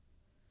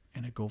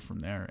 and it go from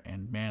there.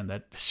 And man,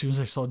 that as soon as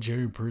I saw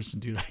Jerry in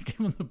person, dude, I gave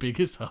him the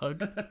biggest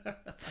hug.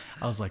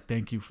 I was like,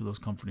 thank you for those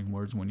comforting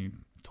words when you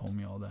told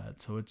me all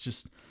that. So it's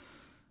just,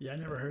 yeah, I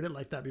never heard it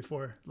like that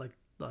before. Like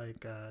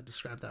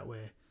described that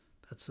way.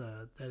 That's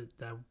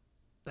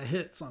that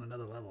hits on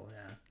another level.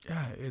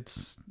 Yeah,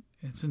 it's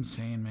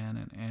insane,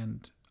 man.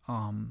 And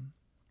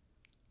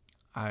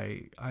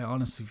I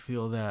honestly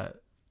feel that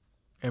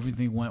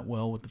everything went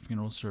well with the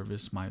funeral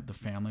service. The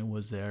family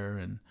was there,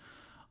 and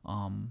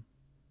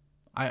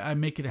I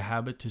make it a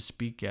habit to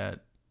speak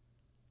at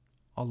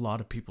a lot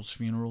of people's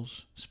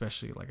funerals,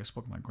 especially, like, I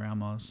spoke at my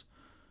grandma's,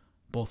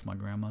 both my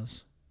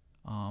grandmas,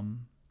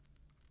 and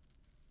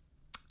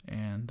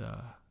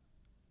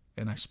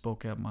I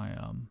spoke at my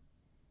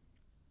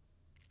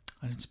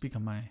I didn't speak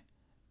on my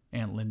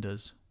Aunt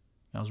Linda's.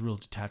 I was real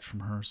detached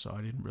from her, so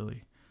I didn't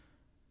really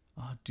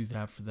do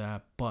that for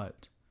that,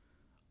 but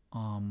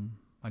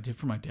I did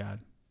for my dad.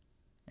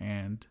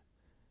 And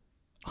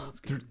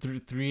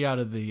three out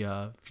of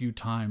the few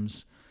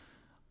times,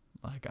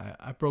 like,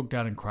 I broke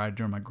down and cried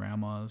during my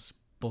grandma's,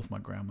 both my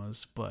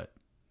grandmas, but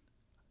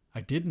I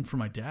didn't for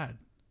my dad.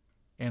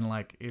 And,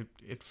 like,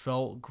 it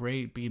felt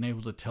great being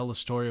able to tell a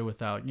story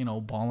without,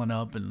 balling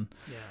up and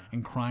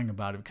crying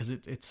about it, because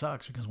it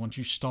sucks, because once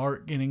you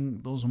start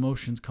getting those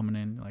emotions coming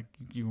in, like,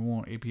 you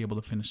won't be able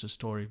to finish the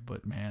story.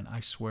 But man,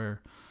 I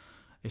swear,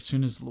 as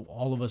soon as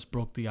all of us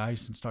broke the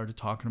ice and started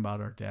talking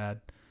about our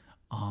dad,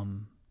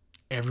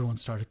 everyone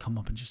started to come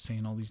up and just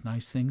saying all these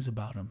nice things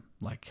about him,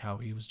 like how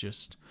he was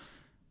just,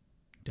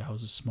 Dad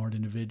was a smart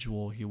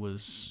individual. He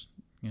was,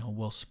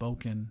 well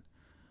spoken,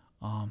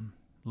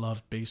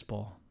 loved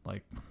baseball.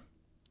 Like,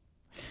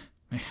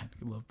 man,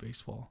 he loved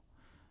baseball.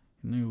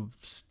 He knew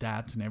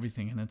stats and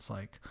everything. And it's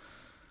like,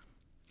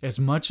 as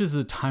much as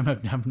the time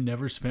I've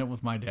never spent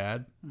with my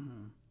dad,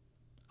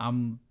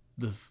 I'm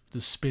the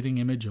spitting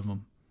image of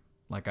him.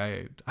 Like,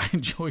 I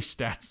enjoy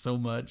stats so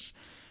much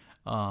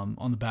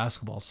on the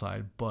basketball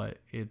side, but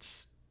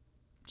it's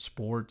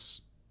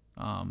sports.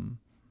 I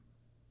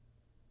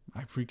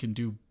freaking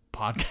do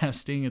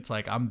podcasting. It's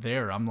like I'm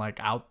there. I'm like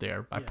out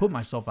there. I put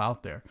myself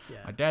out there. Yeah.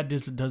 My dad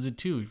does it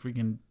too. He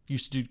freaking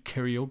used to do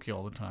karaoke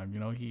all the time.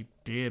 He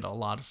did a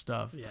lot of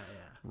stuff. Yeah.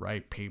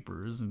 Write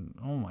papers, and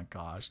oh my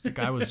gosh, the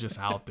guy was just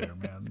out there,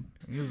 man.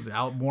 He was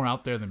more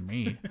out there than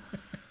me.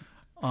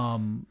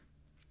 Man,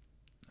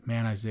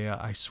 Isaiah,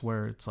 I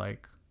swear, it's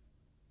like,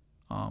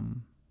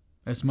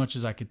 as much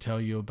as I could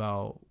tell you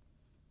about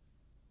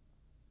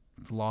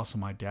the loss of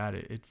my dad,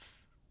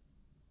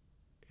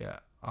 yeah,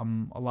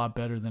 I'm a lot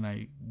better than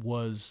I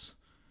was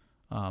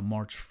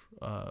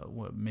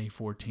May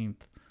 14th.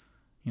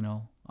 You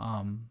know,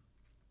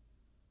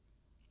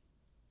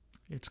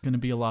 it's going to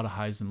be a lot of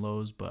highs and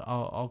lows, but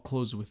I'll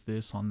close with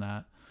this on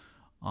that.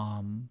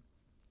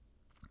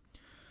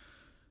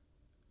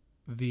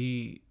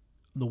 The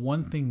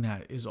one thing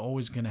that is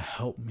always going to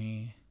help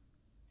me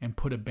and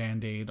put a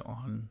Band-Aid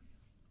on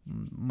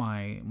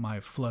my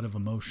flood of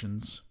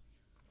emotions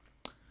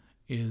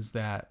is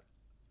that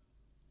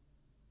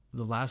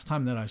the last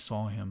time that I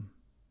saw him,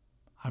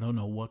 I don't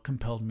know what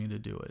compelled me to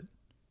do it,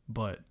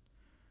 but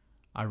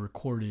I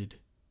recorded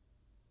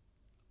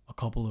a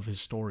couple of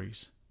his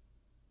stories.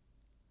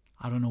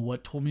 I don't know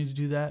what told me to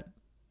do that.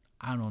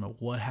 I don't know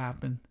what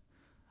happened.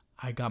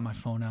 I got my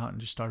phone out and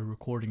just started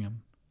recording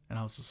him. And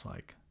I was just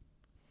like,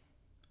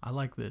 I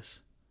like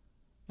this.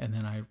 And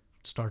then I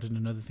started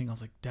another thing. I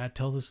was like, Dad,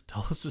 tell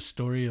us a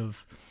story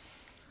of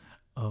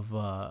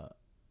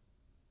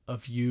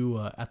you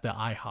at the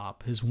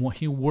IHOP.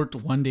 He worked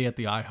one day at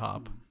the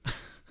IHOP.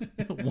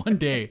 One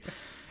day.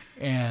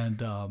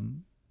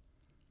 And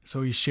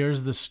so he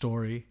shares this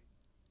story.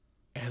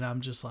 And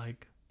I'm just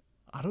like,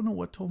 I don't know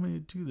what told me to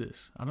do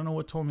this. I don't know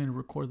what told me to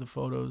record the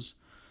photos,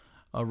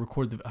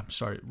 record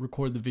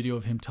the video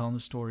of him telling the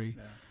story.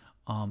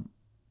 Yeah.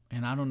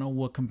 And I don't know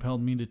what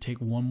compelled me to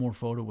take one more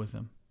photo with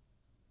him.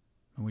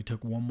 And we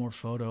took one more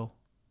photo,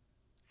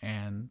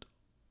 and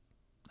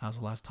that was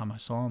the last time I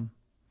saw him,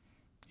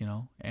 you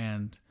know.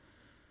 And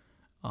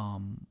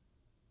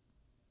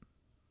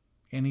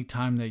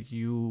anytime that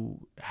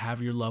you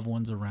have your loved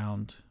ones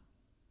around,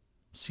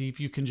 see if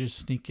you can just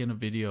sneak in a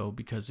video,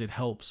 because it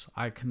helps.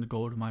 I can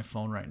go to my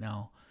phone right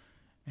now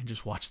and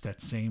just watch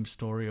that same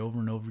story over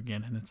and over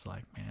again, and it's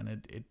like,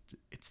 man,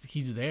 it's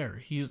he's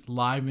there. He's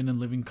live and in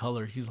living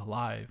color. He's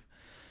alive,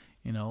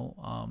 you know.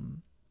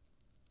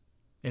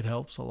 It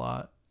helps a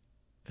lot.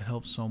 It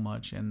helps so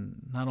much. And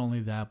not only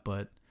that,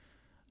 but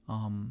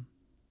I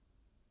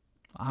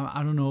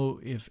don't know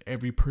if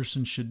every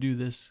person should do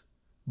this,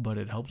 but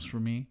it helps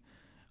for me.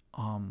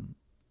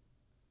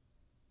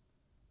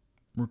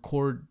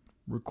 Record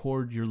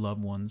your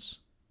loved ones,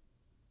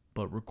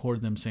 but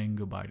record them saying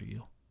goodbye to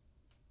you.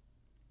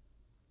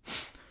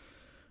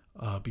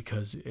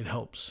 Because it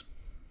helps.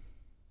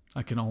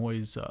 I can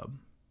always look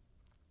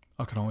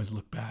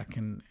back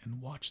and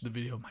watch the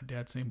video of my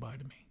dad saying bye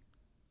to me.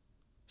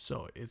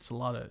 So it's a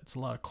lot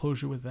of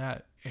closure with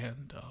that,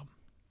 and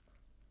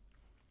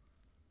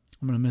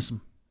I'm gonna miss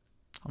him.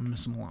 I'm gonna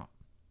miss him a lot.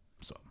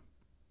 So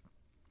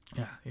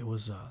yeah, it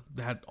was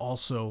that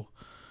also,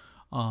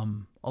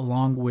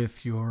 along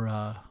with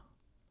your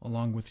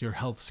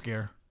health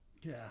scare.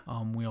 Yeah.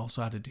 We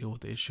also had to deal with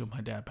the issue of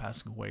my dad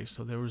passing away.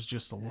 So there was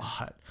just a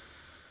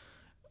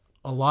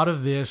lot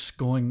of this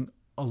going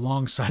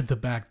alongside the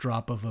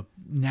backdrop of a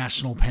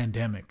national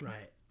pandemic.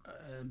 Right.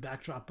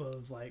 Backdrop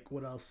of like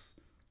what else?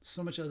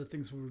 So much other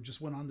things we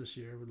just went on this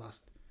year. We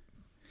lost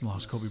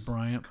Kobe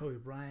Bryant. We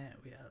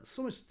had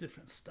so much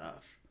different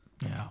stuff.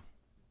 Yeah.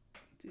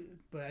 Dude,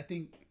 but I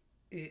think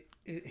it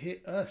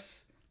hit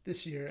us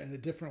this year in a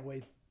different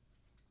way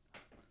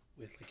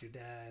with like your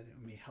dad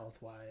and me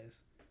health wise.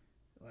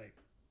 Like,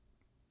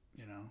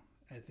 you know,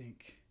 I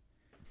think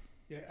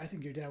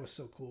your dad was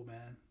so cool,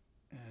 man.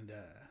 And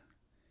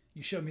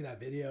you showed me that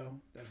video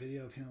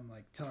of him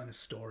like telling his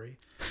story.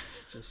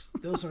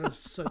 Just those are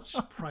such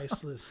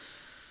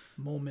priceless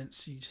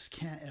moments you just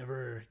can't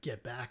ever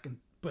get back,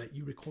 but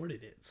you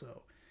recorded it.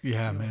 So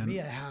yeah, you know, man.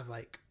 Me, I have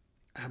my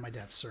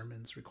dad's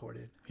sermons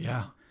recorded. Yeah.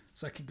 Know?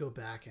 So I could go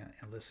back and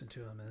listen to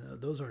them, and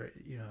those are,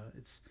 you know,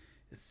 it's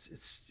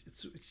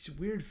a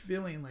weird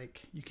feeling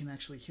like you can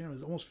actually hear him.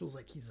 It almost feels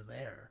like he's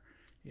there,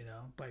 you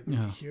know, by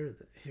when you hear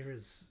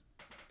his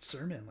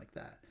sermon like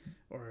that,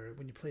 or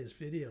when you play his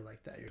video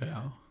like that, you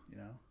know,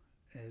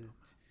 and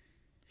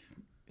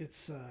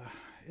it's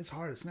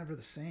hard. It's never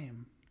the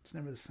same.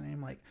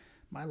 Like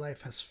my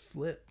life has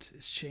flipped.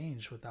 It's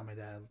changed without my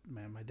dad.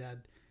 Man, my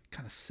dad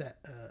kind of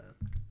set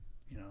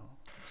you know,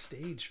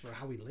 stage for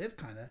how we live,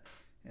 kind of,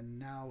 and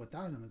now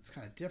without him, it's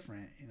kind of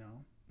different, you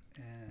know.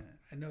 And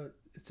I know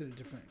it's in a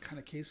different kind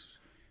of case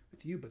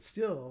with you, but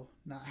still,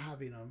 not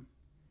having him,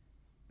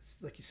 it's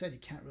like you said, you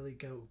can't really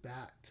go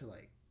back to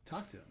like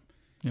talk to him.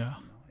 Yeah.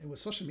 You know? And with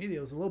social media,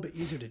 it was a little bit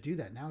easier to do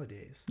that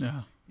nowadays.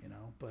 Yeah. You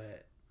know,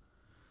 but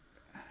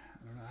I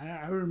don't know.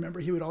 I remember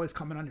he would always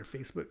comment on your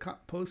Facebook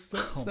posts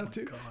stuff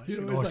too. He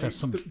would always have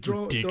some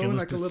ridiculous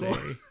like to say.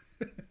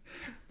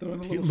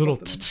 Throwing a little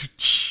Did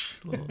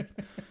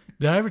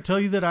I ever tell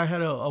you that I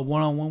had a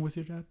one-on-one with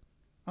your dad?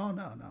 Oh,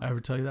 no. I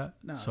ever tell you that?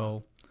 No.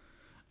 So,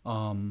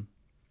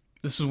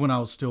 this is when I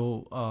was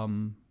still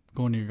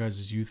going to your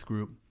guys' youth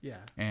group. Yeah.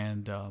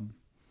 And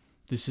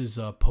this is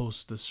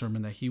post the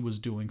sermon that he was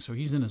doing. So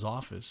he's in his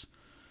office.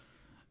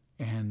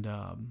 And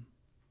I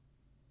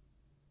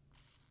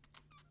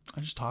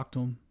just talked to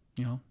him,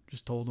 you know,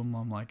 just told him,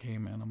 I'm like, hey,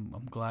 man,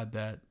 I'm glad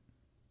that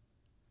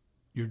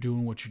you're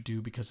doing what you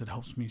do because it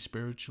helps me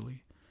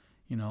spiritually,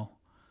 you know.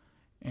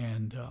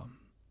 And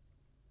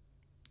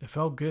it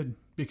felt good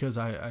because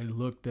I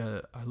looked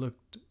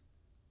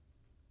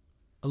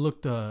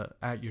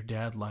at your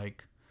dad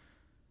like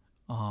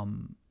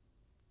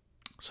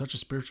such a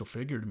spiritual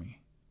figure to me.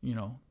 You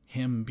know,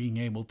 him being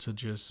able to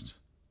just,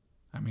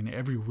 I mean,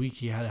 every week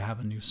he had to have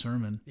a new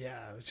sermon. Yeah,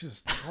 it's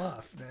just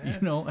tough, man.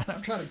 You know,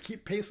 I'm trying to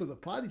keep pace with the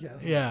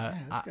podcast. Yeah, like,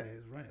 man, this guy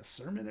is writing a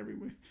sermon every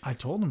week. I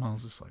told him, I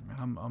was just like, man,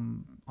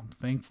 I'm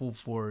thankful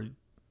for,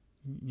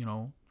 you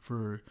know,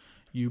 for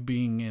you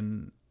being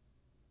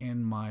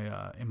in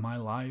my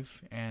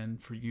life, and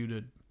for you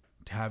to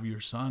have your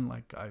son.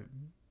 Like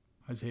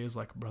Isaiah's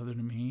like a brother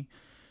to me,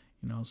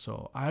 you know.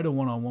 So I had a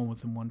one-on-one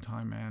with him one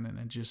time, man, and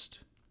it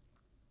just,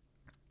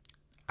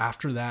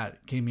 after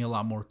that, gave me a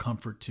lot more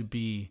comfort to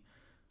be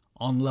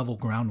on level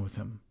ground with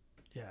him.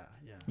 Yeah.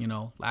 You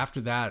know,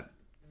 after that,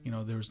 you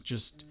know, there's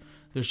just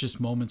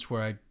moments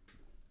where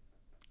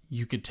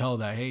you could tell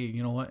that, hey,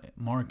 you know what,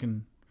 Mark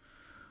and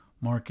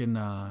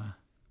Mr.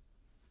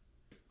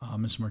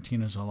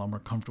 Martinez are a lot more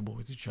comfortable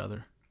with each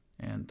other.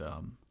 And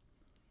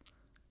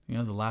you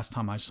know, the last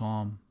time I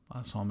saw him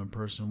in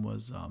person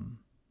was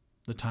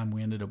the time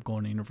we ended up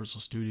going to Universal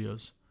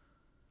Studios.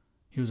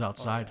 He was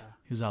outside. Oh, yeah.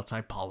 He was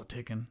outside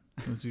politicking.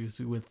 He was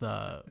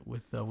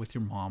with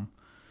your mom.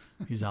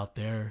 He's out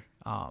there.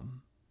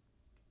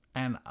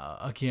 And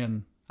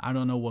again, I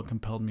don't know what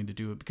compelled me to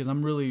do it, because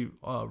I'm really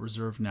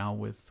reserved now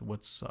with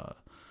what's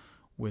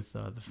with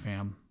the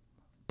fam.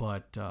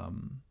 But I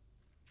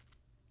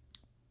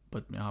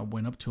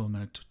went up to him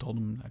and I told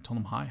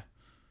him hi.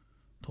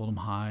 Told him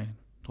hi.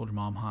 Told your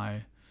mom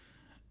hi.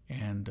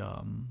 And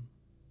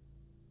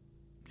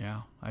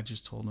yeah, I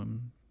just told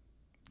him.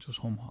 Just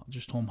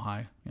told him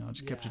hi. You know,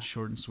 just kept it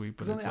short and sweet.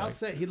 But on the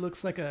outset, he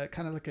looks like a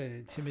kind of like an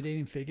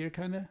intimidating figure,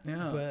 kind of.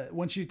 Yeah. But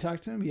once you talk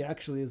to him, he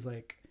actually is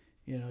like,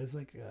 you know, he's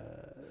like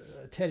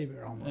a teddy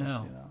bear almost.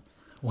 Yeah. You know.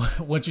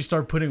 Once you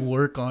start putting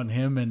work on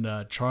him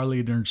and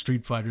Charlie during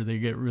Street Fighter, they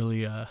get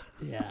really. Yeah.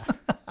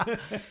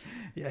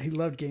 Yeah, he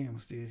loved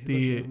games, dude.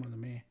 He loved games more than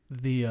me.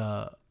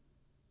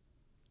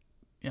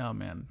 Yeah,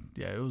 man.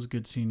 Yeah, it was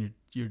good seeing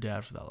your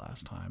dad for that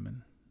last time,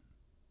 and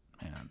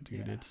man,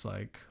 dude, it's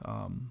like.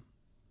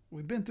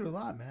 We've been through a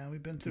lot, man.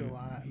 We've been through a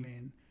lot. I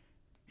mean,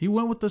 he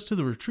went with us to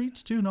the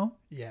retreats too, no?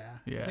 Yeah.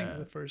 I think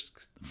the first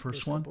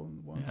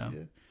one. Ones he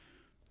did.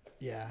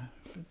 Yeah,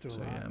 been through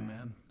a lot,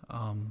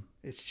 man.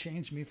 It's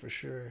changed me for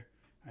sure.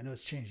 I know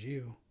it's changed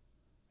you.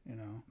 You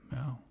know.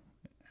 Yeah.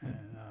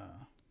 And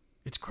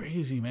it's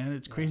crazy, man.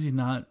 It's crazy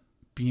not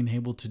being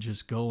able to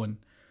just go, and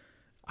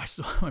I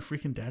saw my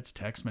freaking dad's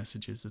text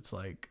messages. It's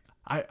like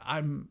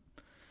I'm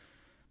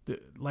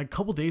like a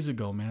couple days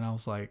ago, man. I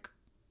was like.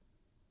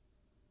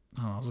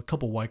 I was a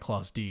couple White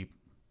Claws deep,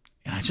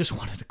 and I just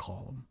wanted to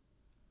call him.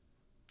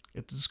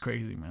 It's just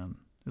crazy, man.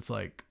 It's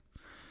like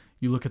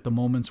you look at the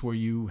moments where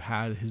you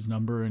had his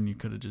number and you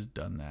could have just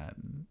done that.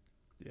 And,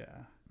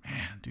 yeah,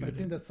 man, dude. I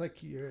think that's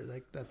like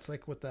that's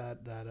like what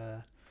that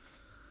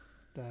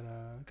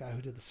guy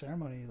who did the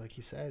ceremony, like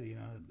he said, you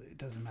know, it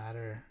doesn't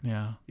matter.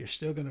 Yeah, you're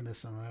still gonna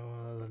miss him. Right?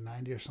 Well, they're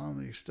 90 or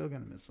something. You're still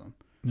gonna miss them.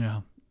 Yeah,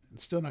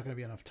 it's still not gonna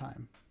be enough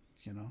time.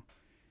 You know,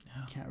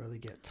 you can't really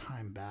get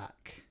time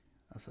back.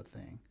 That's the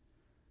thing.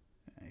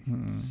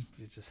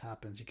 It just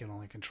happens. You can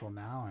only control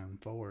now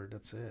and forward.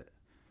 That's it.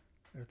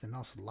 Everything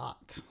else is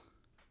locked.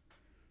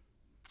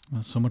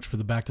 Well, so much for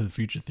the Back to the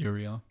Future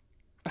theory, huh?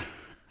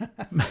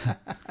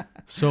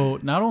 So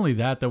not only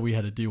that we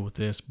had to deal with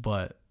this,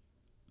 but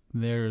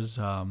there was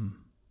a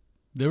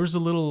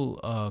little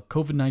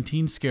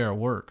COVID-19 scare at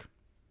work.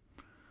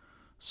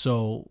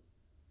 So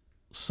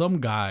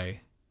some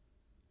guy,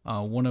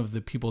 one of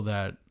the people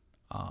that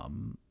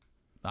I'm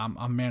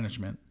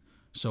management.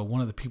 So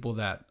one of the people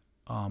that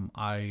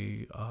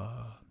I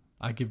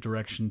give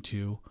direction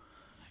to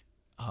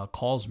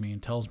calls me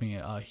and tells me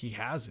he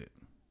has it,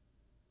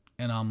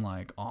 and I'm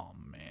like, oh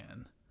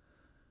man.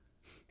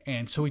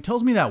 And so he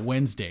tells me that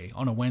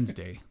on a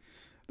Wednesday.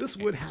 This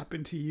would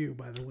happen to you,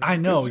 by the way. I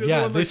know,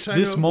 yeah.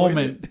 This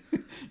moment,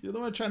 you're the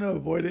one trying to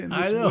avoid it, and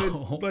this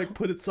would like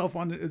put itself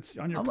on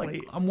your plate.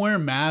 Like, I'm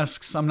wearing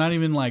masks. I'm not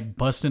even like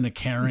busting a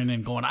Karen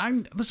and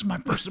going, this is my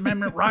First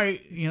Amendment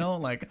right. You know,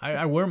 like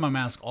I wear my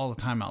mask all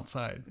the time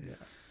outside. Yeah.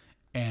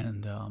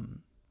 And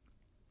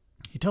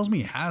he tells me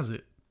he has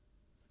it.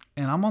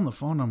 And I'm on the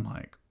phone. I'm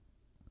like,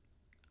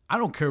 I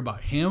don't care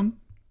about him.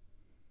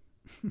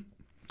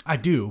 I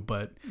do,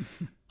 but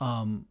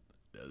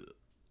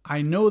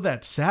I know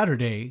that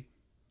Saturday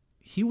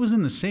he was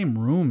in the same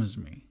room as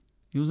me.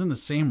 He was in the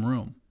same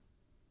room.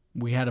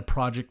 We had a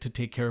project to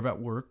take care of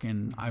at work,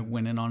 and I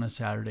went in on a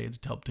Saturday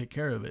to help take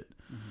care of it.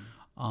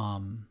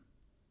 Mm-hmm.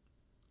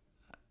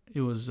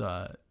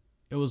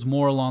 It was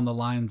more along the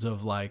lines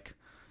of like,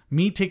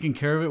 me taking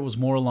care of it was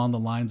more along the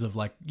lines of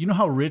like, you know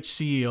how rich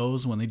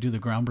CEOs, when they do the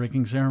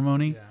groundbreaking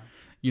ceremony,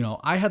 you know,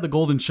 I had the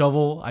golden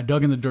shovel, I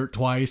dug in the dirt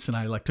twice, and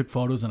I like took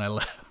photos and I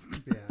left.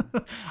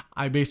 Yeah.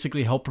 I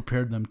basically helped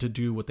prepare them to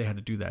do what they had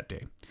to do that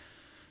day.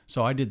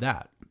 So I did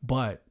that,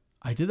 but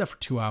I did that for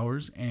 2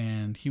 hours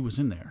and he was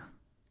in there.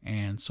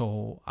 And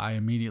so I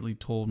immediately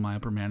told my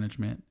upper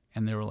management,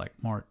 and they were like,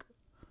 Mark,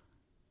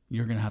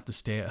 you're going to have to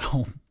stay at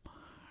home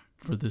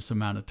for this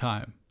amount of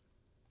time.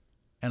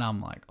 And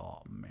I'm like,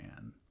 oh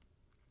man.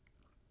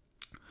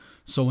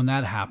 So when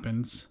that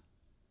happens,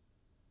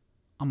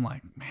 I'm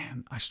like,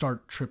 man, I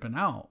start tripping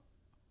out.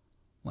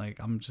 Like,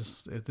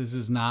 this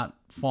is not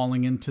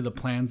falling into the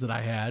plans that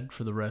I had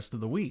for the rest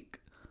of the week.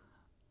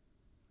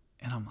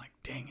 And I'm like,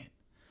 dang it.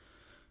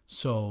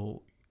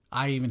 So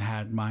I even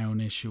had my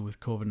own issue with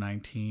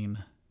COVID-19.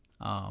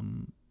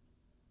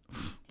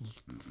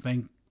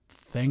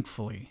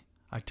 Thankfully,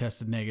 I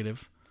tested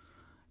negative.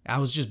 I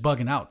was just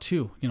bugging out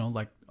too,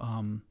 like,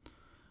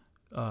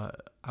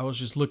 I was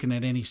just looking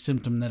at any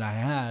symptom that I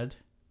had.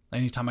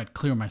 Anytime I'd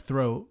clear my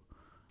throat,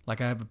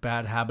 like I have a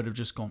bad habit of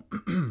just going,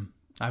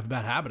 I have a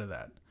bad habit of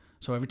that.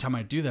 So every time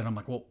I do that, I'm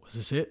like, well, is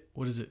this it?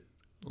 What is it?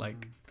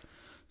 Like,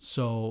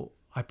 so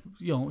I,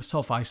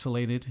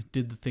 self-isolated,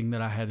 did the thing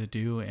that I had to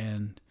do.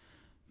 And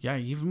yeah,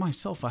 even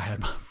myself, I had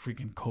my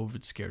freaking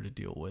COVID scare to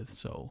deal with.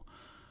 So,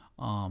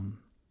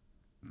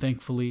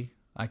 thankfully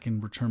I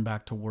can return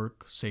back to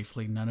work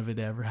safely. None of it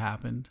ever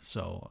happened.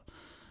 So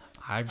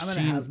I'm in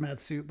a hazmat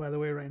suit, by the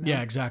way, right now.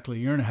 Yeah, exactly.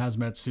 You're in a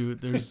hazmat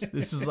suit. This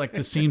is like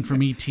the scene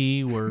from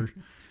E.T. where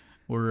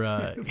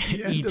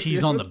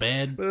E.T.'s on the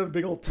bed. But a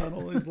big old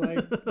tunnel is like,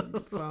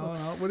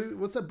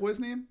 what's that boy's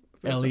name?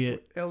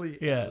 Elliot. Elliot.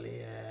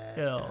 Yeah.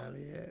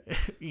 Elliot.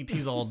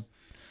 E.T.'s all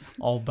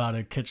about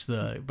to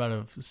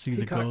see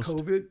the ghost.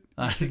 COVID.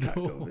 He got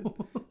COVID.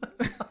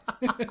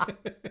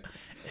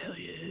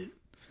 Elliot.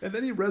 And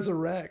then he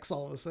resurrects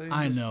all of a sudden.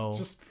 I know.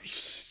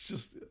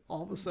 Just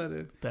all of a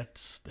sudden.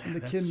 And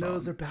the kid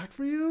knows they're back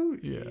for you.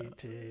 Yeah.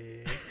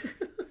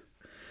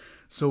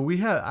 So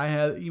I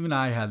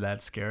had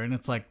that scare, and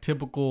it's like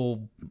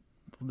typical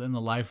in the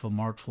life of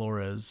Mark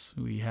Flores.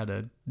 We had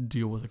to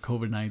deal with a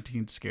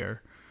COVID-19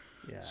 scare.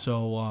 Yeah.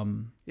 So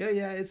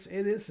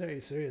it is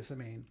very serious. I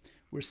mean,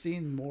 we're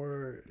seeing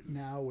more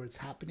now where it's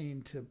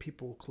happening to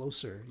people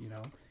closer,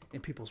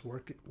 in people's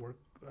work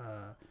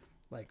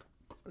like,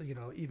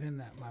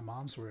 even at my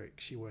mom's work,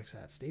 she works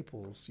at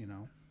Staples,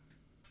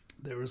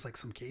 there was like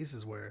some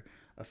cases where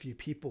a few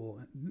people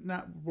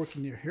not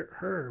working near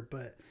her,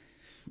 but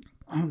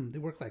they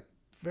work like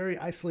very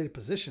isolated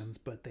positions,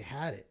 but they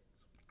had it.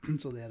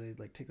 So they had to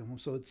like take them home.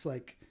 So it's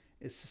like,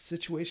 it's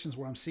situations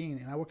where I'm seeing,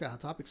 and I work at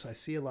Hot Topic, so I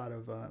see a lot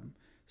of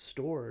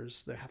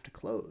stores that have to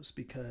close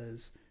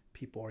because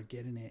people are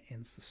getting it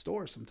in the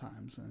store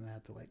sometimes, and they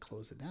have to like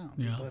close it down.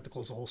 Yeah. They have to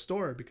close the whole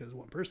store because of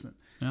one person.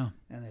 Yeah.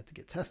 And they have to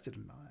get tested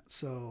and all that.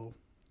 So,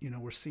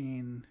 we're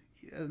seeing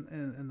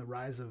in the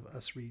rise of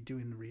us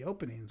redoing the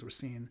reopenings, we're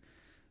seeing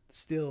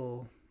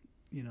still,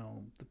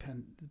 the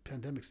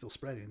pandemic's still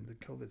spreading, the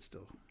COVID's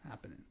still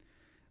happening.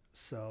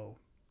 So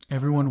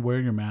everyone wear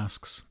your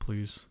masks,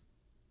 please.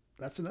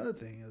 That's another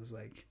thing is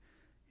like,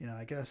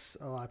 I guess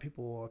a lot of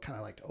people are kind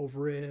of like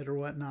over it or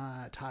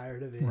whatnot,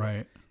 tired of it.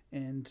 Right.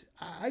 And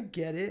I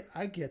get it.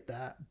 I get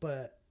that.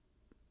 But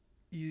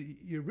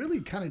you're really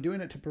kind of doing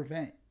it to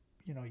prevent,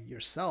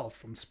 yourself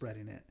from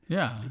spreading it.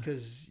 Yeah.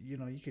 Because, you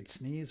could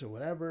sneeze or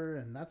whatever.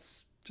 And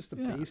that's just a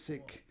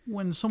basic.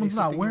 When someone's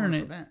not wearing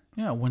it.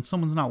 Yeah. When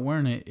someone's not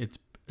wearing it,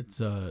 it's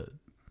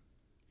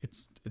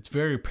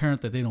very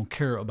apparent that they don't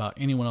care about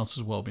anyone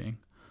else's well-being.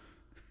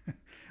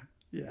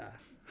 Yeah.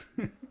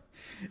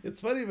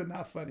 It's funny, but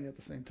not funny at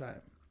the same time.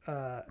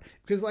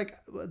 Because like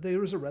there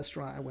was a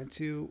restaurant I went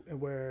to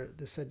where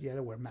they said you had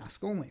to wear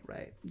mask only,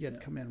 right? You had to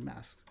come in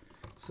masked.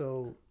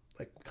 So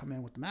like come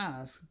in with the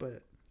mask,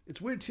 but it's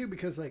weird too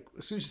because like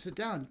as soon as you sit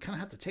down, you kind of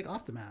have to take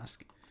off the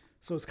mask.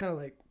 So it's kind of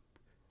like,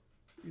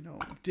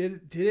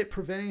 did it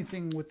prevent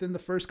anything within the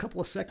first couple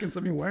of seconds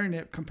of me wearing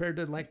it compared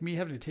to like me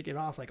having to take it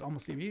off like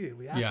almost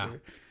immediately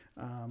after?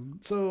 Yeah.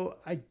 So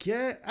I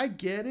get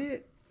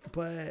it,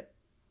 but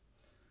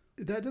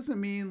that doesn't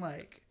mean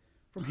like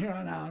from here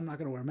on out I'm not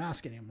going to wear a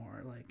mask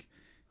anymore. Like,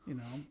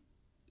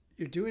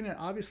 you're doing it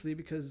obviously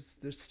because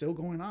there's still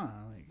going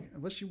on. Like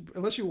unless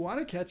you want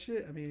to catch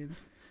it, I mean,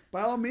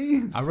 by all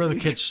means. I'd rather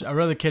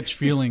catch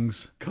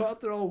feelings. Go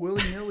out there all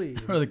willy-nilly.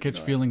 I'd rather catch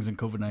feelings in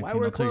COVID-19.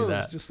 I'll tell you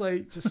that. Just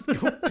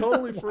go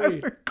totally free. Why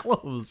wear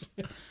clothes?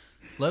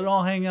 Let it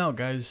all hang out,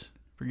 guys.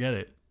 Forget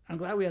it. I'm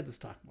glad we had this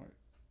talk, Mark.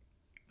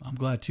 I'm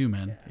glad too,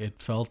 man. Yeah.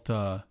 It felt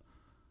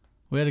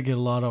we had to get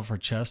a lot off our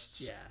chests.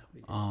 Yeah.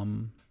 We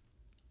did.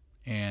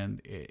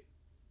 And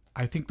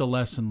I think the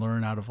lesson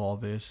learned out of all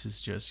this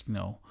is just,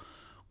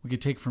 we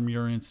could take from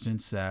your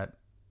instance that,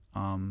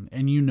 and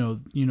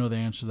the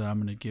answer that I'm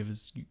going to give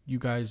is you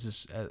guys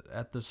is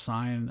at the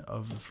sign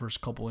of the first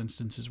couple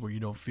instances where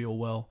you don't feel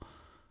well,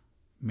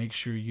 make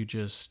sure you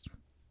just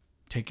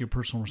take your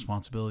personal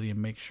responsibility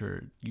and make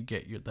sure you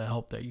get the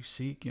help that you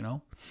seek,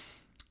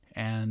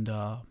 and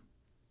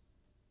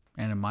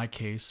in my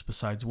case,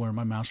 besides wearing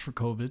my mask for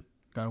COVID,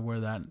 got to wear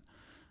that.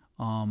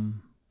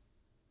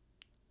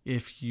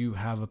 If you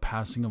have a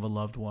passing of a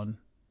loved one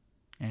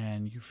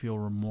and you feel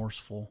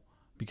remorseful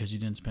because you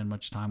didn't spend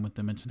much time with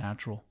them, it's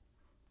natural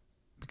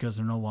because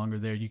they're no longer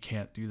there. You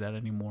can't do that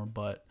anymore.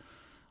 But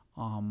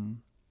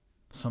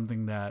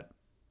something that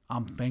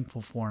I'm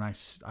thankful for and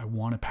I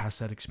want to pass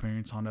that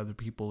experience on to other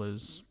people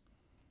is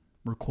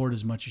record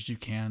as much as you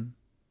can.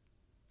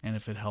 And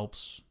if it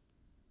helps,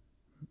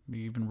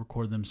 even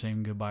record them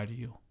saying goodbye to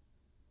you.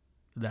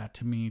 That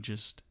to me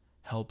just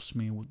helps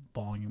me with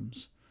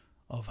volumes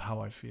of how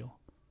I feel.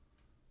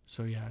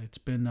 So yeah, it's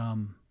been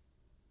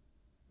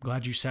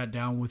glad you sat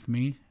down with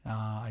me.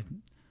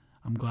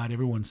 I'm glad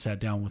everyone sat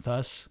down with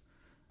us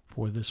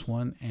for this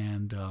one,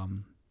 and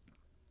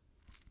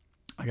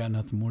I got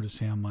nothing more to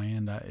say on my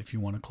end. If you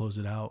want to close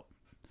it out.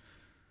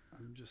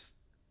 I'm just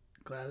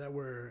glad that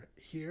we're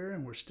here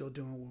and we're still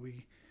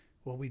doing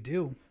what we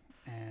do,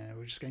 and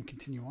we're just going to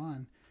continue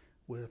on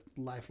with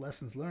life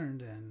lessons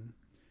learned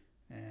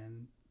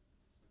and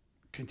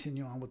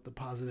continue on with the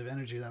positive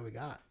energy that we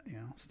got,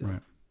 still.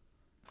 Right.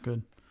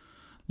 Good.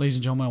 Ladies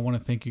and gentlemen, I want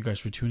to thank you guys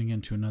for tuning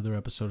in to another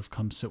episode of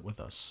Come Sit With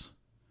Us.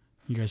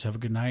 You guys have a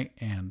good night,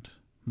 and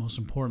most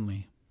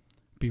importantly,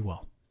 be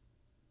well.